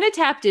 and they kind of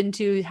tapped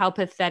into how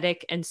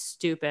pathetic and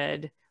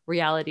stupid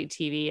reality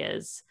TV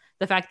is.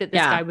 The fact that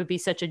this guy would be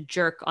such a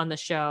jerk on the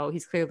show.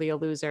 He's clearly a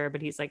loser,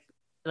 but he's like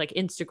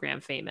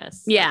Instagram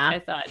famous. Yeah.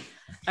 Like,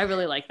 I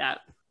really like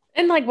that.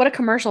 And like, what a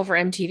commercial for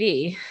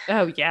MTV.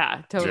 Oh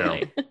yeah,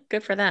 totally. Yeah.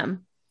 Good for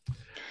them.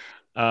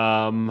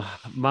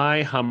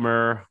 My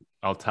Hummer,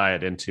 I'll tie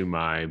it into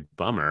my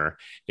bummer.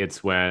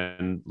 It's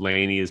when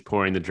Lainey is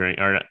pouring the drink,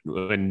 or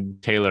when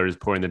Taylor is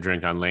pouring the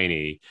drink on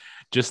Lainey.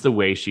 Just the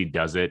way she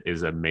does it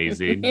is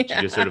amazing. Yeah.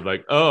 She just sort of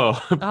like, pours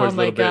a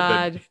little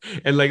bit,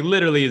 and like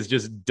literally is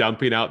just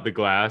dumping out the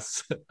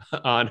glass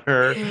on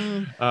her,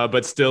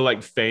 but still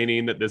like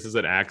feigning that this is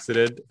an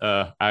accident.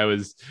 I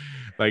was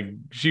like,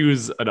 she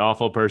was an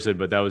awful person,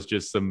 but that was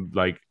just some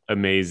like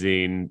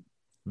amazing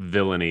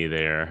villainy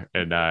there,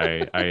 and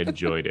I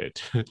enjoyed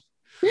it.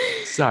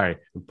 Sorry,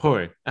 I'm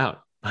pouring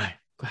out my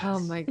glass. Oh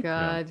my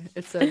God,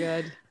 it's so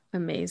good.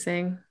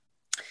 Amazing.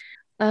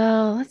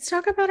 Let's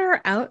talk about our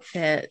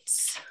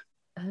outfits.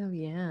 Oh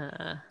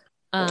yeah.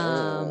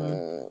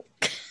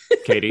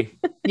 Katie.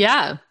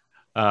 Yeah.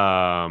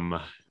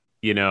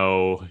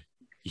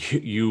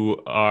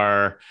 You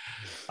are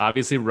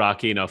obviously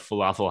rocking a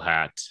falafel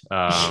hat.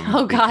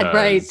 Oh God,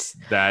 right.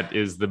 That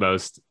is the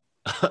most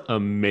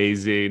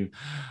amazing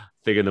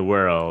thing in the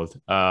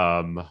world.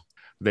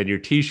 Then your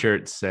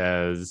t-shirt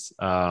says,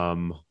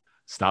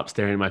 stop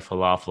staring at my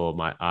falafel.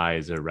 My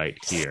eyes are right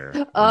here.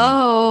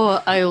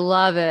 Oh, I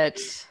love it.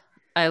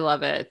 I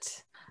love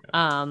it.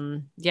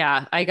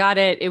 Yeah, I got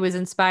it. It was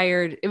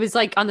inspired. It was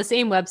like on the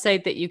same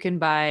website that you can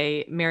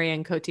buy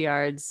Marianne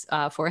Cotillard's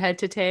forehead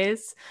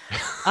tattoos.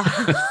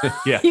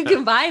 Yeah, you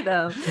can buy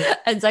them.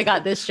 And so I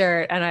got this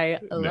shirt and I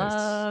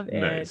love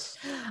it. Nice.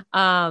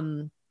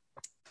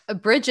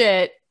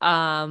 Bridget,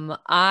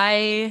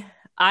 I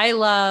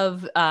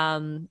love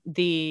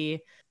the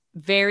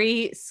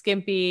very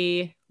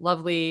skimpy,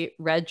 lovely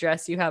red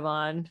dress you have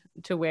on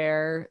to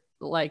wear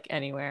like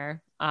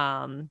anywhere.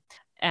 And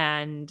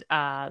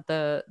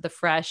the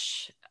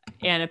fresh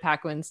Anna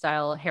Paquin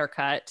style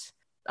haircut,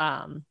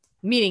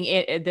 meaning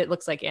it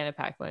looks like Anna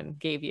Paquin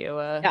gave you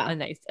a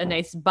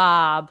nice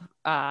bob,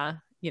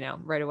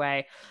 right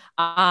away.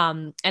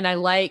 And I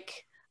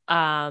like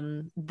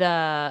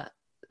the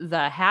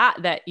hat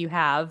that you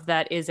have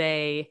that is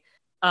a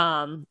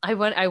I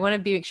want to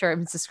be sure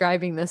I'm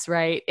describing this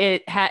right.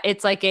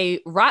 It's like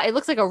it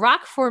looks like a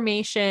rock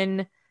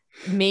formation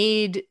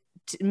made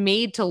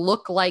to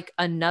look like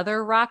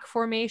another rock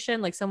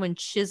formation, like someone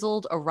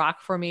chiseled a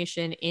rock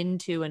formation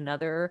into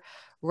another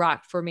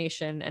rock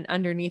formation, and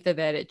underneath of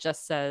it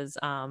just says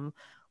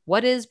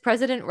what is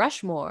President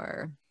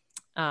Rushmore?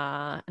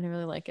 And I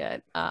really like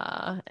it.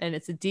 And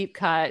it's a deep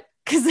cut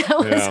because that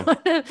was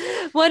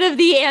one of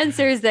the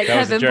answers that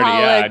Kevin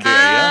Pollak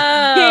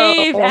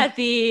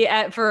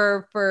gave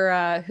for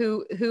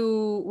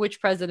which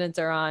presidents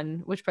are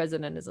on, which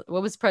president is,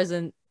 what was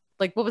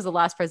the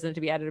last president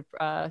to be added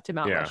to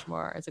Mount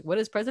Rushmore? It's like, what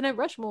is President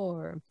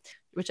Rushmore?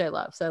 Which I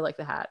love. So I like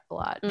the hat a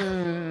lot.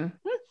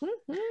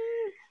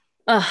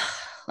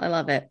 I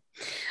love it.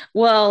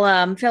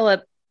 Well,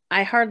 Philip,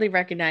 I hardly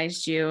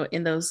recognized you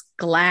in those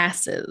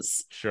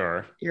glasses.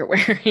 Sure. You're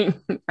wearing.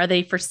 Are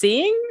they for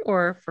seeing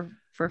or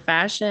for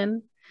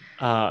fashion?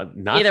 Not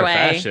either for way.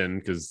 Fashion,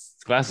 because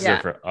glasses are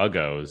for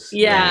uggos.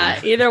 Yeah.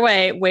 Either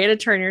way, way to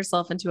turn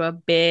yourself into a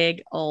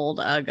big old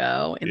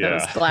uggo in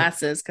those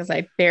glasses, because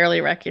I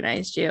barely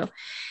recognized you.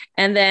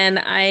 And then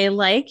I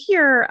like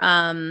your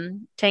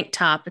tank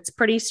top. It's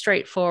pretty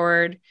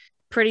straightforward,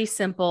 pretty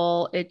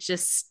simple. It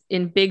just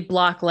in big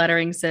block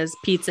lettering says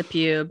pizza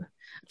pube.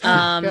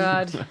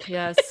 God,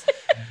 yes.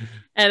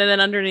 And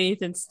then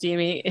underneath in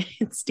steamy.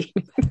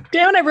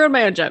 Damn, I ruined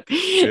my own joke.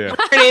 Yeah.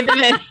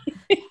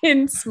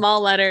 In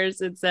small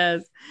letters, it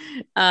says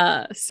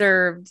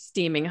served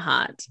steaming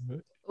hot.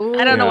 Ooh.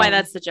 I don't know why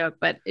that's the joke,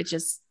 but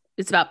it's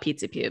about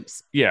pizza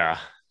pubes. Yeah.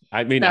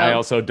 I mean, I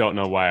also don't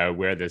know why I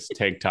wear this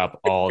tank top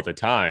all the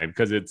time,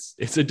 because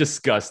it's a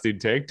disgusting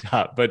tank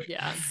top, but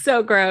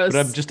so gross.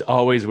 But I'm just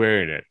always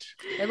wearing it.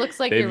 It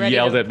looks like they've you're ready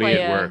yelled to at me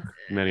at work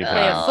many times.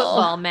 Play a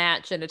football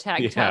match in a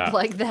tank top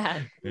like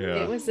that. Yeah.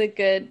 It was a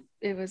good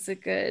pizza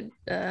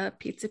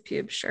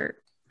pube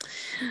shirt.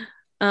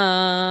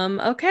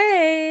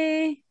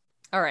 Okay.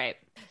 All right.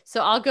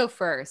 So I'll go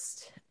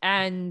first,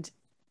 and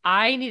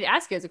I need to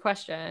ask you as a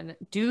question.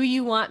 Do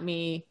you want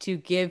me to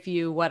give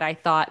you what I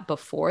thought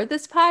before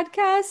this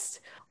podcast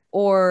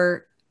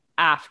or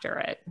after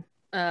it?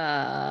 Should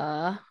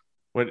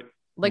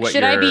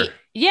I be?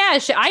 Yeah,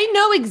 I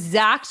know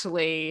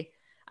exactly.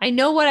 I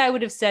know what I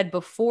would have said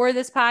before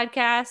this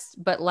podcast,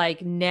 but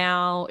like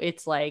now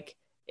it's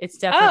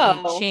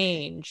definitely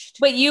changed.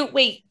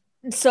 Wait,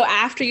 So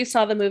after you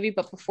saw the movie,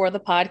 but before the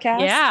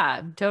podcast?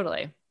 Yeah,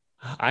 totally.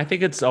 I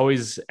think it's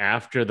always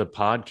after the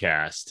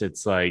podcast.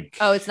 It's like,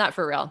 oh, it's not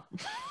for real.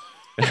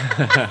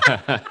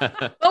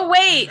 Oh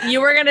wait,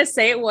 you were gonna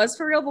say it was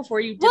for real before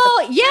you did.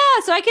 Yeah,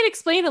 so I can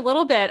explain a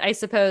little bit, I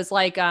suppose.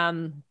 Like,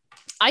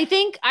 I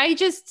think I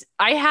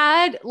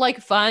had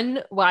like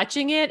fun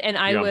watching it, and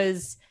I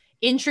was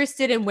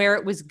interested in where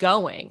it was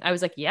going. I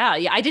was like, yeah,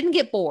 I didn't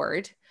get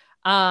bored.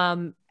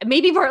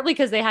 Maybe partly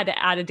because they had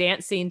to add a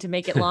dance scene to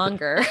make it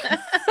longer.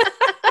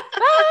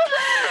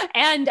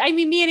 And I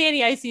mean, me and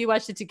Annie ICU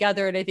watched it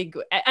together, and I think,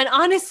 and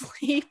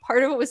honestly,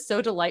 part of what was so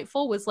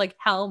delightful was like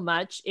how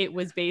much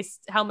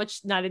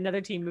Not Another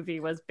Teen Movie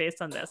was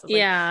based on this.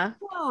 Yeah.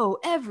 Like, whoa,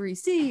 every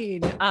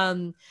scene.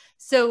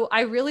 So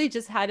I really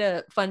just had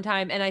a fun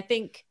time, and I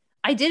think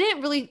I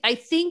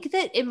think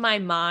that in my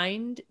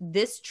mind,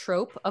 this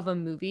trope of a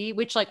movie,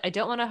 which like I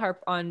don't want to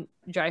harp on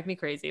Drive Me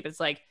Crazy, but it's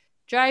like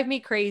Drive Me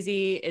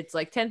Crazy. It's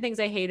like 10 Things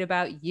I Hate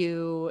About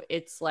You.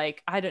 It's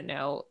like, I don't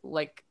know,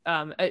 like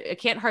I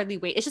Can't Hardly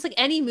Wait. It's just like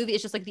any movie.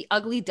 It's just like the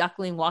ugly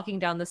duckling walking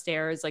down the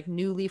stairs, like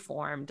newly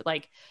formed.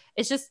 Like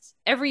it's just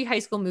every high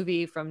school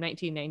movie from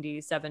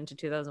 1997 to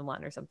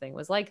 2001 or something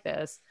was like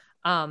this.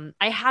 I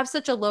have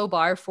such a low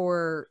bar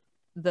for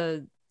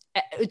to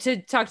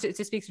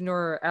speak to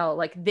Nora L,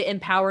 like the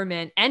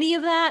empowerment, any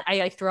of that, I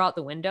like throw out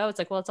the window. It's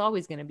like, well, it's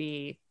always going to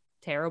be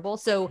terrible.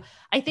 So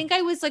I think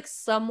I was like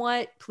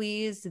somewhat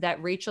pleased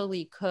that Rachel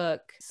Lee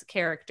Cook's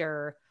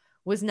character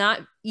was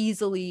not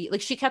easily,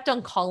 like, she kept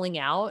on calling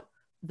out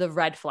the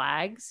red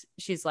flags.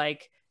 She's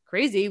like,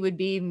 Crazy would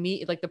be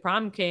me, like the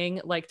prom king,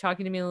 like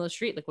talking to me on the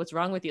street, like, what's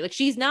wrong with you? Like,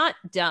 she's not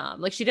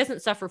dumb, like she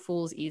doesn't suffer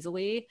fools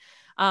easily,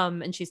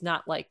 and she's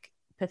not like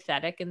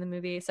pathetic in the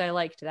movie. So I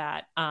liked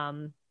that.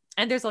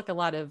 And there's like a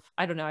lot of,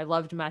 I don't know, I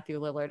loved Matthew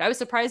Lillard. I was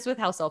surprised with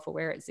how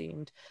self-aware it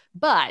seemed,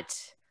 but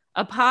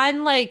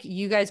upon like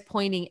you guys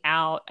pointing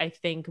out, I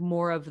think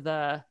more of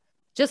the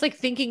just like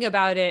thinking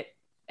about it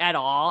at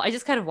all, I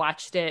just kind of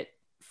watched it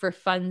for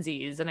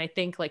funsies. And I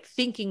think like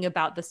thinking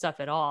about the stuff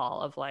at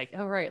all of like,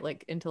 oh right,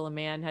 like Until a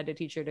Man had to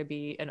teach her to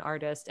be an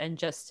artist, and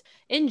just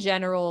in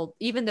general,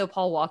 even though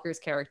Paul Walker's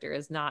character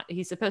is not,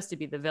 he's supposed to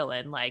be the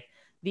villain, like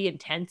the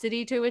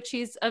intensity to which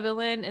he's a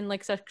villain and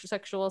like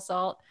sexual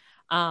assault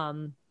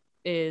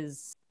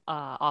is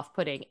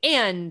off-putting.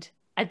 And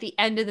at the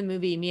end of the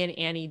movie, me and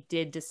Annie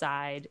did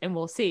decide, and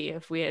we'll see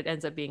if it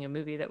ends up being a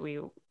movie that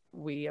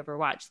we ever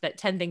watch, that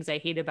 10 Things I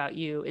Hate About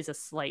You is a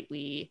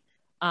slightly,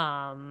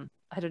 I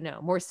don't know,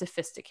 more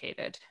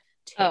sophisticated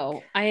take.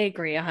 Oh, I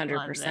agree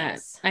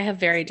 100%. I have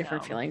very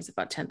different feelings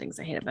about 10 Things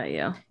I Hate About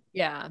You.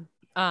 Yeah.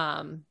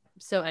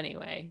 So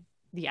anyway,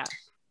 yeah.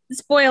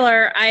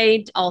 Spoiler,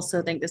 I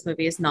also think this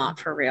movie is not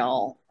for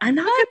real. I'm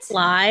not gonna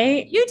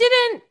lie.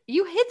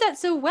 You hit that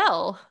so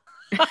well.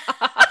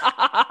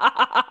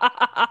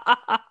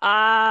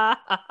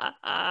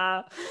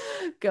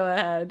 Go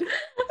ahead.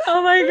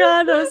 Oh my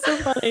god, that was so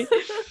funny.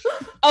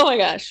 Oh my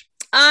gosh.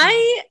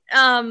 I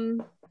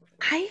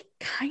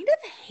kind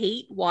of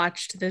hate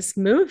watched this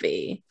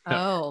movie.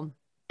 Oh.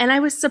 And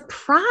I was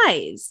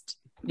surprised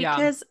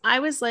because I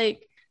was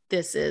like,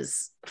 this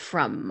is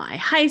from my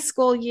high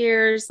school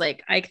years.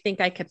 Like, I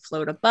think I could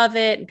float above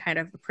it and kind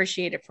of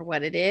appreciate it for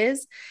what it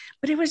is.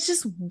 But it was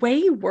just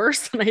way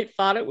worse than I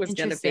thought it was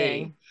going to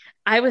be.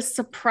 I was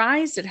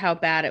surprised at how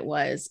bad it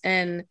was.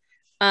 And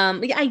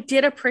I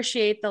did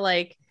appreciate the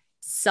like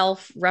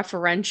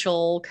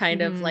self-referential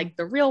kind of like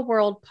the real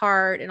world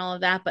part and all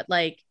of that. But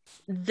like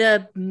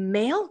the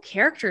male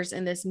characters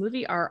in this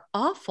movie are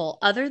awful,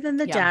 other than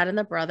the dad and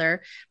the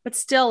brother. But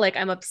still, like,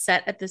 I'm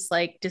upset at this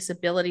like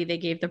disability they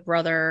gave the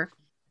brother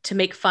to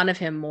make fun of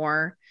him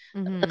more.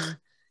 And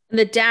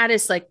the dad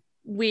is like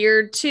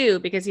weird too,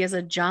 because he has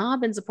a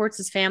job and supports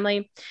his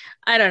family.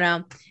 I don't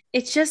know.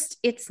 It's just,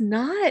 it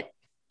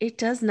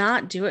does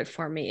not do it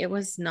for me. It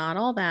was not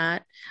all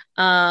that.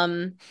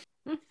 And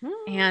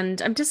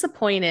I'm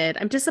disappointed.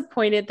 I'm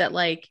disappointed that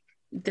like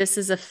this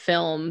is a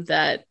film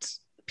that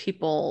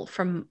people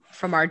from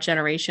our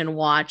generation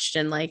watched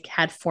and like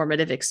had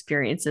formative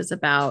experiences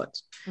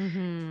about.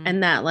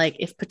 And that like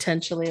if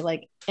potentially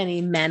like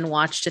any men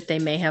watched it, they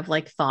may have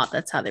like thought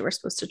that's how they were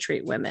supposed to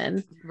treat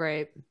women,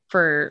 right,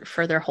 for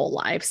their whole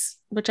lives,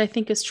 which I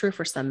think is true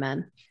for some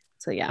men.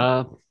 So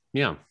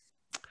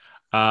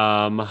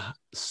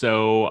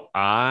so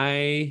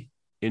I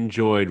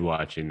enjoyed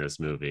watching this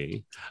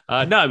movie.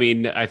 No, I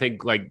mean, I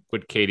think like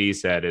what Katie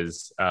said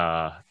is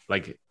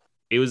like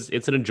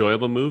it's an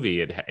enjoyable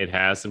movie. It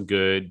has some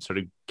good sort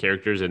of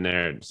characters in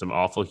there, some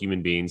awful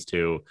human beings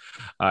too.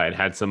 It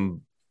had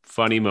some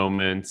funny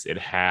moments. It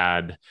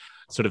had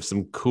sort of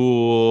some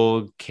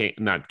cool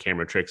not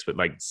camera tricks, but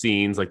like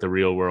scenes, like the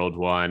real world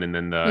one, and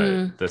then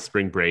the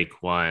spring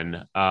break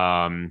one.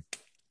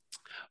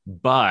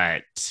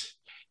 But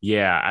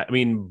yeah, I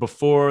mean,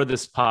 before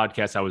this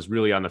podcast, I was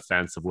really on the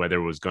fence of whether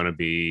it was going to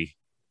be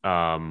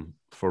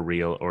for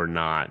real or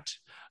not.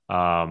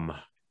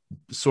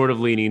 Sort of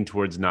leaning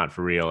towards not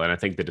for real. And I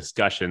think the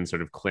discussion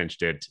sort of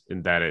clinched it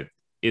in that it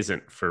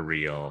isn't for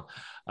real.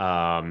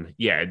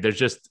 There's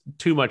just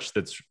too much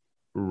that's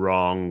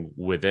wrong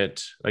with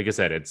it. Like I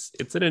said,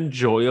 it's an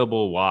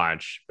enjoyable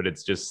watch, but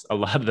it's just a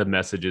lot of the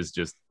message is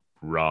just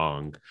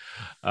wrong.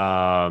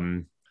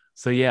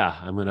 So yeah,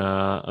 I'm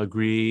gonna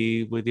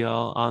agree with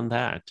y'all on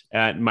that.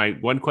 And my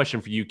one question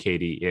for you,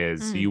 Katie,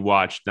 is you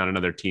watched Not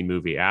Another Teen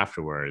Movie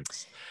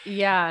afterwards.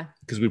 Yeah.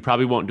 Because we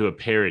probably won't do a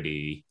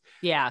parody.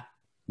 Yeah.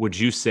 Would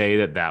you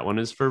say that one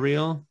is for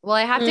real? Well,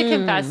 I have to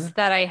confess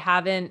that I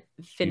haven't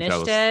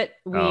finished it.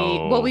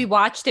 We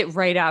watched it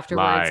right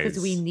afterwards because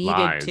we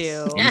needed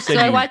to. You said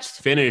I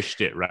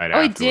finished it right after.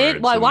 Oh, I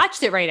did? Well, I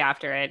watched it right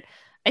after it.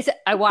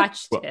 I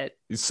watched it.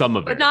 Some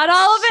of it. But not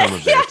all of it. Some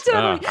of Yeah, it.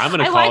 totally. I'm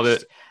going to call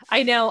it.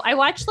 I know. I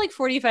watched like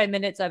 45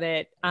 minutes of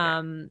it.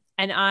 And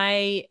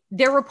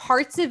there were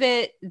parts of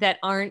it that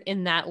aren't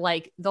in that,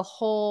 like the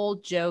whole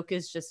joke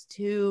is just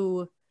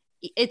too,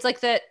 it's like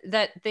that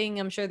thing.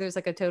 I'm sure there's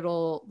like a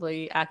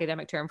totally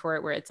academic term for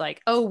it where it's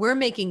like, oh, we're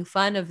making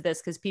fun of this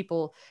because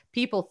people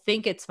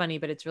think it's funny,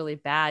 but it's really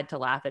bad to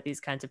laugh at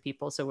these kinds of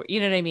people. So you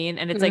know what I mean?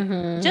 And it's like,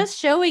 just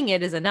showing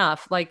it is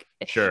enough. Like,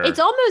 sure. It's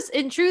almost,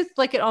 in truth,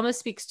 like it almost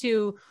speaks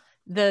to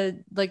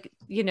the, like,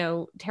 you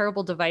know,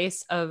 terrible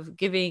device of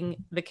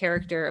giving the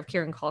character of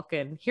Kieran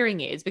Culkin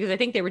hearing aids, because I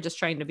think they were just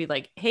trying to be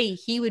like, hey,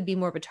 he would be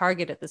more of a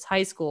target at this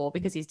high school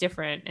because he's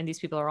different and these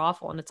people are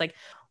awful. And it's like,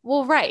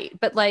 well, right,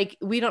 but like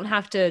we don't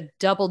have to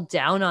double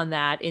down on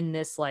that in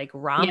this like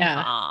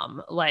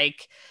rom-com.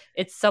 Like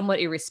it's somewhat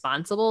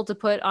irresponsible to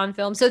put on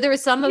film. So there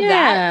was some of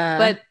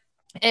that,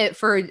 but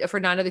for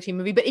Not Another Teen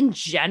Movie, but in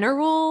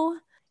general,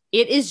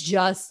 it is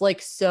just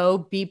like so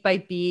beat by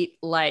beat,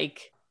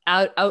 like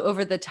out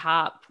over the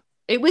top.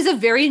 It was a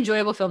very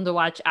enjoyable film to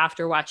watch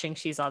after watching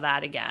She's All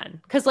That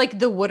again, because like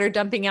the water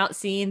dumping out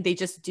scene,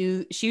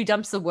 she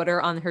dumps the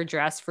water on her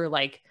dress for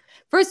like,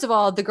 first of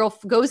all, the girl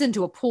goes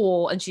into a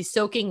pool and she's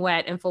soaking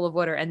wet and full of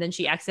water, and then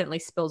she accidentally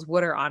spills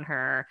water on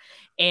her.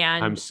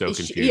 And I'm so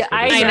confused.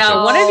 I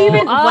know. What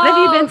have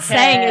you been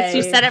saying? It's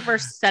you said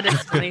it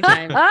 20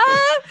 times.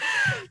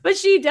 But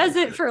she does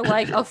it for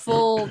like a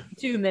full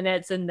 2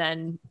 minutes, and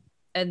then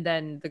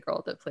the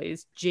girl that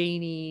plays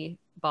Janie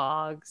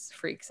Boggs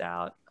freaks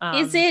out.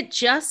 Is it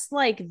just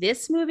like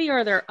this movie, or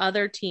are there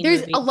other teen there's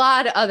movies? A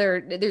lot of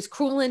other, there's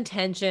Cruel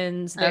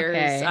Intentions,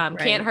 there's right.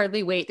 Can't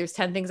Hardly Wait, there's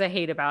 10 Things I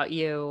Hate About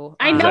You.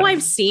 I know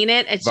I've seen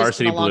it. It's Varsity just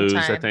been a long Blues,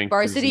 time. I think.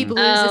 Varsity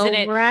Blues is in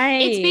it.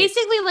 Right. It's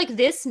basically like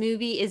this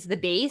movie is the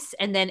base,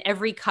 and then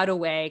every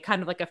cutaway,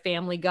 kind of like a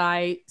Family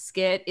Guy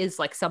skit, is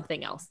like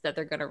something else that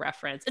they're going to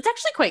reference. It's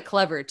actually quite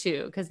clever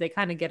too, because they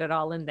kind of get it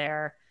all in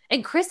there.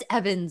 And Chris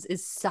Evans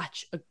is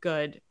such a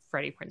good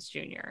Freddie Prinze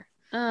Jr.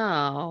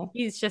 Oh,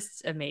 he's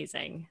just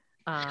amazing.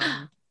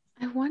 I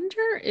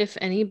wonder if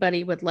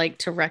anybody would like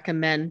to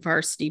recommend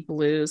Varsity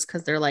Blues,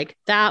 because they're like,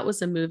 that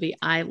was a movie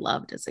I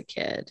loved as a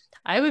kid.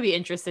 I would be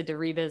interested to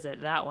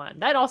revisit that one.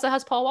 That also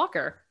has Paul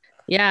Walker.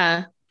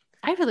 Yeah.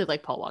 I really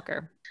like Paul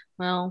Walker.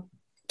 Well,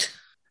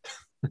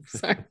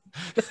 sorry.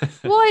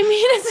 Well, I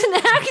mean, as an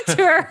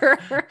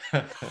actor,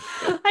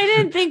 I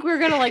didn't think we were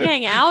gonna like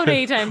hang out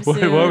anytime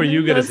soon. What were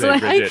you gonna say,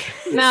 Bridget?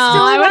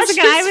 I was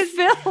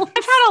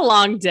I've had a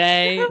long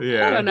day.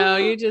 Yeah. I don't know.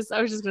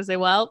 I was just gonna say,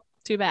 well,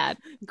 too bad.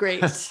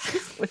 Great.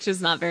 Which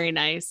is not very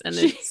nice, and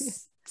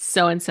it's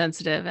so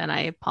insensitive, and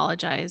I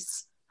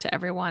apologize to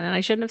everyone, and I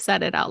shouldn't have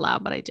said it out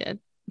loud, but I did.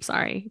 I'm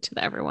sorry to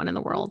everyone in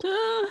the world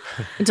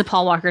and to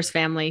Paul Walker's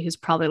family, who's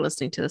probably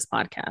listening to this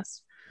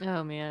podcast.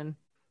 Oh man.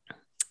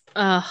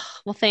 Well,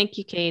 thank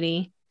you,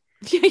 Katie.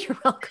 Yeah, you're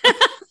welcome.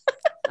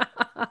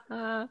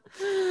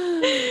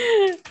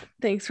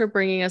 Thanks for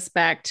bringing us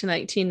back to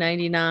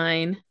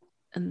 1999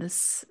 and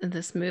this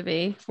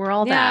movie. We're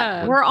all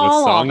that. We're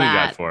all song that.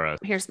 You got for us?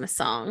 Here's my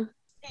song.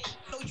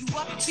 You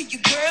up to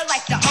your girl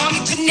like the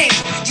army grenade.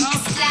 You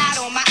can slide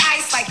on my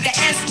ice like the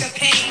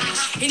escapade.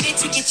 And then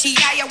you get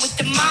yaya with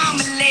the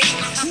marmalade.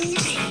 Who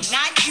me?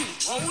 Not you.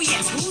 Oh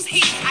yes, who's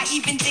he? I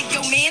even dig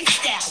your man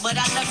style, but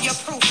I love your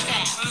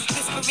profile.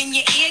 Whisper in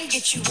your ear and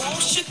get you all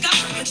shook up,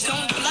 but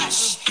don't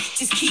blush.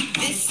 Just keep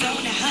this on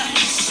the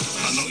hush.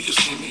 I know you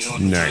see me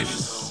on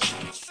nice.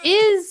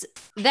 Is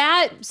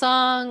that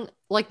song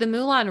like the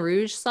Moulin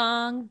Rouge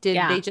song? Did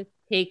they just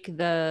take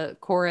the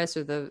chorus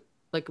or the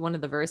like one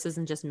of the verses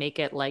and just make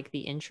it like the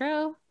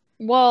intro?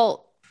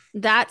 Well,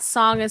 that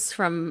song is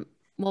from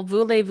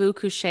Voulez-vous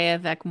coucher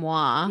avec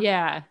moi?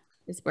 Yeah.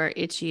 Is where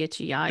itchy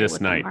yaya This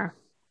with night. Are.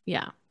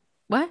 Yeah.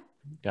 What?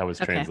 I was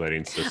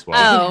translating to swell.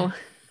 Oh,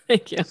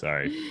 thank you.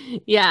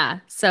 Sorry. Yeah.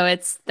 So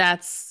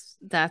that's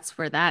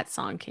where that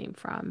song came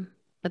from.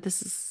 But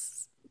this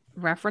is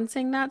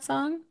referencing that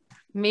song?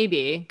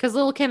 Maybe. Because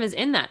Lil' Kim is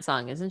in that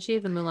song, isn't she?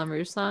 The Moulin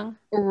Rouge song?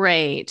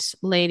 Right.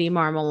 Lady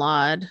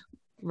Marmalade.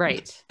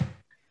 Right.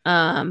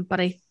 But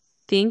I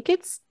think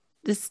it's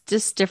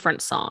just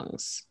different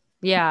songs.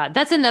 Yeah,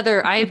 that's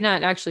another. I have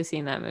not actually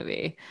seen that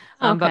movie,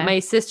 but my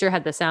sister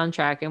had the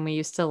soundtrack, and we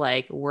used to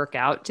like work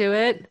out to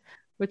it,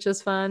 which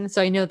was fun.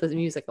 So I know the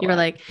music. You were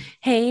like,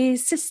 "Hey,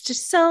 sister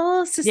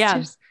soul, sisters."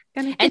 Yeah.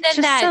 And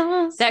then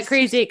that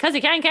crazy, cause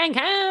it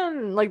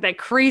can, like that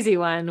crazy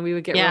one we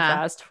would get real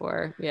fast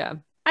for. Yeah.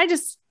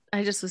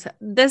 I just was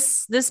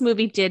this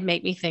movie did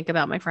make me think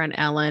about my friend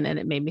Ellen, and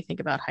it made me think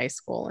about high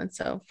school. And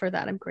so for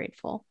that, I'm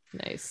grateful.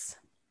 Nice.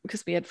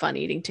 Because we had fun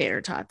eating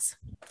tater tots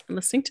and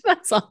listening to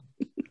that song.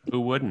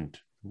 Who wouldn't?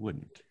 Who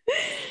wouldn't?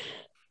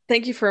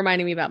 Thank you for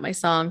reminding me about my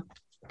song.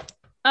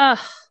 All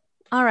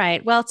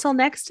right. Well, till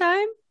next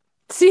time.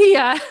 See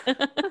ya.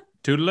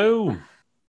 Toodaloo.